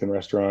Mexican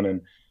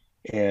restaurant,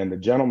 and the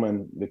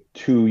gentleman, the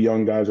 2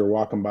 young guys are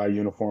walking by,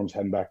 uniforms,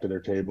 heading back to their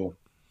table.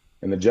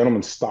 And the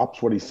gentleman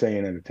stops what he's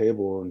saying at the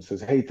table and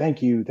says, "Hey,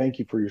 thank you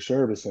for your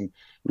service," and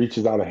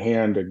reaches out a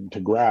hand to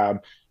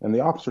grab. And the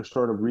officer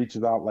sort of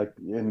reaches out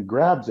and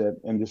grabs it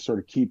and just sort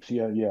of keeps,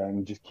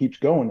 and just keeps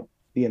going.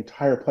 The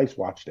entire place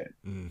watched it.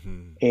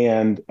 Mm-hmm.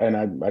 And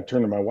I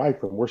turned to my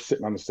wife, and we're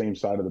sitting on the same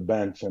side of the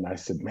bench. And I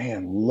said,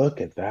 "Man,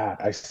 look at that."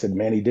 I said,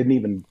 "Man, he didn't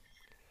even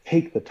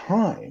take the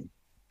time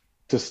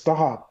to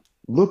stop,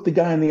 look the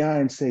guy in the eye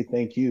and say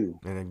thank you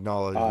and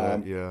acknowledge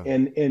that." Yeah.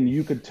 And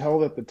you could tell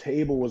that the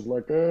table was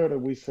like, did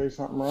we say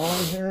something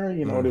wrong here?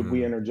 Did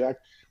we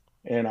interject?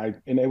 And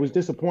it was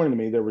disappointing to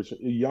me. There was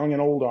young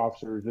and old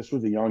officers. This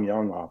was a young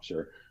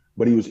officer,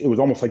 but it was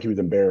almost like he was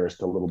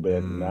embarrassed a little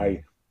bit. And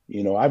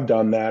I've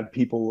done that.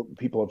 People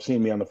have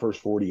seen me on the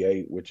First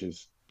 48, which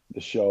is the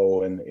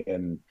show,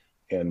 and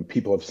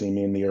people have seen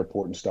me in the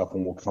airport and stuff,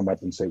 and will come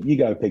up and say, "You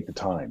got to take the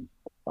time."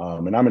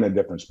 And I'm in a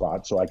different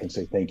spot, so I can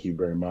say thank you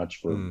very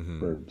much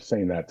for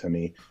saying that to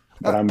me.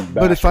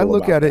 But if I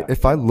look at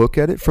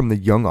it from the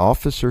young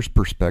officer's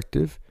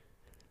perspective,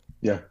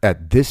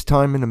 at this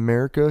time in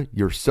America,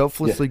 you're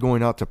selflessly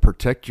going out to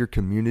protect your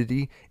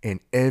community,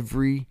 and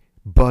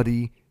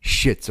everybody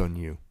shits on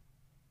you.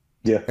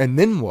 Yeah. And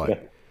then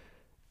what?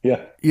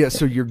 Yeah.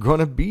 So you're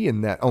gonna be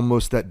in that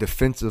almost that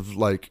defensive,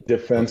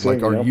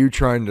 are you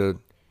trying to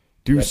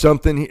do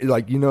something,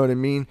 you know what I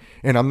mean?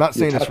 And I'm not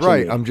saying it's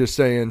right. I'm just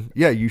saying,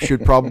 you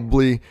should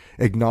probably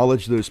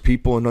acknowledge those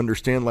people and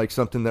understand,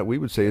 something that we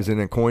would say is in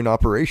a coin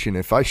operation.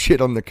 If I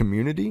shit on the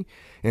community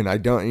and I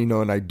don't,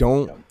 and I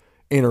don't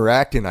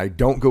interact and I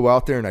don't go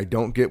out there and I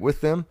don't get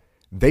with them,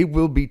 they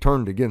will be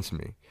turned against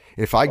me.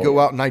 If I go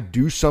out and I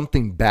do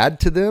something bad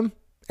to them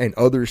and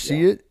others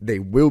see it, they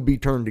will be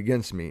turned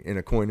against me in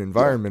a coin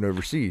environment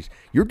overseas.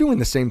 You're doing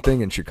the same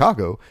thing in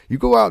Chicago. You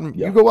go out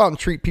and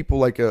treat people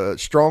like a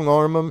strong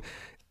arm them,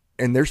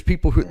 and there's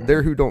people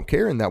who don't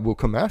care, and that will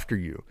come after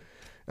you.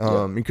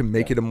 You can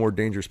make it a more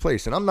dangerous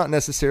place. And I'm not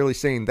necessarily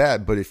saying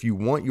that, but if you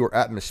want your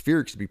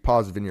atmospherics to be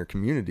positive in your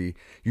community,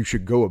 you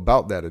should go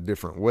about that a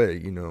different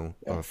way,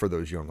 for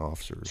those young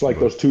officers. It's like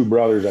those 2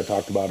 brothers I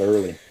talked about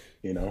early.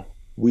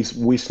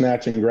 We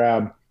snatch and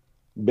grab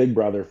Big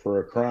Brother for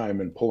a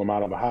crime and pull him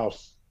out of a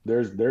house.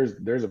 There's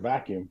a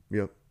vacuum.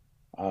 Yep.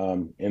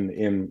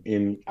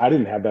 In I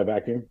didn't have that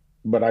vacuum,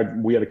 but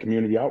we had a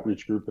community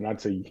outreach group, and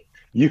I'd say,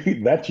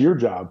 that's your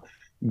job.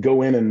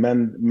 Go in and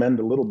mend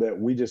a little bit.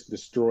 We just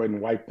destroyed and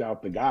wiped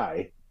out the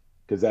guy,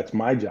 because that's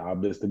my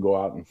job, is to go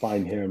out and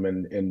find him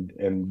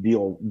and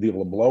deal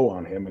a blow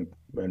on him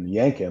and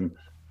yank him.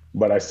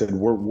 But I said,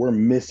 we're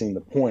missing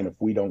the point if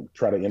we don't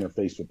try to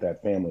interface with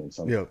that family in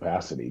some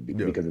capacity,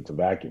 because it's a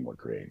vacuum we're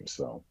creating.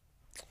 So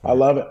I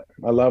love it.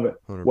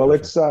 100%. Well,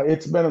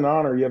 it's been an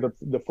honor. Yeah,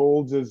 the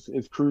Folds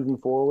is cruising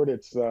forward.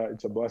 It's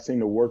a blessing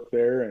to work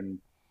there, and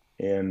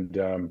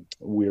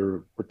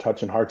we're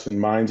touching hearts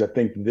and minds. I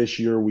think this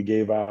year we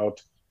gave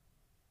out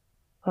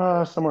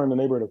somewhere in the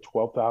neighborhood of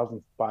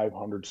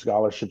 12,500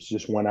 scholarships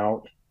just went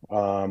out,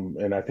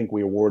 and I think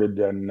we awarded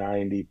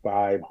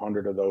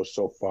 9,500 of those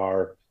so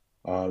far.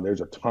 There's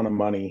a ton of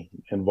money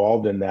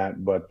involved in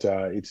that, but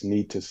it's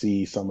neat to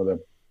see some of the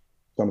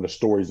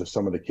stories of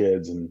some of the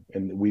kids, and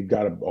we've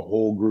got a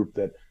whole group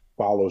that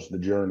follows the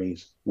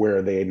journeys. Where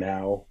are they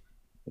now?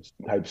 It's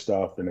type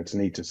stuff, and it's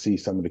neat to see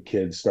some of the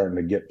kids starting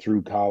to get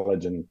through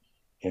college and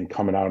and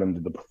coming out into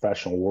the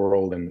professional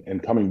world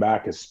and coming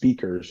back as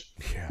speakers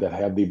that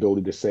have the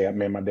ability to say,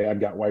 man, my dad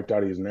got wiped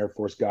out. He was an Air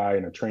Force guy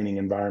in a training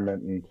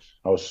environment, and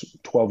I was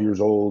 12 years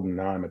old, and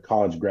now I'm a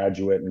college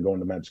graduate and going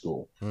to med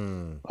school.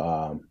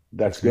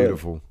 That's good.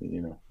 Beautiful.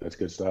 That's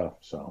good stuff.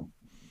 So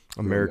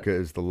America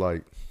is the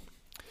light.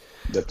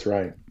 That's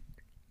right.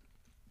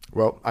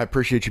 Well, I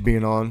appreciate you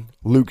being on.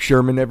 Luke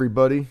Sherman,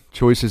 everybody.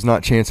 Choices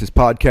Not Chances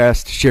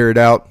podcast. Share it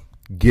out.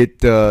 Get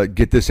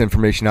this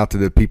information out to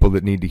the people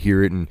that need to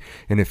hear it. And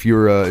if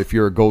you're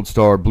a Gold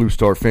Star, Blue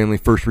Star family,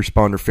 first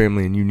responder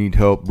family, and you need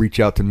help, reach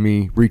out to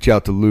me. Reach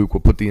out to Luke.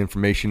 We'll put the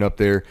information up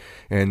there,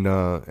 and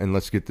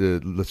let's get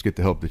the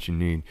help that you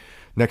need.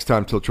 Next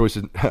time, till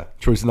choices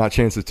not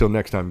chances. Till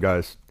next time,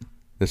 guys.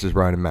 This is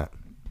Ryan and Matt.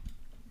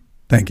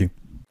 Thank you.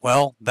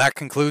 Well, that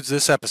concludes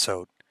this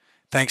episode.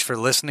 Thanks for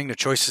listening to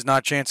Choices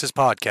Not Chances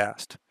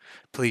podcast.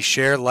 Please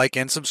share, like,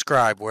 and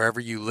subscribe wherever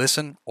you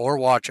listen or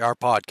watch our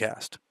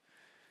podcast.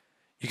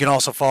 You can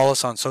also follow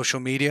us on social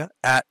media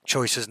at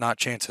Choices Not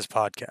Chances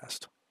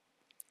podcast.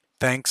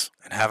 Thanks,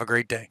 and have a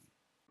great day.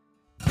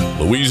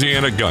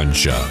 Louisiana Gun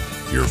Shop,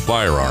 your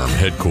firearm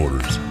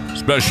headquarters,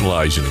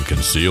 specializing in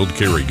concealed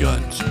carry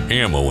guns,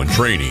 ammo, and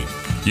training.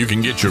 You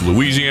can get your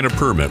Louisiana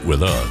permit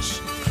with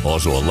us.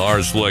 Also a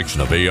large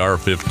selection of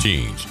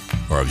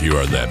AR-15s, or if you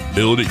are that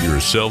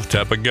build-it-yourself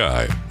type of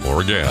guy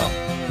or gal,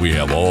 we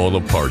have all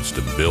the parts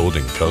to build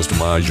and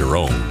customize your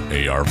own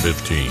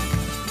AR-15.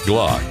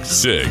 Glock,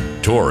 SIG,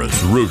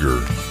 Taurus,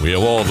 Ruger. We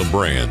have all the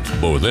brands,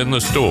 both in the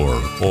store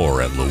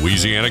or at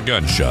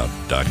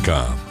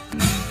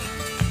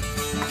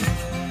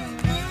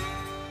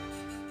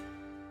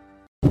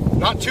LouisianaGunShop.com.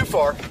 Not too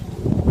far.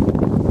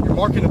 You're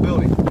marking a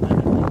building.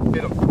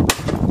 Hit him.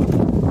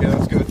 Yeah,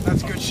 that's good.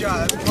 That's a good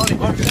shot. That's money.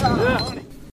 Yeah.